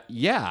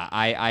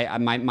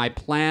my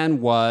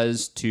plan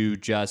was to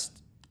just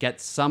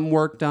get some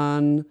work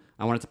done.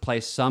 I wanted to play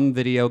some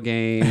video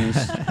games.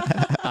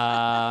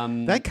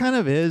 That kind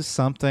of is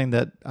something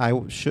that I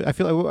wish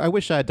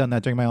I had done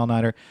that during my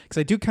all-nighter, because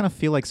I do kind of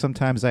feel like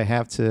sometimes I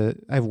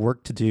have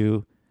work to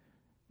do,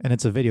 and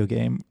it's a video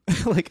game.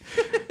 like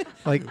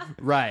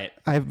Right.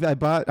 I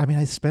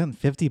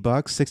spent $50,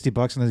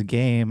 $60 on this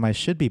game. I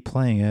should be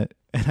playing it,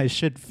 and I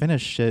should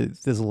finish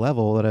this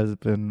level that I've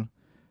been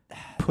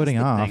putting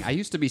off. I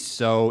used to be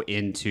so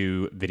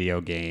into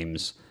video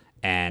games,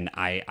 and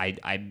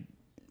I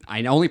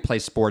only play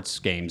sports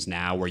games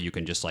now where you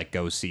can just like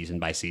go season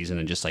by season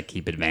and just like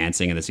keep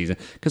advancing in the season.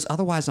 Because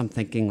otherwise, I'm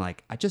thinking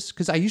like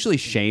because I usually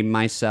shame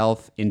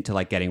myself into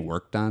like getting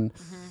work done.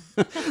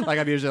 Mm-hmm. Like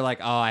I'm usually like,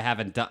 oh, I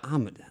haven't done.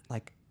 I'm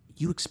like,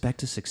 you expect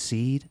to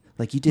succeed?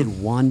 Like you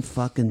did one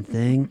fucking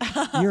thing?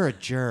 You're a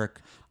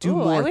jerk. Do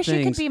more I wish things.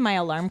 you could be my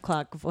alarm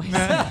clock voice.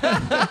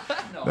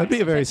 That'd be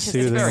a very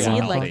soothing. very Succeed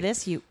unhealthy. like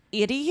this, you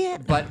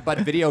idiot. But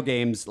video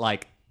games,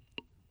 like,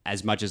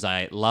 as much as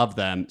I love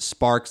them,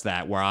 sparks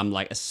that where I'm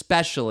like,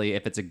 especially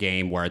if it's a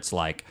game where it's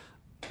like,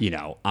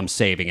 I'm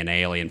saving an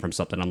alien from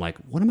something. I'm like,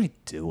 what am I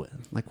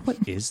doing? Like, what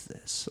is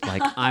this?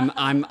 Like,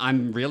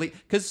 I'm really,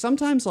 because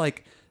sometimes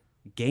like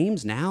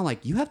games now,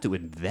 like you have to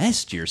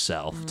invest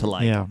yourself to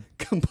like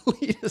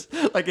complete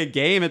like a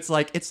game. It's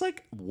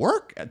like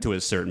work at a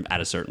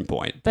certain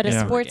point. But a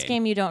sports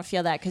game, you don't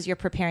feel that because you're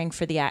preparing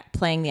for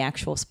playing the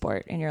actual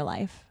sport in your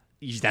life.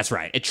 That's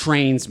right. It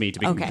trains me to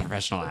be a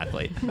professional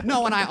athlete.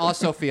 No, and I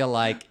also feel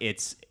like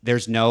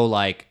there's no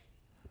like,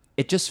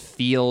 it just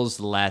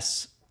feels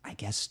less, I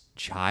guess,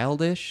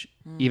 childish,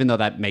 even though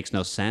that makes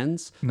no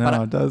sense. No,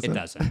 but it doesn't. It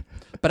doesn't.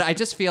 But I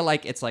just feel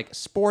like it's like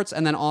sports,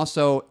 and then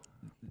also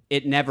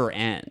it never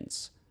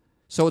ends.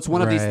 So it's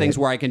one of these things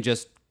where I can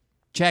just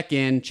check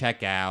in,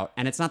 check out,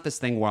 and it's not this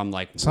thing where I'm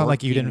like, it's not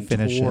like you didn't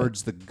finish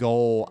towards the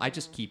goal. I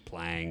just keep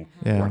playing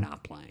or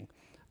not playing.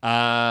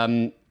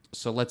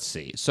 So let's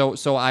see. So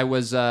I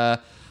was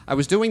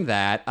doing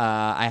that.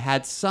 I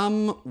had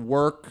some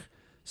work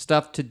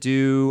stuff to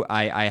do.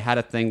 I had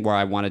a thing where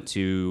I wanted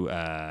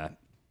to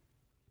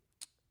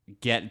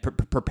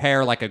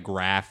prepare like a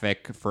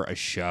graphic for a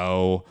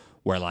show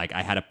where like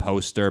I had a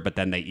poster, but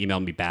then they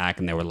emailed me back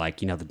and they were like,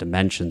 the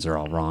dimensions are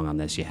all wrong on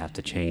this. You have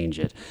to change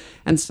it.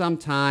 And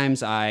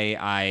sometimes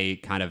I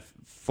kind of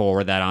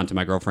forward that on to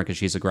my girlfriend because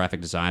she's a graphic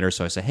designer.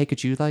 So I say, hey,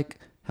 could you like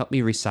help me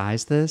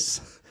resize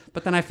this?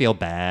 But then I feel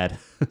bad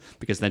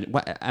because then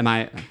what am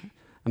I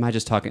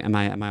just talking? Am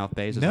I off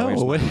base? Is that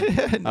No, what you're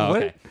saying? Oh,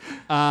 okay.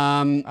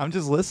 I'm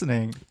just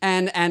listening.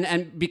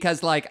 And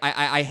because like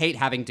I hate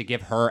having to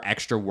give her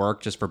extra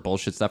work just for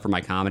bullshit stuff for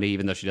my comedy,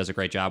 even though she does a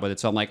great job with it.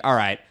 So I'm like, all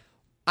right,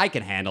 I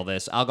can handle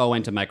this. I'll go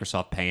into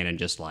Microsoft Paint and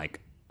just like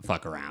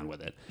fuck around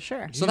with it.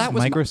 Sure. So that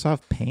was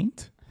Microsoft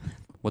Paint.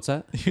 What's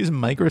that? You use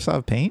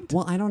Microsoft Paint?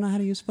 Well, I don't know how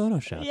to use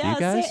Photoshop. Yeah,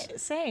 Do you guys?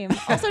 same.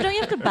 Also, don't you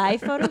have to buy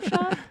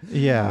Photoshop?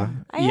 Yeah.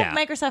 I have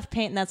Microsoft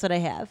Paint, and that's what I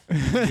have.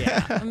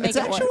 Yeah. It's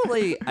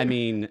actually, I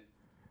mean,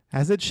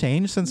 has it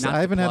changed since not I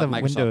haven't to had a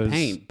plug Microsoft Windows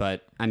Paint,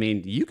 but I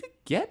mean, you could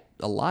get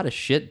a lot of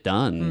shit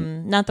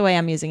done. Not the way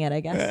I'm using it,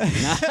 I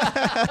guess.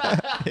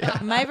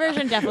 My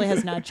version definitely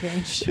has not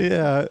changed.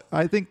 Yeah,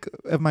 I think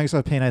of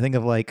Microsoft Paint. I think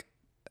of like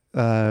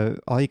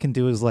all you can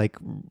do is like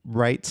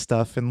write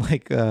stuff in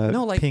like,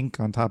 pink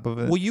on top of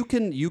it. Well, you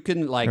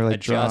can like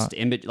adjust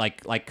image,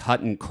 like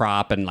cut and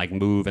crop and like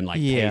move and like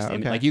paste.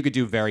 okay. Like you could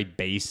do very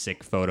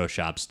basic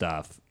Photoshop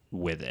stuff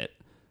with it.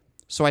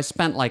 So I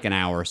spent like an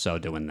hour or so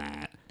doing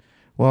that.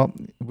 Well,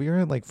 we were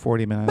at like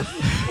 40 minutes.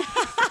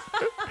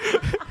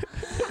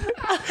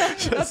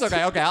 That's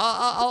okay. Okay,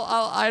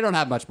 I don't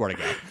have much more to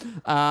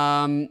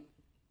go.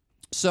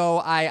 So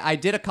I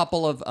did a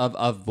couple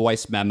of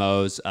voice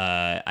memos.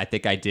 I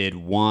think I did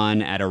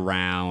one at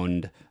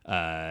around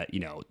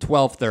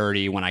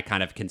 12:30 when I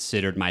kind of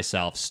considered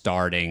myself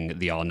starting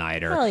the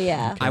all-nighter. Hell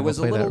yeah. I was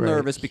a we'll play little that right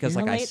nervous because,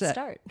 You're like a I late said,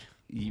 start.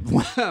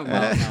 well, no,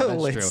 that's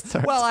Late true.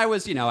 start. Well, I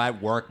was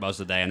at work most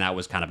of the day, and that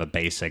was kind of a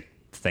basic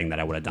thing that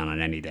I would have done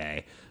on any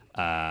day.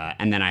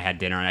 And then I had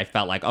dinner, and I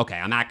felt like, okay,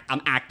 I'm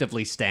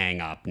actively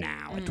staying up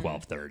now at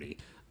 12:30.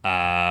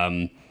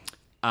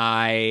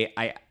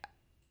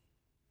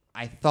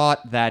 I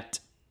thought that,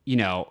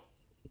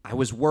 I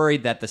was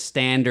worried that the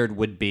standard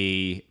would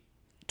be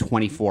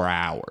 24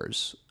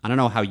 hours. I don't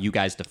know how you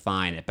guys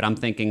define it, but I'm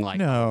thinking like,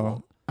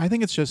 No, I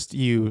think it's just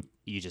you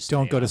just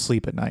don't stay go to up.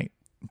 sleep at night.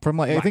 From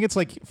like, I think it's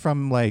like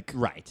from like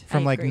Right.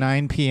 from I like agree.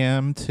 9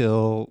 p.m.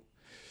 till.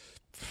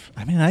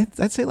 I mean,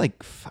 I'd say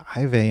like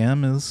 5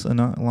 a.m. is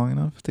not long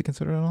enough to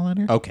consider an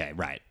all-nighter. Okay,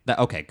 right.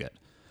 Okay, good.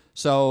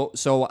 So at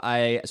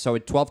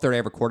 12:30 I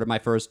recorded my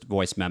first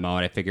voice memo,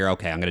 and I figure,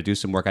 okay, I'm going to do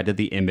some work. I did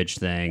the image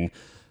thing.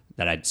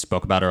 that I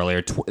spoke about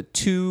earlier.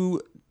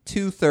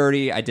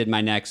 2:30, I did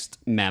my next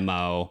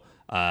memo,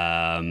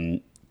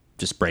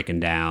 just breaking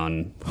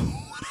down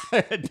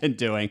what I had been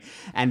doing.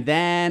 And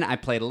then I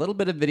played a little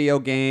bit of video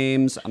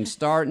games. I'm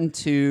starting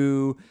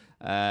to...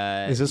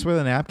 Is this where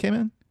the nap came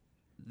in?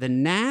 The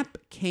nap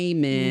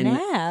came in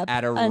Nap.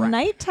 at A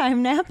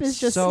nighttime nap is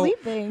just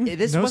sleeping.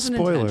 This No wasn't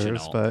spoilers,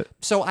 intentional. but-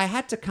 So I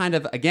had to kind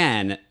of,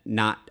 again,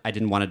 I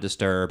didn't want to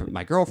disturb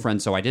my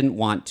girlfriend, so I didn't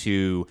want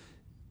to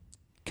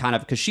kind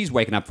of, because she's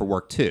waking up for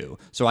work too.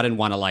 So I didn't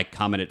want to like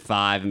come in at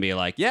 5 and be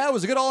like, yeah, it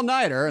was a good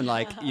all-nighter and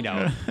like,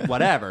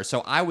 whatever.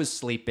 So I was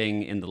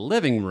sleeping in the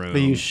living room.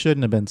 But you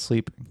shouldn't have been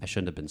sleeping. I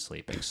shouldn't have been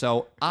sleeping.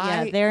 So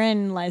Yeah,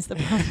 therein lies the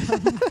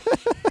problem.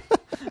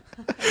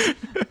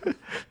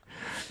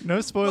 No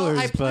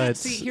spoilers, but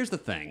see, here's the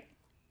thing.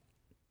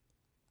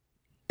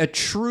 A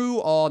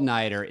true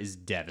all-nighter is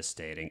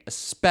devastating,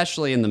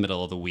 especially in the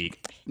middle of the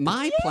week.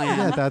 My plan...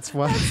 yeah, that's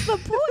why. the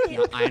point.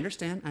 No, I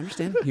understand.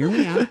 Hear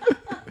me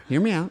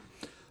out.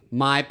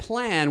 My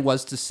plan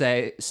was to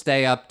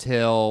stay up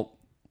till,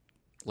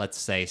 let's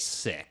say,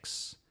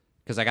 6,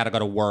 because I got to go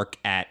to work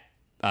at,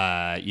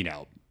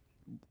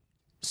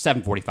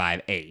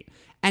 7:45, 8,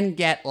 and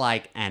get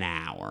like an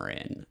hour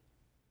in.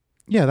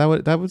 Yeah,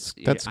 that's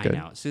good. I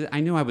know. So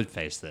I knew I would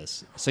face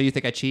this. So you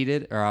think I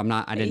cheated, or I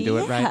didn't do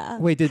it right?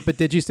 Wait,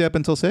 did you stay up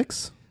until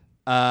 6?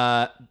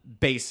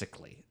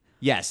 Basically,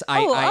 yes.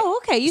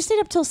 Okay. You stayed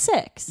up till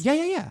 6.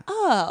 Yeah.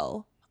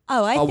 Oh, I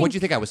Oh, think what'd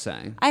you think I was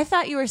saying? I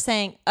thought you were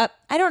saying. I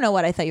don't know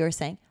what I thought you were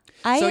saying.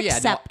 I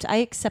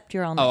accept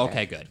your own. Oh,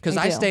 okay, good. Because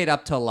I do. stayed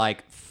up till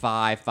like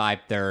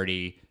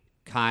 5:30,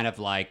 kind of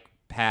like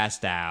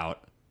passed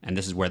out, and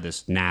this is where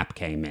this nap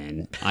came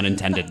in,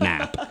 unintended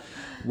nap.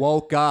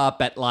 Woke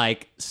up at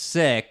like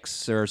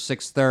 6 or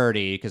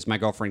 6:30 because my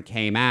girlfriend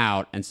came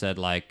out and said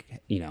like,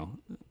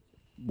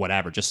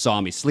 whatever, just saw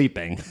me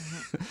sleeping.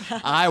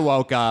 I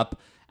woke up,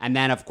 and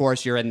then of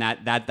course you're in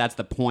that's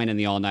the point in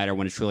the all-nighter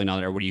when it's truly an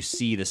all-nighter where you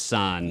see the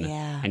sun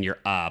and you're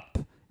up.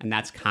 And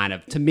that's kind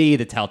of, to me,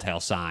 the telltale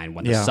sign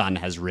when the sun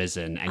has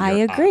risen and I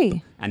you're agree.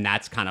 up. And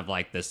that's kind of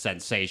like the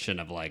sensation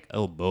of like,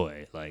 oh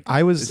boy, like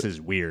this is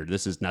weird.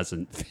 This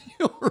doesn't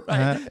feel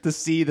right. To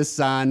see the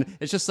sun,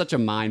 it's just such a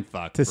mind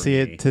fuck. To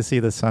see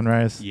the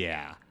sunrise.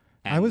 Yeah.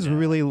 I was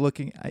really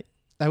looking.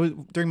 I was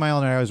during my all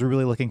night. I was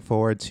really looking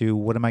forward to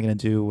what am I going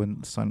to do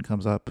when the sun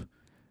comes up,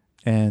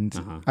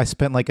 and I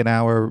spent like an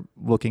hour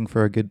looking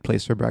for a good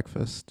place for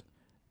breakfast,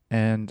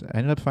 and I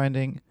ended up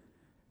finding.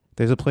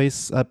 There's a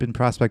place up in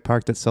Prospect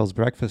Park that sells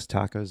breakfast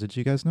tacos. Did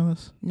you guys know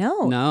this?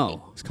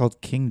 No. It's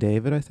called King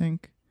David, I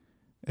think.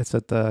 It's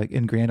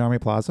in Grand Army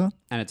Plaza.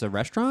 And it's a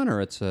restaurant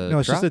or it's a No,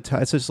 it's truck?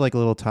 it's just like a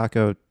little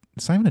taco.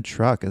 It's not even a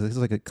truck. It's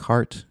like a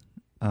cart.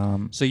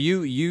 So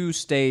you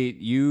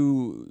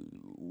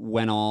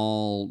went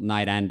all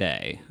night and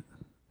day.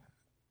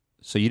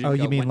 So you didn't.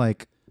 Oh, you mean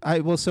like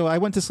so I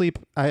went to sleep.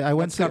 I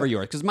went Let's cover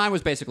yours because mine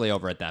was basically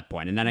over at that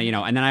point, and then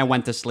I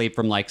went to sleep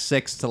from like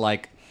 6 to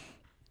like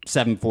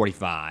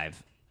 7:45,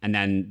 and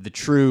then the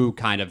true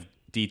kind of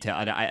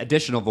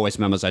additional voice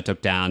memos I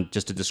took down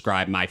just to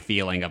describe my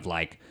feeling of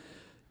like,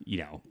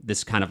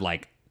 this kind of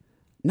like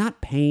not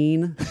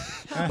pain,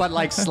 but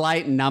like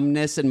slight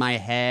numbness in my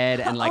head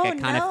and like I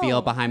kind of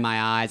feel behind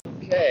my eyes.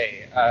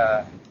 Okay,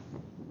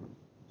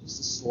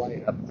 just a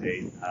slight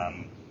update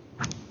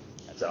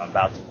as I'm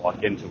about to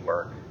walk into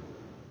work.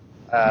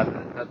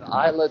 The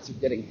eyelids are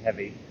getting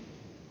heavy,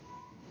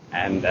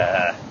 and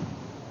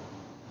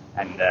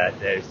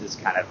there's this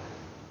kind of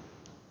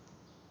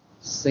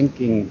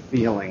sinking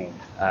feeling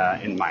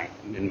in my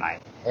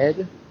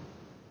head.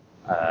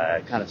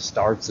 It kind of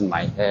starts in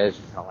my head,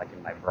 kind of like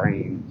in my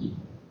brain.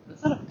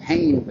 It's not a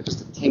pain, but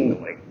just a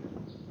tingling,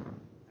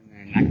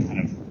 and then that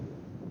kind of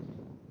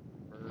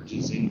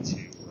merges into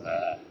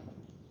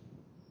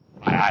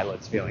my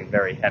eyelids feeling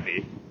very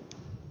heavy,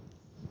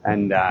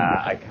 and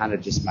I kind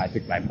of I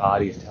think my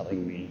body's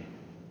telling me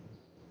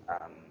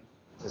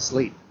to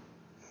sleep.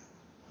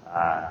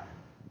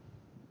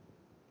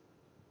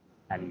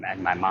 And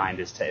my mind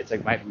is, it's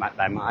like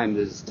my mind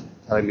is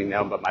telling me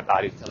no, but my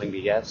body's telling me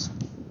yes.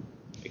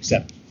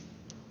 Except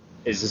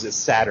it's just a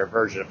sadder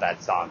version of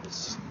that song.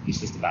 It's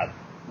just about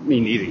me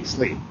needing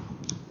sleep.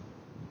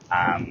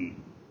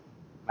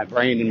 My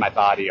brain and my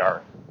body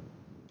are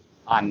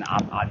on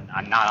not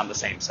on the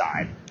same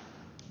side.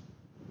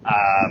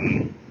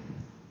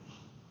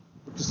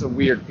 Just a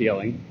weird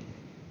feeling.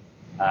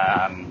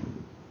 But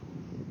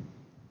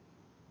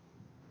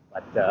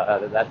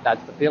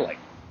that's the feeling.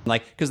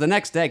 Like, because the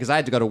next day, because I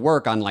had to go to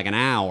work on like an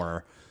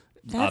hour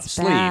of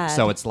sleep. bad.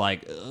 So it's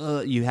like,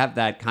 you have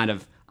that kind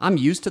of, I'm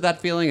used to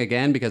that feeling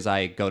again because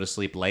I go to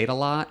sleep late a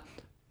lot,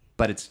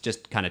 but it's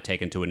just kind of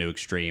taken to a new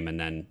extreme. And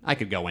then I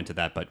could go into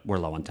that, but we're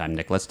low on time.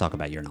 Nick, let's talk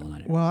about your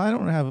all-nighter. Well, I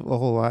don't have a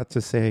whole lot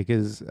to say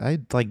because I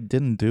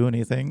didn't do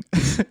anything.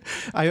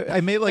 I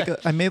made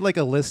like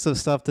a list of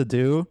stuff to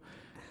do,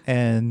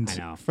 and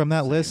from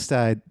that list,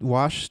 I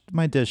washed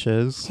my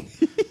dishes.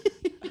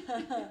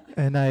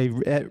 And I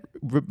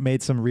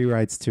made some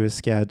rewrites to a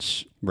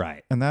sketch.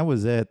 Right. And that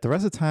was it. The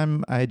rest of the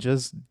time, I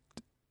just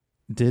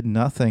did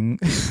nothing.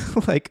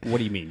 Like, What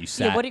do you mean? You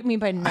sat? Yeah, what do you mean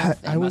by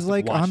nothing? I was must have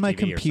like watched on my TV or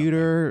something.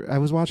 computer. I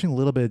was watching a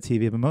little bit of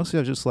TV, but mostly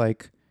I was just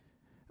like,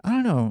 I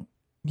don't know.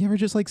 You ever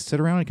just like sit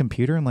around a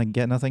computer and like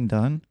get nothing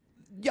done?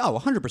 Yo,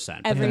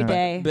 100%. Every Yeah.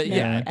 day. But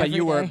yeah, but every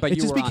you were, day. but It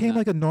you just were on became the-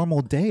 like a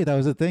normal day. That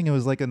was the thing. It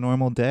was like a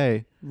normal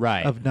day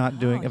right. of not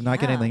getting yeah.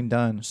 anything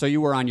done. So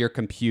you were on your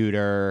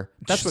computer.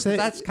 That's Say-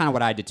 that's kind of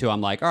what I did too. I'm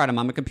like, all right, I'm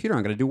on my computer.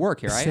 I'm going to do work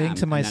here. I am. Saying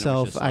to And then it was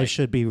myself, just I like-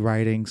 should be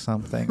writing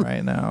something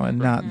right now and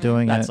not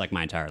doing That's it. like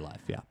my entire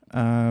life. Yeah.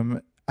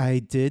 I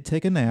did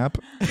take a nap,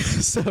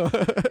 so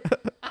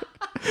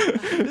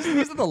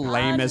These are the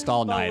lamest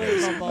all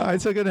nighters. Unbelievable. I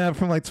took a nap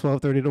from like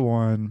 12:30 to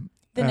 1.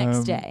 The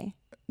next day.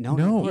 No,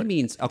 No. he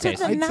means okay. the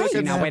So, night. so I took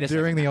a now nap wait a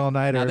during second. the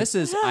all-nighter. Now this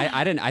is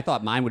I didn't. I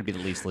thought mine would be the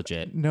least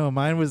legit. No,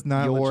 mine was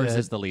not Yours legit.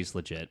 is the least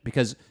legit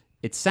because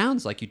it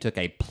sounds like you took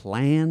a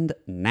planned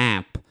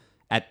nap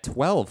at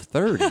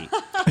 12:30,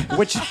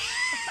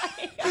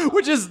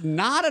 which is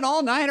not an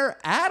all-nighter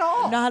at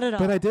all. Not at all.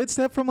 But I did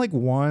step from like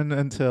 1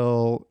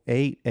 until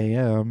 8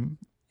 a.m.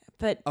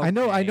 But I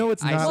know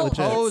it's I not legit.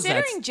 suppose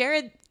that's- considering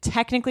Jared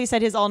technically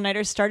said his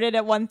all-nighter started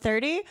at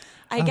 1:30,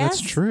 I Oh, guess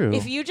that's true.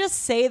 if you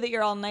just say that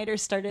your all-nighter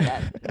started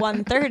at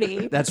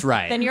 1:30, That's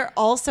right. then you're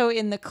also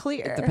in the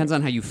clear. Depends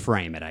on how you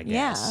frame it, I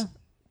guess.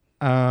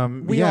 Yeah.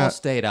 We yeah. all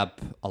stayed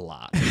up a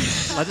lot.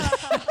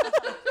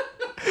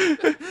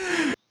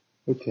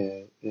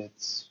 Okay,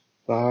 it's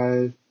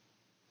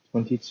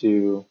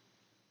 5:22.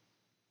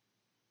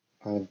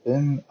 I've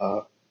been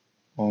up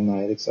all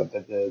night, except I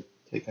did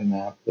take a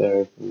nap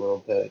there for a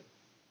little bit.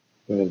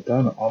 But I've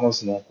done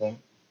almost nothing.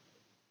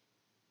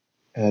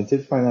 And I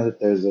did find out that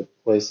there's a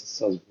place that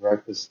sells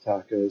breakfast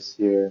tacos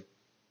here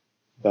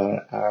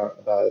about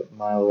a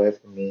mile away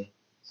from me.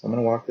 So I'm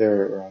gonna walk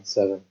there around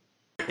 7.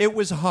 It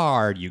was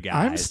hard, you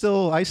guys.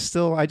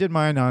 I did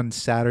mine on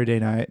Saturday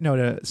night.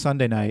 No,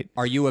 Sunday night.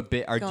 Are you a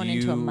bit? Going do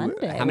you? into a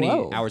Monday. How many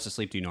Whoa. hours of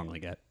sleep do you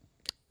normally get?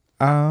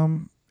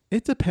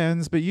 It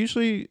depends, but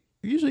usually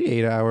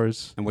 8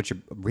 hours. And what's your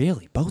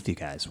really both you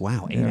guys?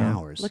 Wow, 8 Yeah.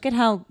 hours. Look at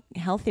how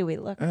healthy we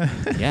look.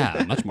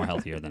 Yeah, much more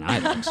healthier than I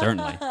look,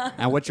 certainly.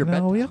 And what's your No,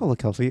 bedtime? we all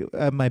look healthy.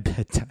 My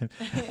bedtime.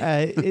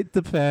 It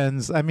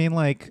depends. I mean,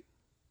 like,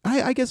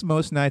 I guess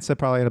most nights I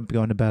probably end up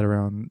going to bed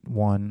around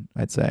 1,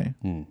 I'd say.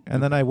 Hmm.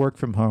 And then I work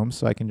from home,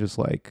 so I can just,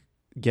 like,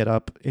 get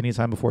up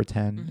anytime before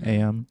 10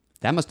 a.m.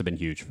 That must have been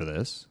huge for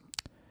this.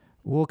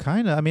 Well,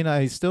 kind of. I mean,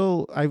 I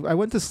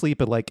went to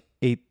sleep at, like,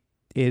 8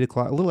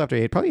 o'clock, a little after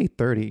 8, probably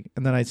 8:30.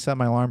 And then I set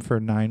my alarm for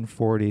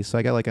 9:40, so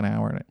I got, like, an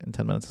hour and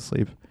 10 minutes of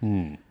sleep.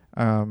 Hmm.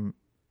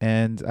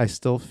 And I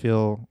still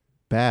feel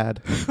bad.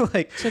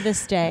 Like, To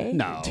this day.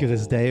 No. to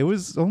this day. It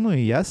was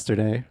only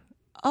yesterday.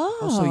 Oh.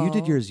 Oh, so you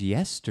did yours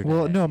yesterday.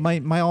 Well, no,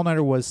 my all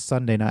nighter was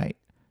Sunday night.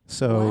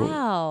 So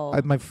Wow.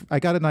 I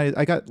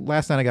got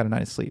last night I got a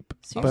night of sleep,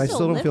 So you're but I still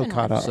still don't feel living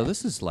caught life. up. So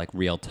this is like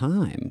real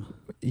time.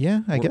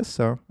 Yeah, I guess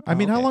so. I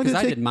mean, how long did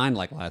Because it I take? did mine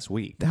like last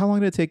week. How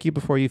long did it take you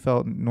before you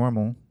felt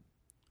normal?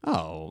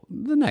 Oh,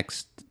 the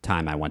next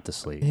time I went to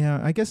sleep. Yeah,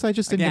 I guess I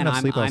just didn't Again, get enough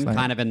I'm, sleep last I'm night.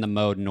 kind of in the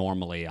mode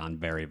normally on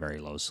very, very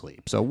low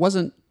sleep. So it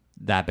wasn't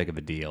that big of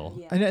a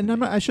deal.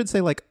 and I should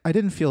say, like, I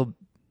didn't feel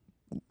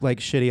like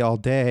shitty all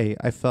day.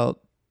 I felt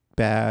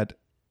bad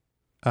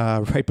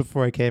right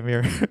before I came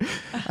here.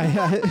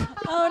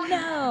 Oh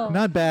no.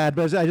 Not bad,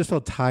 but I just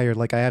felt tired.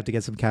 Like I have to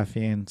get some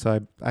caffeine,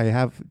 so I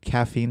have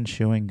caffeine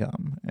chewing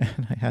gum,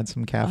 and I had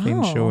some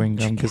caffeine Oh. chewing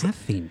gum because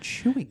Caffeine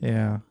chewing.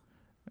 yeah,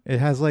 it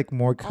has like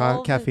more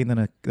All the- caffeine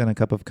than a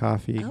cup of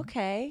coffee.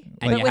 Okay.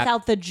 And But you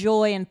without the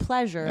joy and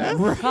pleasure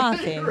of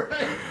coffee.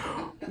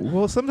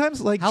 Well,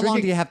 sometimes like How long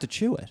drinking- do you have to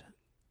chew it?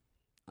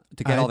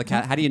 To get I all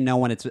the how do you know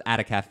when it's out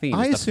of caffeine?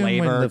 I Is the assume when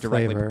flavor the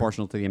directly flavor-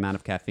 proportional to the amount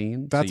of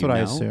caffeine? So That's you what I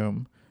know?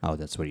 assume. Oh,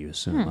 that's what you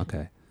assume. Hmm.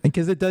 Okay.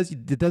 Because it does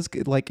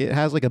like it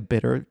has like a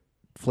bitter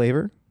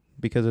flavor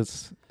because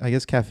it's I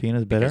guess caffeine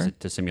is bitter. Is it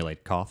to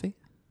simulate coffee?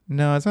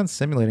 No, it's not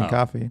simulating Oh.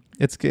 coffee.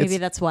 It's Maybe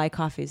that's why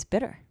coffee's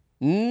bitter.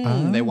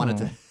 They wanted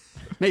Oh. to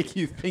make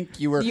you think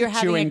you were You're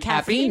having chewing a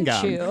caffeine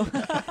gum. chew.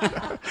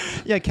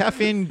 yeah,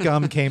 caffeine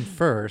gum came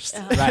first.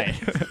 Right.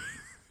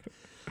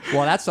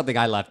 Well, that's something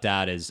I left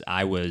out. Is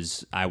I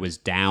was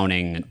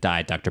downing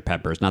Diet Dr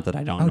Peppers. Not that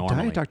I don't Oh,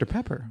 normally. Diet Dr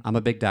Pepper. I'm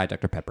a big Diet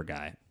Dr Pepper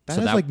guy. That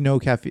has like no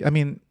caffeine. I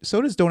mean,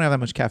 sodas don't have that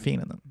much caffeine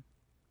in them.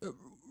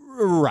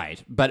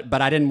 Right,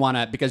 but I didn't want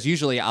to because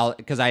usually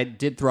because I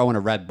did throw in a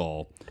Red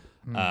Bull,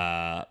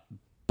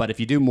 but if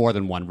you do more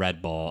than one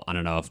Red Bull, I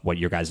don't know what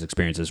your guys'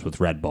 experience is with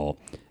Red Bull.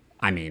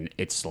 I mean,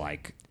 it's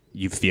like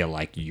you feel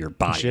like your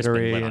body has been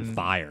Jittery lit on and-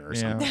 fire or yeah.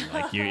 something.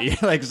 Like you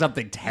like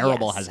something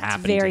terrible Yes, has it's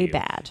happened. very to you.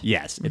 bad.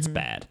 Yes, it's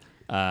bad.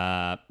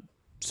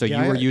 So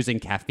Yeah, you were I- using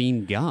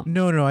caffeine gum.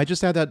 No, I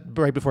just had that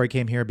right before I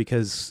came here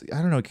because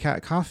I don't know,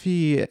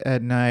 coffee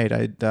at night.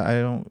 I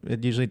don't.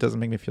 It usually doesn't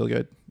make me feel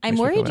good. I'm Makes me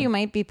feel worried bad. you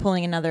might be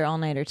pulling another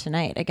all-nighter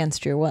tonight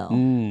against your will.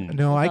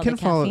 No, I all can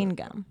the fall. caffeine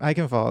gum. I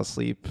can fall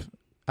asleep.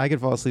 I can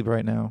fall asleep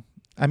right now.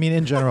 I mean,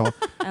 in general,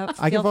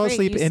 I can Feel fall free.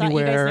 asleep You You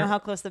anywhere. guys know how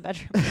close the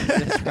bedroom is.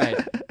 That's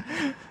right.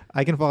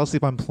 I can fall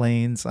asleep on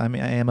planes. I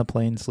mean, I am a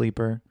plane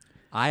sleeper.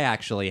 I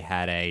actually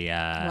had a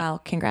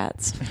Wow,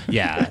 congrats.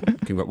 yeah.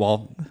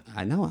 Well,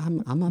 I know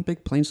I'm a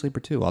big plane sleeper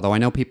too. Although I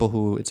know people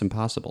who it's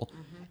impossible.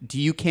 Do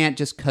you can't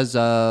just because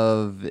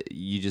of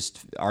you just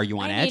are you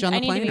on edge on the I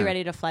need plane? to be or-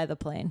 ready to fly the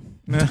plane.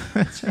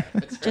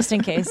 Just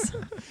in case.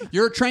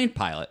 You're a trained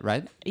pilot,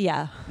 right?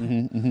 Yeah.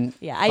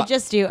 Yeah, I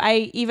just do.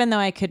 Even though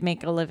I could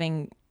make a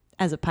living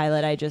as a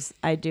pilot,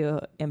 I do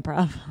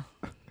improv.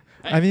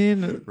 I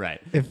mean, Right.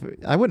 if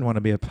I wouldn't want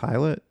to be a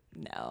pilot,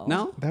 No.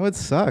 No. that would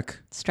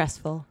suck.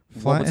 Stressful.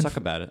 What would and suck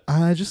about it?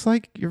 Just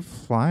like you're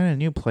flying a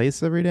new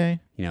place every day.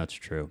 You know, it's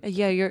true.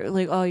 Yeah, you're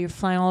like, oh, you're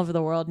flying all over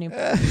the world, new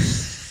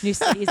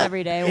cities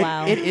every day.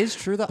 Wow. It is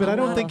true though. But I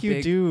don't I'm think a you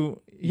big-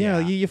 do. Yeah,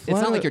 you fly.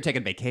 It's not like you're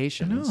taking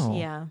vacations. No.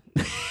 Yeah.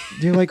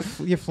 You're like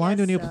you're flying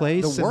to a new Guess so.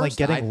 place The and like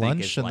worst I getting think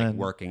lunch is and like then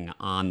working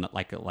on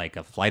like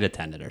a flight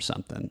attendant or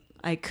something.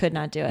 I could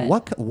not do it.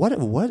 What?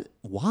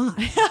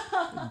 Why?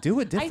 Do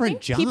a different I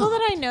think job. people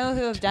that I know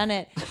who have done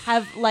it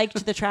have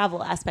liked the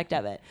travel aspect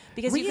of it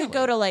because you could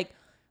go to like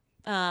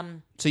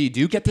So you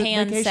do get the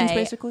Japan, vacations say,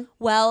 basically.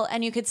 Well,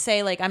 and you could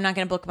say like I'm not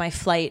going to book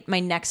my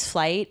next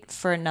flight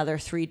for another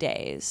 3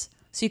 days.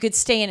 So you could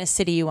stay in a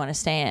city you want to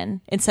stay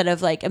in instead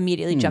of like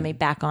immediately jumping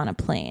back on a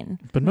plane.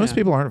 But most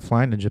people aren't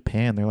flying to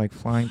Japan. They're like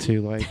flying to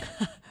like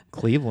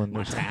Cleveland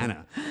or something.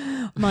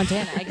 Montana.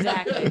 Montana,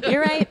 exactly.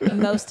 You're right.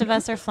 Most of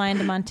us are flying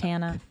to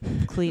Montana,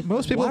 Cleveland.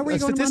 Most people, Why were you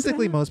going to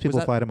statistically, Montana? most people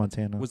Was that- fly to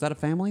Montana. Was that a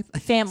family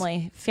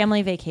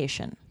Family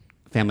vacation.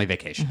 family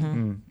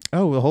vacation?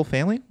 Oh, the whole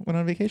family went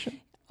on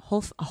vacation?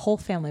 A whole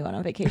family went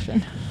on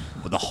vacation.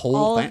 The whole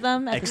All thing? of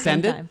them at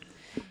extended. the same time.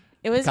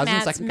 It was Cousins,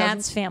 Matt's, second Matt's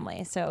cousins?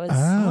 family, so it was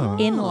Oh.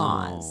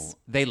 in-laws.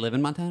 They live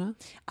in Montana.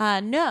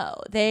 No,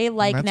 they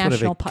like That's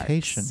national what a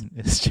vacation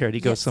parks. is. Charity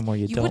goes Yes. somewhere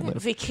you don't wouldn't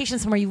live. vacation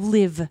somewhere you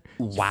live.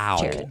 Wow,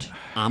 Jared.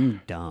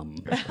 I'm dumb.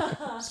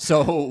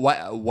 So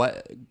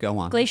what? Go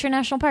on. Glacier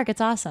National Park,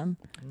 it's awesome.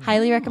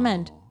 Highly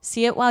recommend.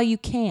 See it while you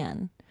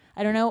can.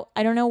 I don't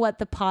know what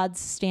the pod's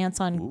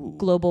stance on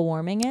global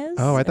warming is.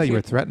 Oh, I If thought you you're-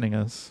 were threatening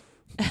us.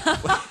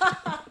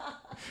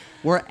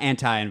 We're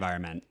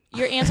anti-environment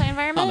You're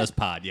anti-environment on this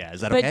pod. Yeah,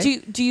 is that But okay?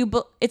 do you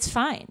it's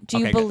fine. Do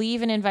you Okay, good.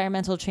 believe in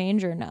environmental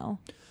change or no?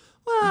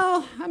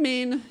 Well, I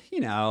mean,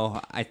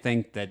 I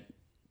think that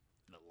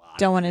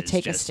Don't want to it's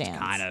take a just stance.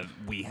 kind of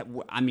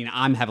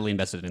I'm heavily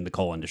invested in the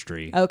coal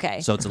industry.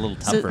 Okay. So it's a little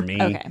tough So- for me.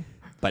 okay.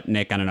 But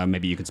Nick, I don't know,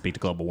 maybe you can speak to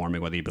global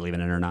warming, whether you believe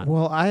in it or not.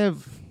 Well, I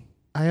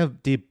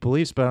have deep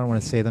beliefs, but I don't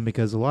want to say them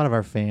because a lot of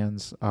our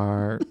fans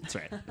are. That's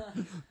right.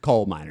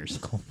 Coal miners.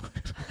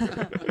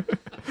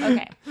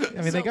 Okay.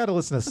 I mean, they got to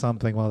listen to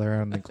something while they're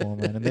on the coal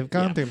mine, and they've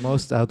gone through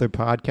most other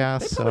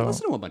podcasts. Probably So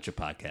listen to a bunch of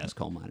podcasts,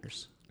 coal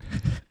miners.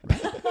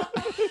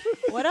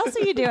 What else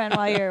are you doing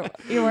while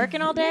you're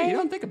working all Yeah, day? you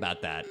don't think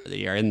about that.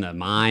 You're in the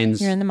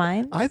mines. You're in the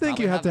mine? I think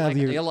Probably you have to have like,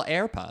 your little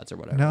AirPods or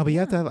whatever. no, but you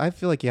have to have. I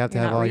feel like you have to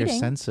You're have not all your reading?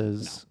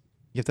 senses.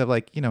 You have to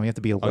have you have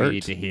to be Oh, alert. you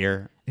need to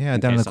hear. Yeah, in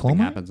down in case the coal something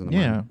mine? happens in the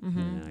Yeah. mine. Mm-hmm.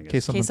 Yeah, I In guess.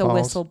 case In case something a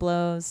falls. whistle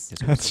blows.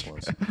 It's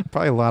close.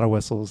 Probably a lot of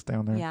whistles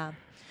down there. Yeah.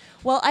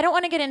 Well, I don't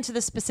want to get into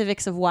the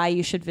specifics of why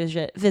you should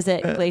visit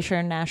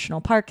Glacier National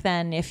Park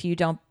then if you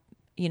don't,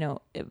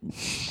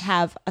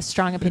 have a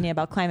strong opinion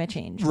about climate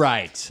change.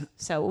 Right.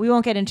 So we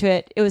won't get into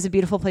it. It was a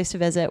beautiful place to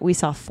visit. We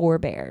saw 4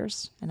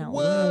 bears. And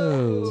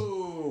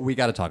Whoa. We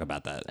got to talk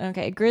about that.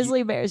 okay,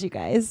 grizzly bears, you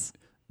guys.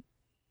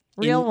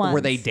 Real ones. Were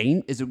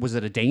they was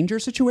it a danger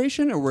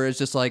situation, or were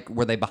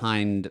they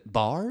behind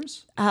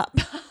bars?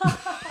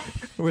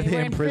 Were They they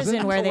were in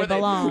prison? where they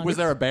belong. Was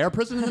there a bear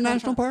prison in the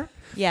national park?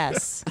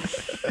 Yes.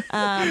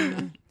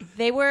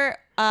 They were,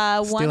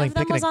 one Stealing of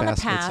them was picnic on the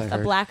baskets, I path. A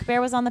heard. black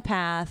bear was on the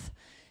path.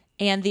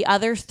 And the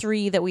other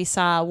 3 that we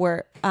saw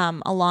were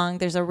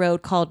there's a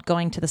road called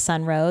Going to the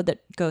Sun Road that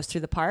goes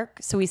through the park.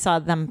 So we saw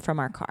them from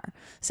our car.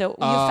 So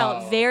you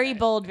felt very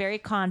bold, very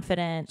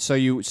confident. So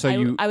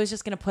I was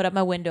just going to put up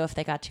my window if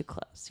they got too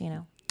close,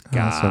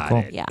 got so cool.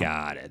 it. Yeah.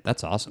 Got it.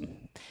 That's awesome.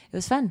 It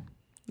was fun.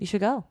 You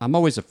should go. I'm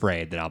always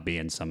afraid that I'll be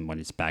in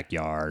someone's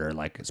backyard,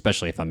 or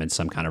especially if I'm in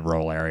some kind of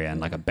rural area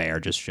and a bear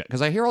just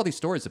because I hear all these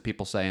stories of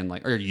people saying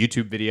or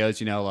YouTube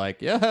videos,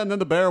 and then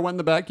the bear went in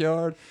the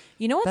backyard.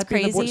 You know what's That'd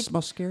be crazy? the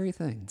most scary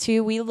thing.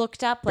 Too, we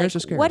looked up Bears are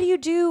scary. what do you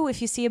do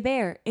if you see a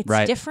bear? It's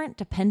Right. different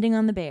depending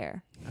on the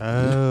bear.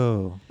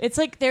 Oh. It's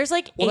there's Well,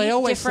 8 they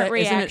always different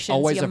say, isn't reactions it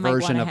always you a might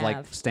version wanna of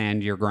have.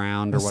 stand your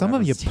ground or Well, whatever?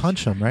 some of you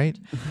punch them, right?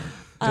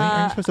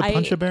 Aren't you supposed to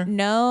punch a bear?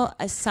 No,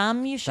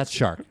 some you should. That's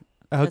shark.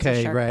 That's a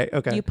Okay, shark. right.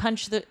 Okay. You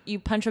punch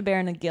a bear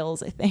in the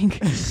gills, I think.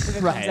 if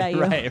it comes at you.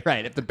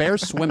 Right. If the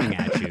bear's swimming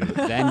at you,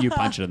 then you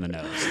punch it in the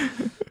nose.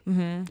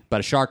 Mm-hmm. But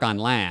a shark on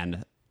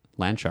land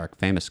shark,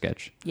 famous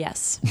sketch.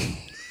 Yes.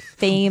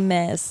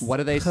 Famous. What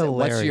do they say?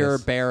 What's your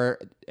Hilarious. bear?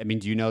 I mean,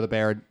 do you know the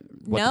bear?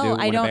 What to do No, when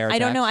I a don't. bear I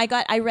don't know.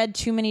 attacks? I read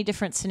too many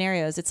different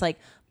scenarios. It's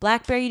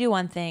black bear, you do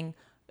one thing.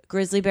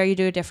 Grizzly bear, you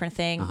do a different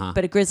thing. Uh-huh.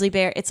 But a grizzly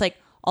bear, it's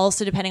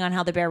also depending on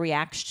how the bear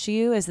reacts to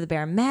you. Is the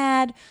bear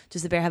mad?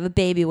 Does the bear have a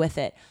baby with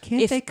it?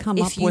 Can't they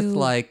come up with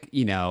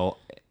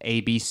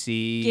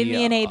ABC. Give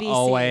me an ABC.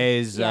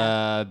 Always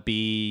Yeah.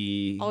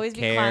 be Always be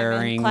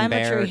caring climb a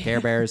bear, tree.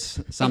 Care Bears.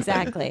 Something.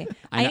 Exactly.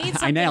 I I need I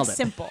something nailed it.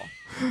 simple.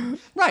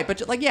 Right,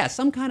 but like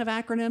some kind of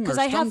acronym or Because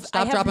I have,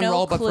 stop, I have drop, and no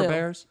roll, clue. but for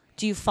bears.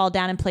 Do you fall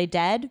down and play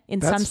dead?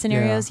 In some That's-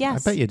 scenarios, yeah,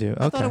 yes. I bet you do.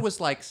 Okay. I thought it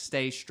was like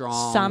stay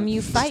strong. Some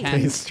you fight. Stay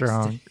tense.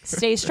 strong.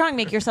 Stay strong.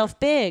 Make yourself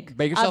big.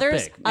 Make yourself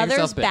others, big. Make Others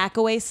yourself big. back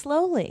away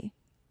slowly.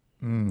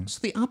 So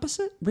the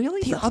opposite,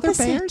 really? The For other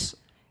opposite. bears?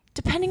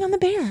 Depending on the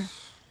bear.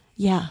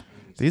 Yeah.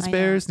 These I know.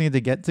 bears need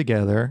to get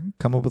together,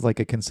 come up with like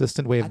a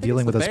consistent way I of think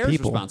dealing it's with the us bears'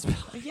 people.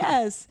 responsibility.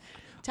 Yes.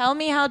 Tell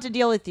me how to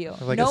deal with you.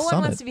 Like no a one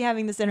summit. wants to be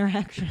having this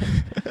interaction.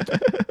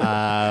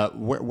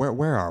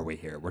 Where are we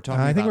here? We're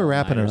talking. I think about we're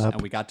wrapping it all-nighters, up.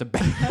 and we got to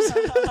bears.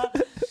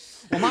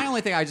 Well, my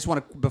only thing I just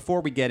want to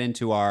before we get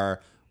into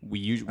our we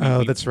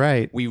usually That's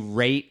right. we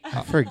rate.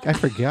 I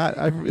forgot.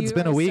 It's You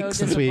been a are week so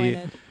since we.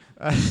 disappointed.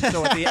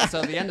 So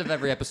at the end of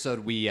every episode,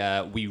 we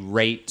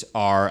rate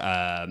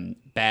our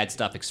bad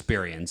stuff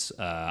experience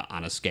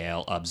on a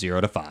scale of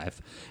 0 to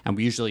 5, and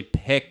we usually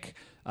pick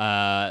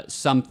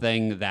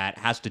something that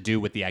has to do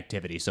with the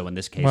activity. So in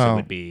this case, it Well,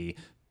 would be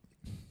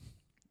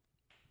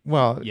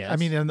Well, Yes. I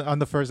mean, on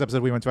the first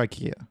episode, we went to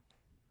IKEA,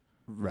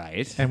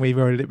 right and we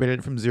rated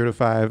it from 0 to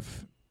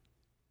 5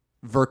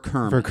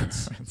 Verkermans.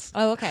 Verkermans.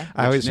 Oh, okay.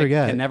 I always Nick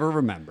forget. Can never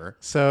remember.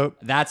 So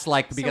That's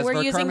like because so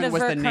we're using the Verkerman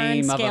was the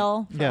name Verkern of a.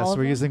 scale. For yes, all of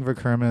we're them? using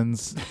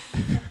Verkermans.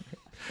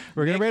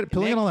 We're gonna rate it.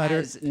 Pulling Nick, an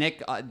all-nighter.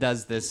 Nick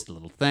does this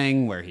little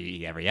thing where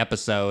he every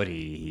episode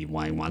he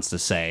wants to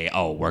say,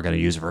 "Oh, we're going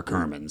to use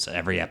Verkermans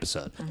every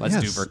episode. Let's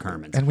Yes, do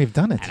Verkermans." and we've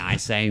done it. And I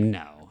say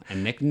no.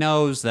 And Nick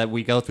knows that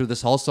we go through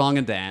this whole song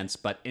and dance,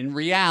 but in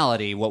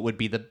reality, what would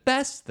be the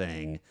best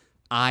thing,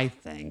 I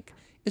think,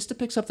 is to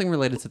pick something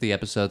related to the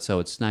episode so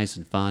it's nice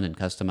and fun and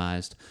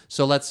customized.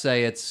 So let's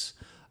say it's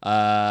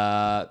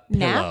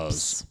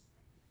pillows.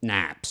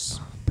 Naps.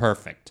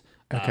 Perfect.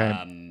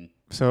 Okay.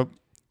 So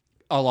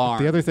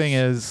Alarm. the other thing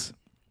is,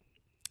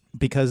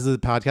 because the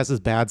podcast is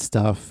bad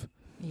stuff,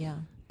 Yeah.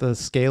 the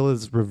scale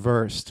is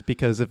reversed.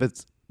 Because if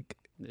it's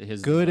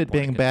His good at report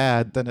being again.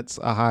 bad, then it's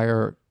a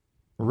higher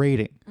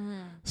rating.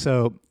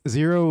 So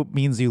 0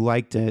 means you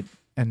liked it,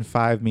 and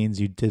 5 means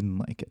you didn't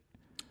like it.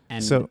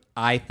 And So-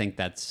 I think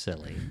that's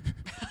silly.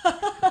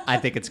 I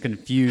think it's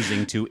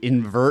confusing to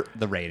invert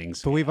the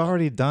ratings. But we've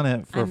already done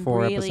it for I'm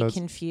 4 really episodes.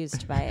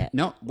 confused by it.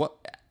 No, what?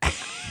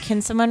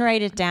 Can someone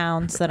write it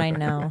down so that I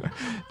know?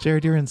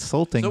 Jared, you're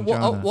insulting So,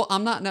 Jonna. well,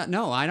 I'm not.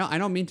 No, I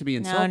don't mean to be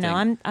No, insulting.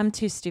 no, I'm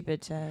too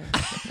stupid to.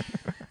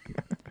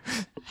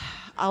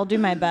 I'll do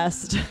my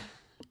best.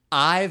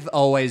 I've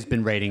always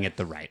been rating it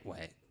the right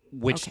way,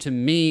 which Okay. to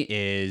me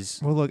is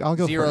Well, look, I'll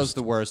go 0's first.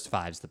 the worst,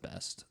 5's the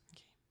best.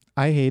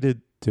 I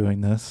hated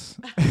doing this.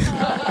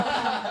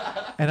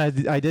 And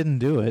I didn't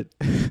do it.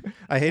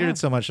 I hated it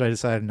so much that I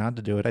decided not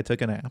to do it. I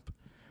took a nap.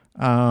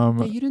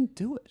 Yeah, you didn't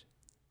do it.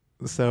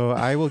 So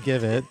I will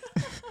give it.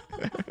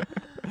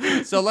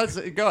 So let's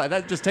go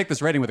ahead. Just take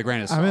this rating with a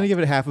grain of salt. I'm going to give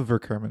it half of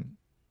Verkerman.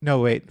 No,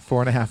 wait,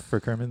 4.5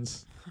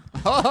 Verkermans.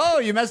 Oh,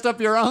 you messed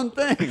up your own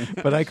thing.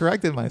 But I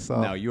corrected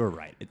myself. No, you were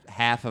right.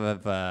 Half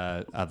of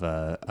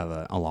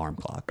an alarm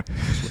clock.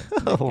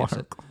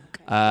 Alarm.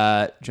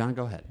 John,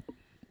 go ahead.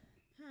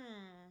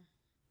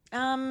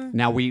 Um,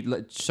 Now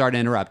sorry to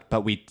interrupt,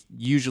 but we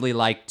usually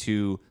like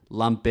to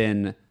lump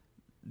in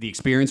the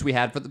experience we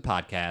had for the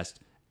podcast,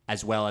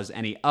 as well as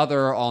any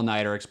other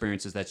all-nighter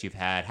experiences that you've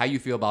had. How you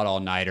feel about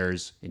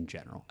all-nighters in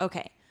general?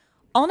 okay.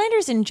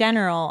 All-nighters in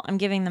general, I'm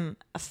giving them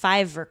a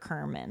 5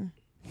 Verkerman.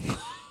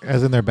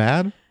 As in they're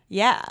bad?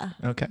 Yeah.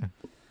 Okay.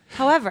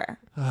 However,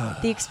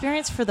 the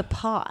experience for the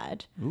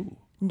pod,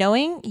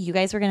 knowing you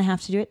guys were going to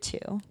have to do it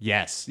too.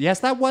 Yes,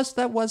 that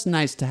was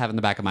nice to have in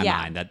the back of my Yeah.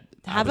 mind that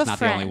I Have was a not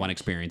the only friend one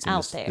experiencing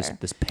out this there.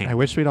 pain. I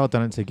wish we'd all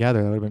done it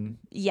together. That would have been.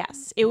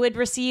 Yes, it would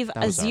receive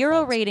a was our 0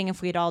 fault. rating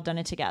if we'd all done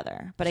it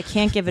together, but I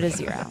can't give it a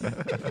 0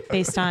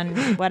 based on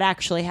what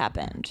actually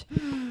happened.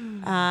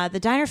 The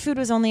diner food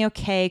was only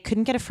okay.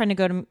 Couldn't get a friend to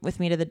go with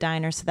me to the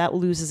diner, so that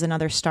loses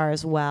another star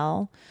as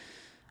well.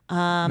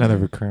 Another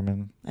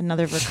Verkerman.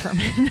 Another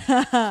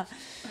Verkerman.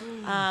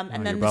 And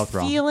you're then the both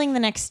wrong. feeling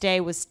the next day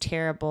was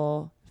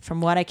terrible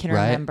from what I can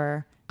Right?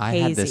 remember. I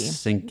Hazy. had this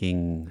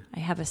sinking I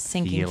have a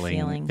sinking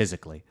feeling.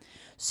 physically.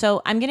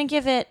 So I'm going to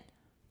give it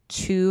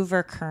 2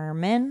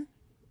 Verkerman.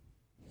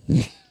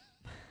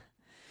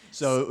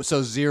 So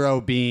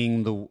 0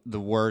 being the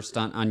worst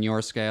on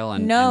your scale,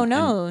 and No.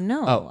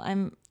 Oh.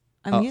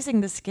 I'm using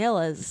the scale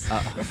as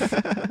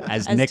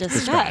as as Nick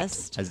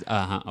discussed. described.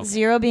 As, okay.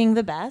 0 being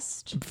the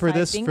best. For 5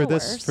 this, being for the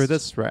this, worst. for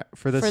this,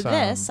 for this, For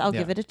this, I'll yeah.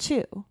 give it a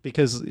 2.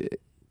 Because,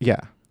 yeah,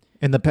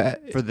 in the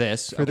For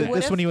this, for okay. this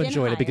Would've one you been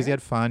enjoyed it because you higher.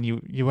 had fun.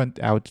 You went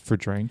out for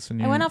drinks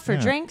and you, I went out for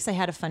yeah. drinks. I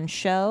had a fun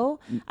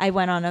show. I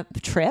went on a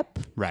trip.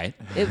 right,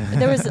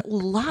 There was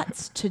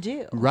lots to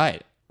do.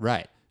 right.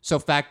 So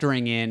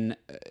factoring in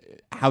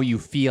how you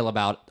feel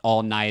about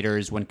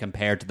all-nighters when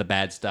compared to the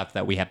bad stuff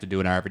that we have to do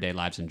in our everyday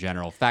lives in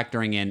general,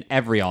 factoring in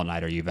every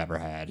all-nighter you've ever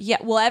had. Yeah,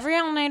 well, every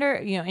all-nighter,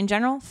 in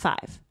general,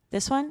 5.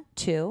 This one,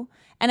 2.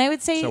 And I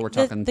would say So we're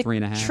talking the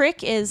 3.5?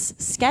 trick is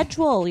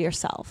schedule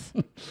yourself.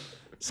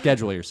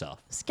 Schedule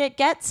yourself.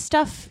 Get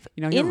stuff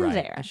You're in right.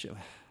 there. I should-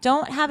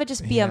 Don't have it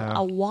just be Yeah.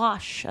 a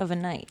wash of a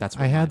night. That's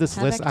what I had mine this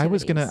Have list.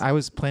 activities. I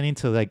was planning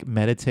to like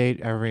meditate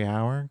every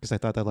hour because I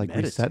thought that like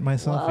reset Meditate.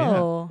 myself.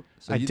 Whoa.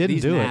 So I didn't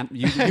these do it.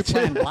 You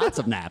planned lots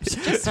of naps.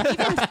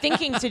 Even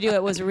thinking to do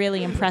it was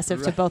really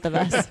impressive to both of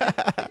us.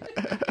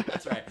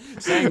 That's right.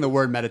 Saying the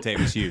word meditate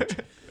was huge.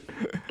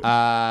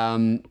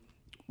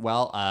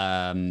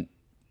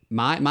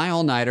 My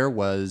all-nighter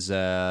was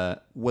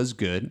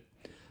good.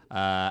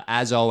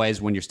 As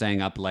always, when you're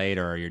staying up late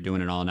or you're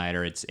doing an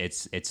all-nighter,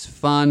 it's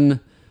fun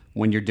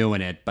when you're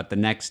doing it, but the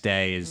next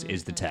day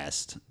is the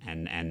test,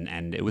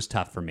 and it was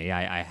tough for me.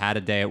 I had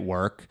a day at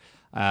work.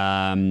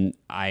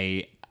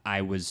 I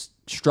was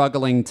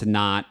struggling to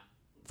not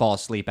fall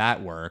asleep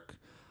at work.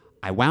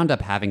 I wound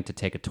up having to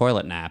take a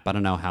toilet nap. I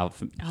don't know how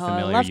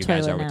familiar love you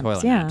guys toilet are with naps,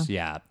 toilet yeah. naps.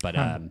 Yeah, but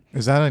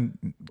Is that a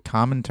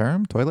common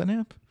term? Toilet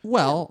nap?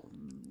 well,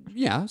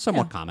 yeah,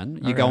 somewhat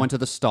common. You go into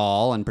the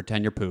stall and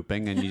pretend you're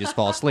pooping, and you just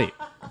fall asleep.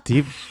 Do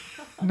you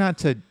not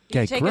to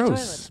get take a gross,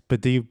 toilet.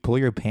 but do you pull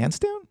your pants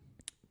down?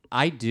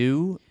 I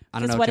do. I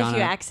don't Because know, what John, if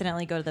you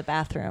accidentally go to the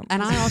bathroom?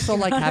 and I also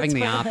like having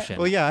the option.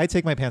 Well, yeah, I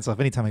take my pants off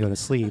anytime I go to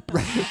sleep,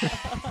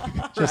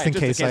 just in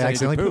case I need to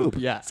accidentally poop.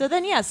 Yeah. So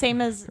then,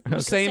 same as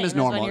Same as when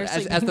normal, you're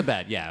as sleeping. the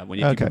bed. Yeah, when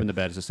you keep Okay. poop in the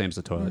bed, it's the same as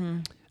the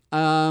toilet.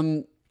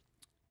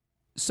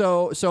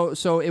 So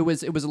it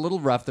was a little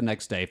rough the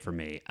next day for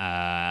me,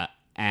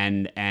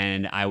 and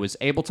I was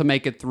able to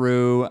make it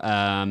through.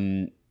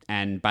 And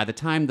by the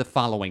time the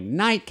following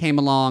night came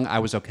along, I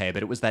was okay.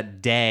 But it was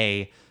that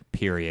day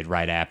period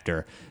right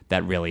after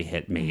that really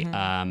hit me.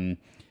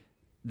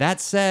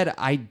 That said,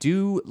 I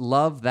do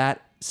love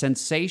that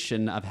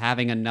sensation of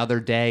having another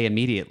day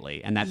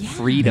immediately and that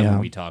freedom Yeah.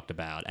 we talked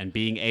about and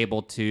being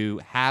able to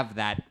have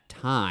that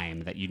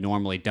time that you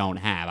normally don't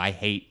have. I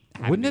hate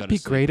having Wouldn't to it go be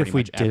to sleep great if pretty we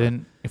much ever.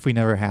 didn't, if we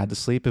never had to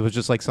sleep? It was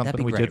just like something That'd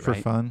be we great, did for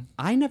right? fun.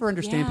 I never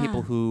understand Yeah.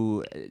 people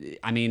who,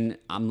 I mean,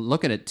 I'm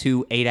looking at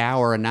 2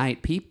 8-hour a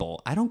night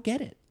people. I don't get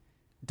it.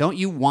 Don't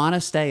you want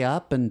to stay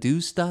up and do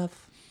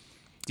stuff?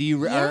 Do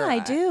you? Yeah, I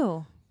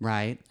do.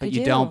 Right, but I you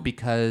do. don't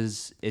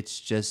because it's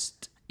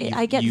just.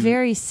 I get you-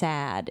 very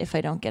sad if I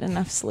don't get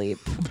enough sleep.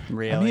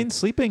 Really. I mean,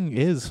 sleeping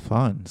is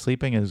fun.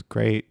 Sleeping is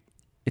great.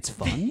 it's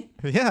fun.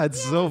 Yeah,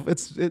 it's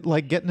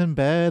like getting in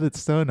bed.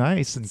 It's so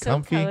nice and So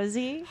comfy.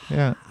 cozy.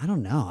 Yeah. I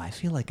don't know. I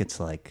feel like it's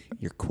like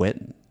you're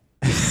quitting.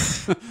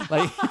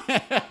 like,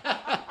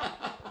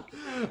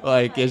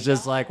 like it's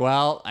just like,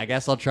 well, I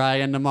guess I'll try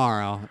again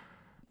tomorrow.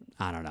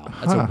 I don't know.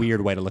 That's a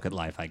weird way to look at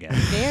life, I guess.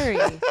 Very.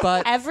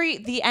 But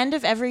the end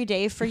of every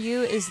day for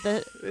you is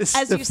It's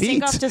as you defeat.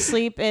 sink off to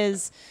sleep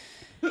is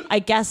I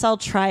guess I'll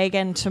try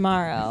again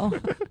tomorrow.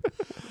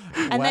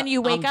 And then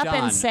you wake I'm up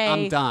done. and say,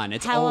 I'm done.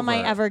 It's how am I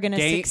over. ever going to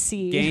Game-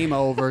 succeed? Game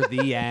over.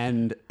 The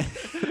end.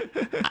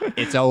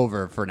 It's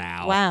over for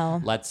now.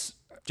 Wow. Let's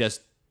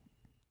just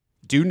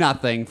do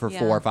nothing for Yeah.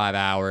 4 or 5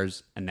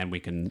 hours, and then we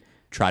can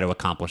try to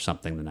accomplish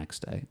something the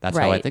next day. That's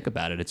how I Right. think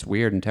about it. It's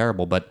weird and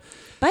terrible, but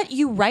But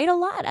you write a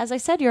lot. As I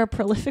said, you're a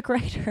prolific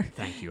writer.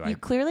 thank you. You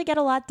clearly get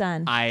a lot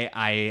done.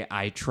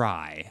 I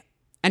try.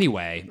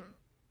 Anyway,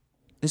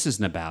 this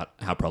isn't about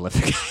how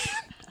prolific I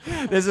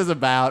am. This is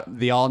about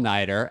the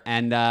all-nighter.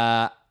 And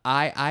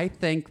I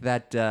think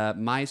that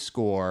my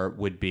score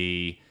would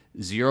be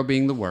 0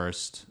 being the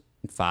worst,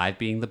 5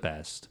 being the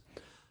best.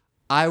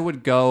 I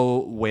would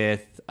go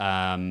with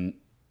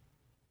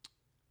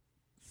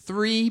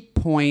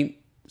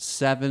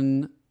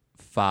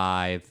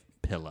 3.75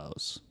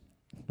 pillows.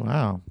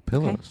 Wow.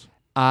 Pillows.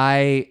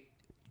 I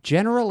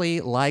generally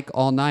like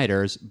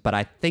all-nighters, but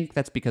I think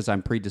that's because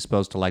I'm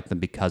predisposed to like them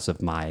because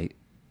of my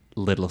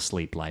little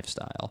sleep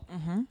lifestyle.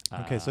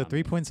 Okay, so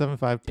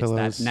 3.75 It's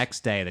pillows. that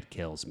next day that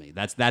kills me.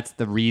 That's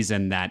the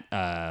reason that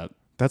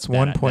That's that,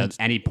 one point.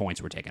 any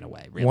points were taken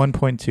away. Really.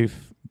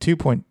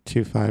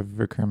 2.25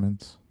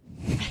 recurrents.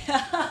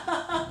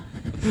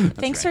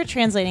 Thanks for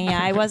translating. Yeah,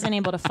 I wasn't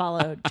able to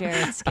follow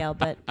Jared's scale,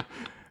 but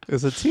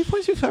Is it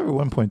 2.25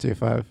 or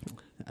 1.25?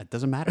 It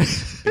doesn't matter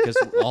because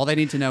all they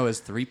need to know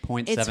is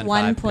 3.75 it's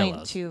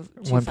pillows.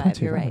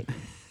 1.225. You're right.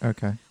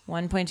 Okay.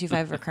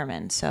 1.25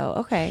 recurrent. So,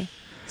 okay.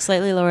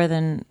 Slightly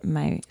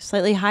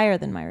higher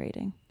than my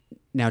rating.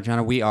 Now,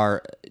 Jonna, we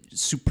are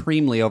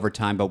supremely over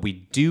time, but we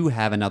do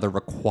have another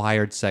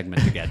required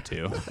segment to get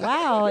to.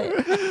 Wow.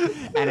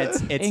 And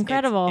it's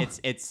Incredible.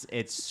 It's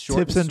short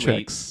Tips and and sweet,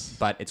 tricks.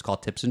 but it's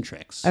called Tips and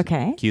Tricks.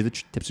 Okay. Cue the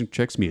tips and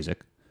tricks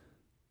music.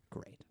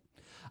 Great.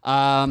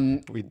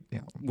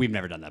 We've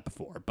never done that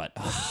before, but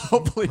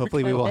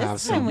hopefully we will This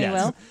have time some. we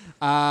will.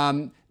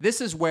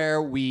 This is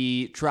where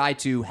we try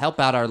to help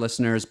out our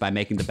listeners by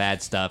making the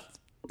bad stuff.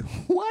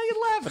 Why are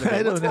you laughing at me?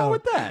 I don't What's wrong know.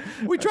 with that?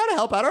 We try to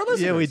help out our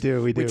listeners. Yeah, we do,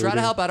 we We do, try we to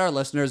do. help out our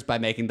listeners by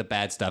making the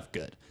bad stuff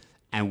good.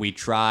 And we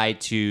try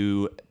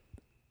to...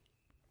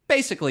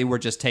 Basically, we're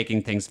just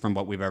taking things from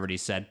what we've already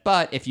said.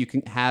 But if you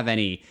can have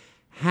any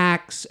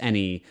hacks,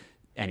 any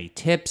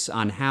tips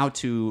on how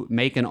to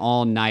make an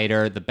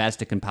all-nighter the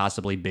best it can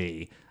possibly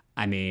be,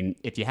 I mean,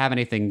 if you have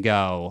anything,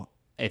 go.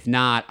 if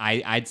not,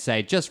 I'd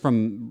say just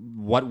from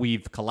what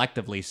we've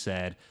collectively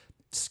said,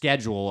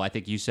 schedule. I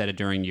think you said it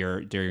during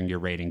your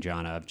rating,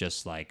 John, of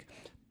just like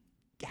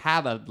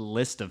have a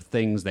list of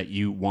things that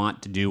you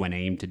want to do and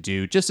aim to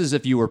do, just as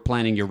if you were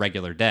planning your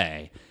regular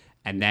day.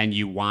 And then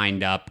you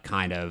wind up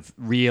kind of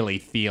really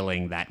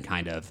feeling that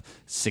kind of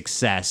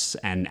success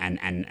and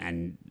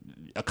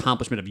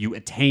accomplishment of you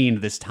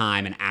attained this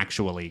time and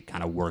actually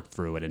kind of worked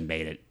through it and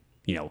made it,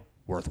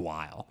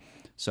 worthwhile.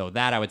 So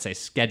that I would say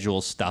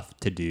schedule stuff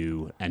to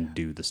do and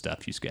do the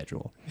stuff you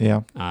schedule.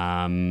 Yeah.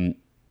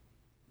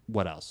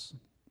 What else?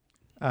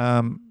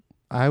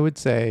 I would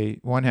say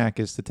one hack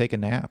is to take a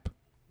nap.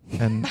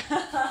 And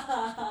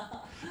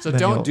So Then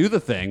don't you'll- do the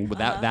thing. But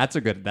that's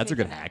a good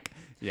hack.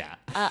 Yeah.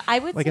 I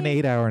would like say, an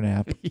 8-hour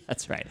nap.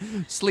 That's right.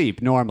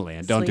 Sleep normally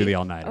and don't do the Sleep.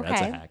 all-nighter.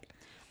 That's a Okay. hack.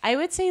 I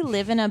would say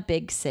live in a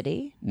big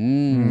city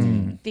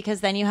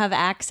because then you have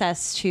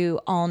access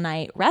to all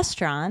night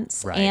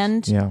restaurants Right.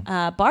 and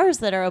Yeah. bars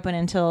that are open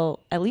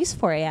until at least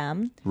 4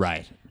 a.m.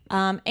 Right.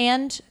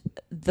 And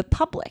the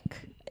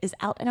public is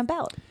out and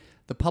about.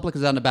 The public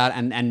is out and about,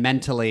 and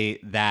mentally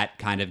that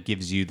kind of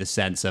gives you the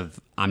sense of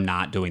I'm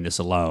not doing this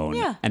alone.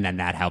 Yeah. And then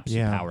that helps you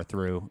Yeah. power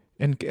through.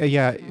 And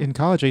in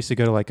college, I used to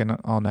go to like an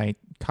all-night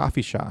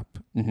coffee shop.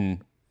 Mm-hmm.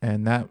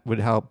 And that would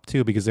help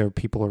too because there are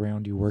people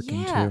around you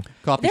working Yeah. too.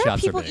 Coffee There are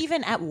shops are people big.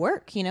 even at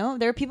work,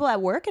 There are people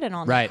at work at an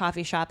all night Right.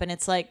 coffee shop, and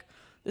it's like,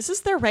 this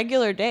is their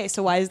regular day,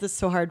 so why is this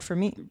so hard for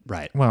me?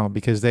 Right. Well,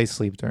 because they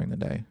sleep during the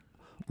day.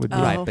 Would be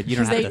Oh. Right, but you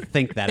don't 'Cause have to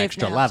think that they've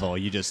extra napped. level.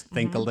 You just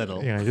think a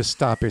little. just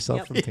stop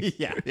yourself from thinking.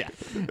 yeah.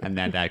 And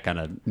then that kind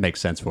of makes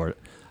sense for it.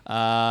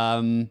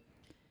 I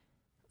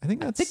I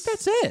think that's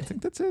it. I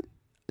think that's it.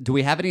 Do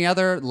we have any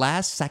other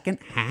last-second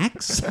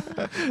hacks?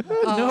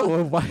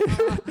 No, why?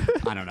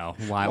 I don't know.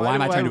 Why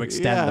am I trying to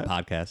extend the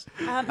podcast?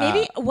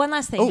 Maybe one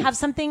last thing: have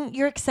something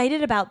you're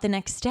excited about the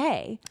next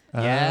day.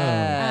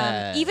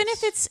 Yeah. Even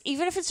if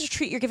it's a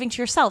treat you're giving to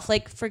yourself.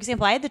 Like, for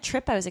example, I had the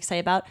trip I was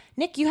excited about.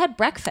 Nick, you had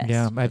breakfast.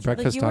 Yeah, I had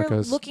breakfast like, you were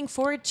tacos. looking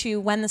forward to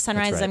when the sun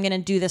rises. right. I'm going to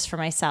do this for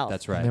myself.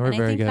 That's right. They were And I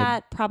very think good.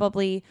 that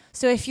probably.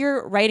 So if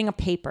you're writing a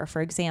paper,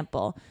 for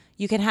example,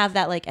 you can have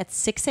that like at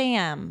 6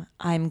 a.m.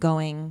 I'm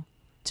going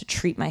to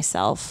treat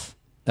myself.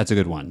 That's a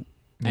good one.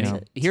 And Yeah.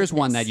 here's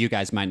one that you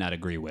guys might not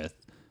agree with.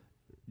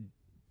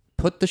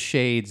 Put the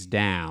shades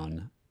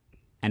down,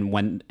 and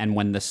when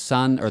the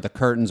sun or the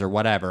curtains or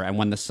whatever, and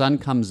when the sun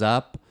comes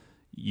up,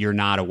 you're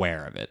not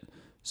aware of it.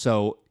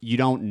 So you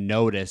don't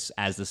notice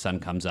as the sun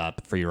comes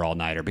up for your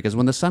all-nighter. Because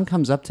when the sun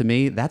comes up to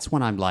me, that's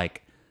when I'm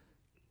like,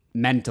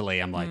 mentally,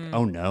 I'm like,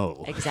 oh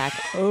no.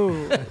 Exactly.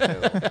 Oh,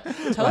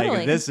 totally.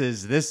 Like this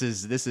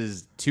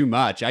is too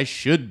much. I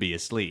should be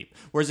asleep.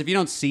 Whereas if you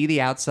don't see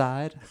the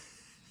outside,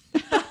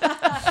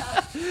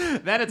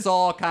 then it's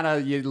all kind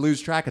of you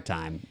lose track of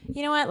time.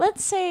 You know what?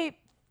 Let's say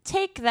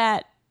take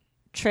that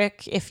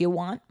trick if you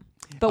want,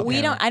 but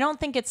we don't. I don't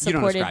think it's You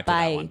don't supported ascribe to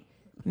that by one.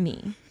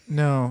 me.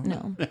 No.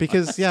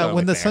 Because totally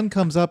when the fair. sun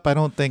comes up, I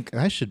don't think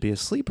I should be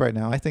asleep right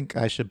now. I think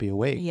I should be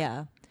awake.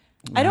 Yeah,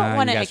 I don't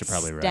want you to guys are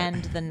probably right.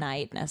 extend the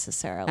night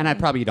necessarily. And I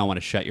probably don't want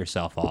to shut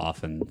yourself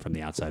off and from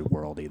the outside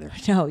world either.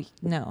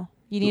 no.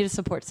 You need a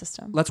support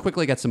system. Let's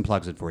quickly get some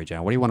plugs in for you,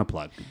 John. What do you want to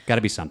plug? Got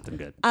to be something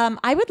good.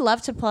 I would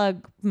love to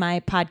plug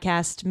my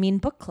podcast, Mean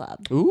Book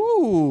Club.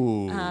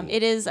 Ooh.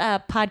 It is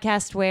a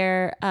podcast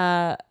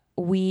where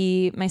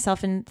we,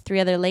 myself and 3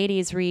 other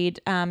ladies,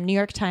 read New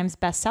York Times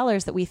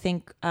bestsellers that we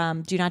think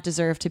do not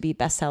deserve to be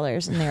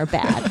bestsellers and they are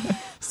bad.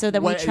 So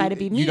that we try to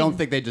be mean. You don't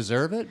think they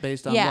deserve it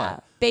based on Yeah,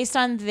 what? based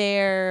on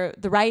the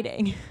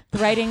writing,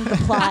 the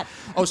plot.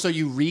 Oh, so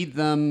you read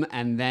them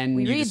and then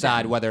We you read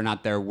decide them. whether or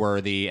not they're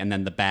worthy, and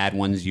then the bad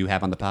ones you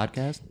have on the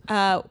podcast?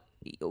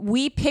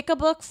 We pick a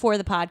book for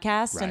the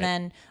podcast, Right. and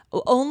then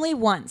only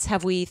once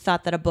have we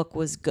thought that a book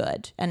was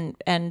good,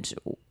 and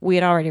we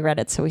had already read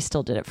it, so we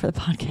still did it for the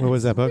podcast. What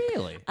was that book?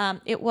 Really?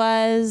 It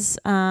was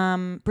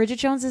Bridget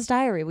Jones's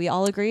Diary. We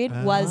all agreed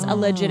was a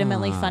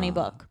legitimately funny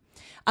book.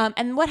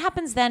 And what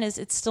happens then is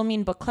it's still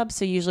Mean Book Club,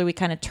 so usually we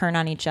kind of turn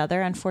on each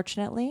other,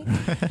 unfortunately.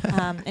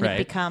 And Right. it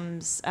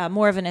becomes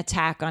more of an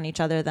attack on each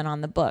other than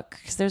on the book,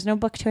 because there's no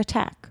book to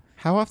attack.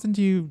 How often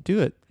do you do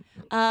it?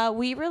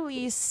 We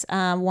release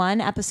 1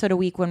 episode a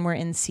week when we're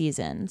in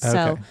season. So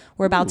Okay.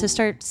 we're about to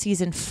start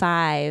season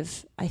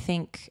 5, I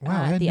think, Wow, I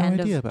at had the no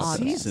end idea of about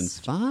that. August. Season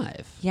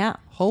 5. Yeah.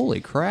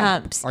 Holy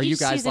crap! Are you each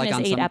guys season like is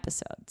on 8 some?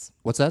 episodes.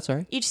 What's that?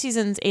 Sorry. Each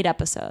season's 8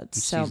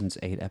 episodes. So Season's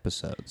 8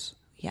 episodes.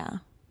 yeah.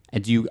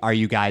 And are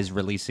you guys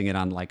releasing it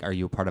on are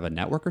you a part of a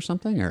network or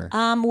something or?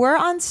 We're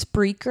on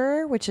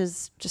Spreaker, which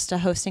is just a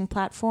hosting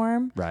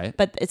platform. Right.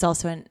 But it's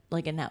also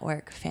a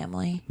network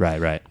family.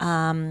 Right.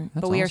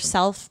 But we are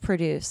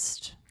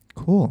self-produced.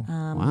 Cool.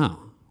 Wow.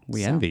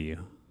 We envy you.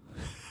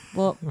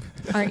 Well,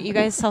 aren't you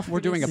guys self-produced? We're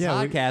doing a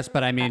podcast,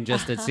 but I mean,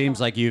 just it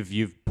seems like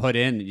you've put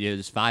in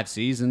there's 5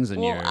 seasons and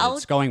Well,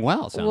 it's going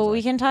well. Sounds Well, like.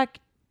 we can talk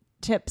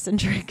tips and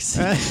tricks.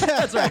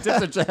 That's right.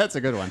 That's a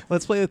good one.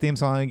 Let's play the theme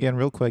song again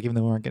real quick, even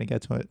though we aren't going to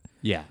get to it.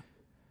 Yeah.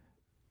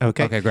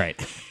 Okay. Okay.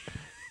 Great.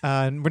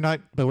 And we're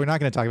not going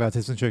to talk about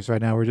tips and tricks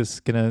right now. We're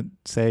just going to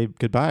say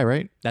goodbye,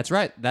 right? That's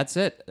right. That's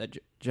it.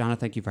 Jonna,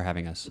 thank you for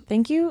having us.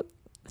 Thank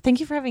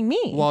you for having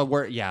me. Well,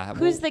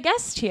 Who's the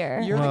guest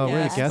here? You're Well, the we're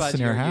the guest, guests but in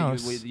your you're-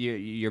 house.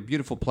 your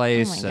beautiful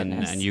place, Oh my and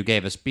goodness. you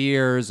gave us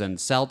beers and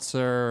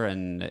seltzer,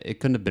 and it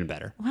couldn't have been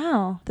better.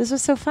 Wow, this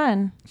was so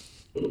fun.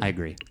 I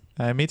agree.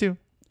 Me too.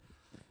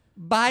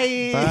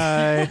 Bye.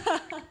 Bye.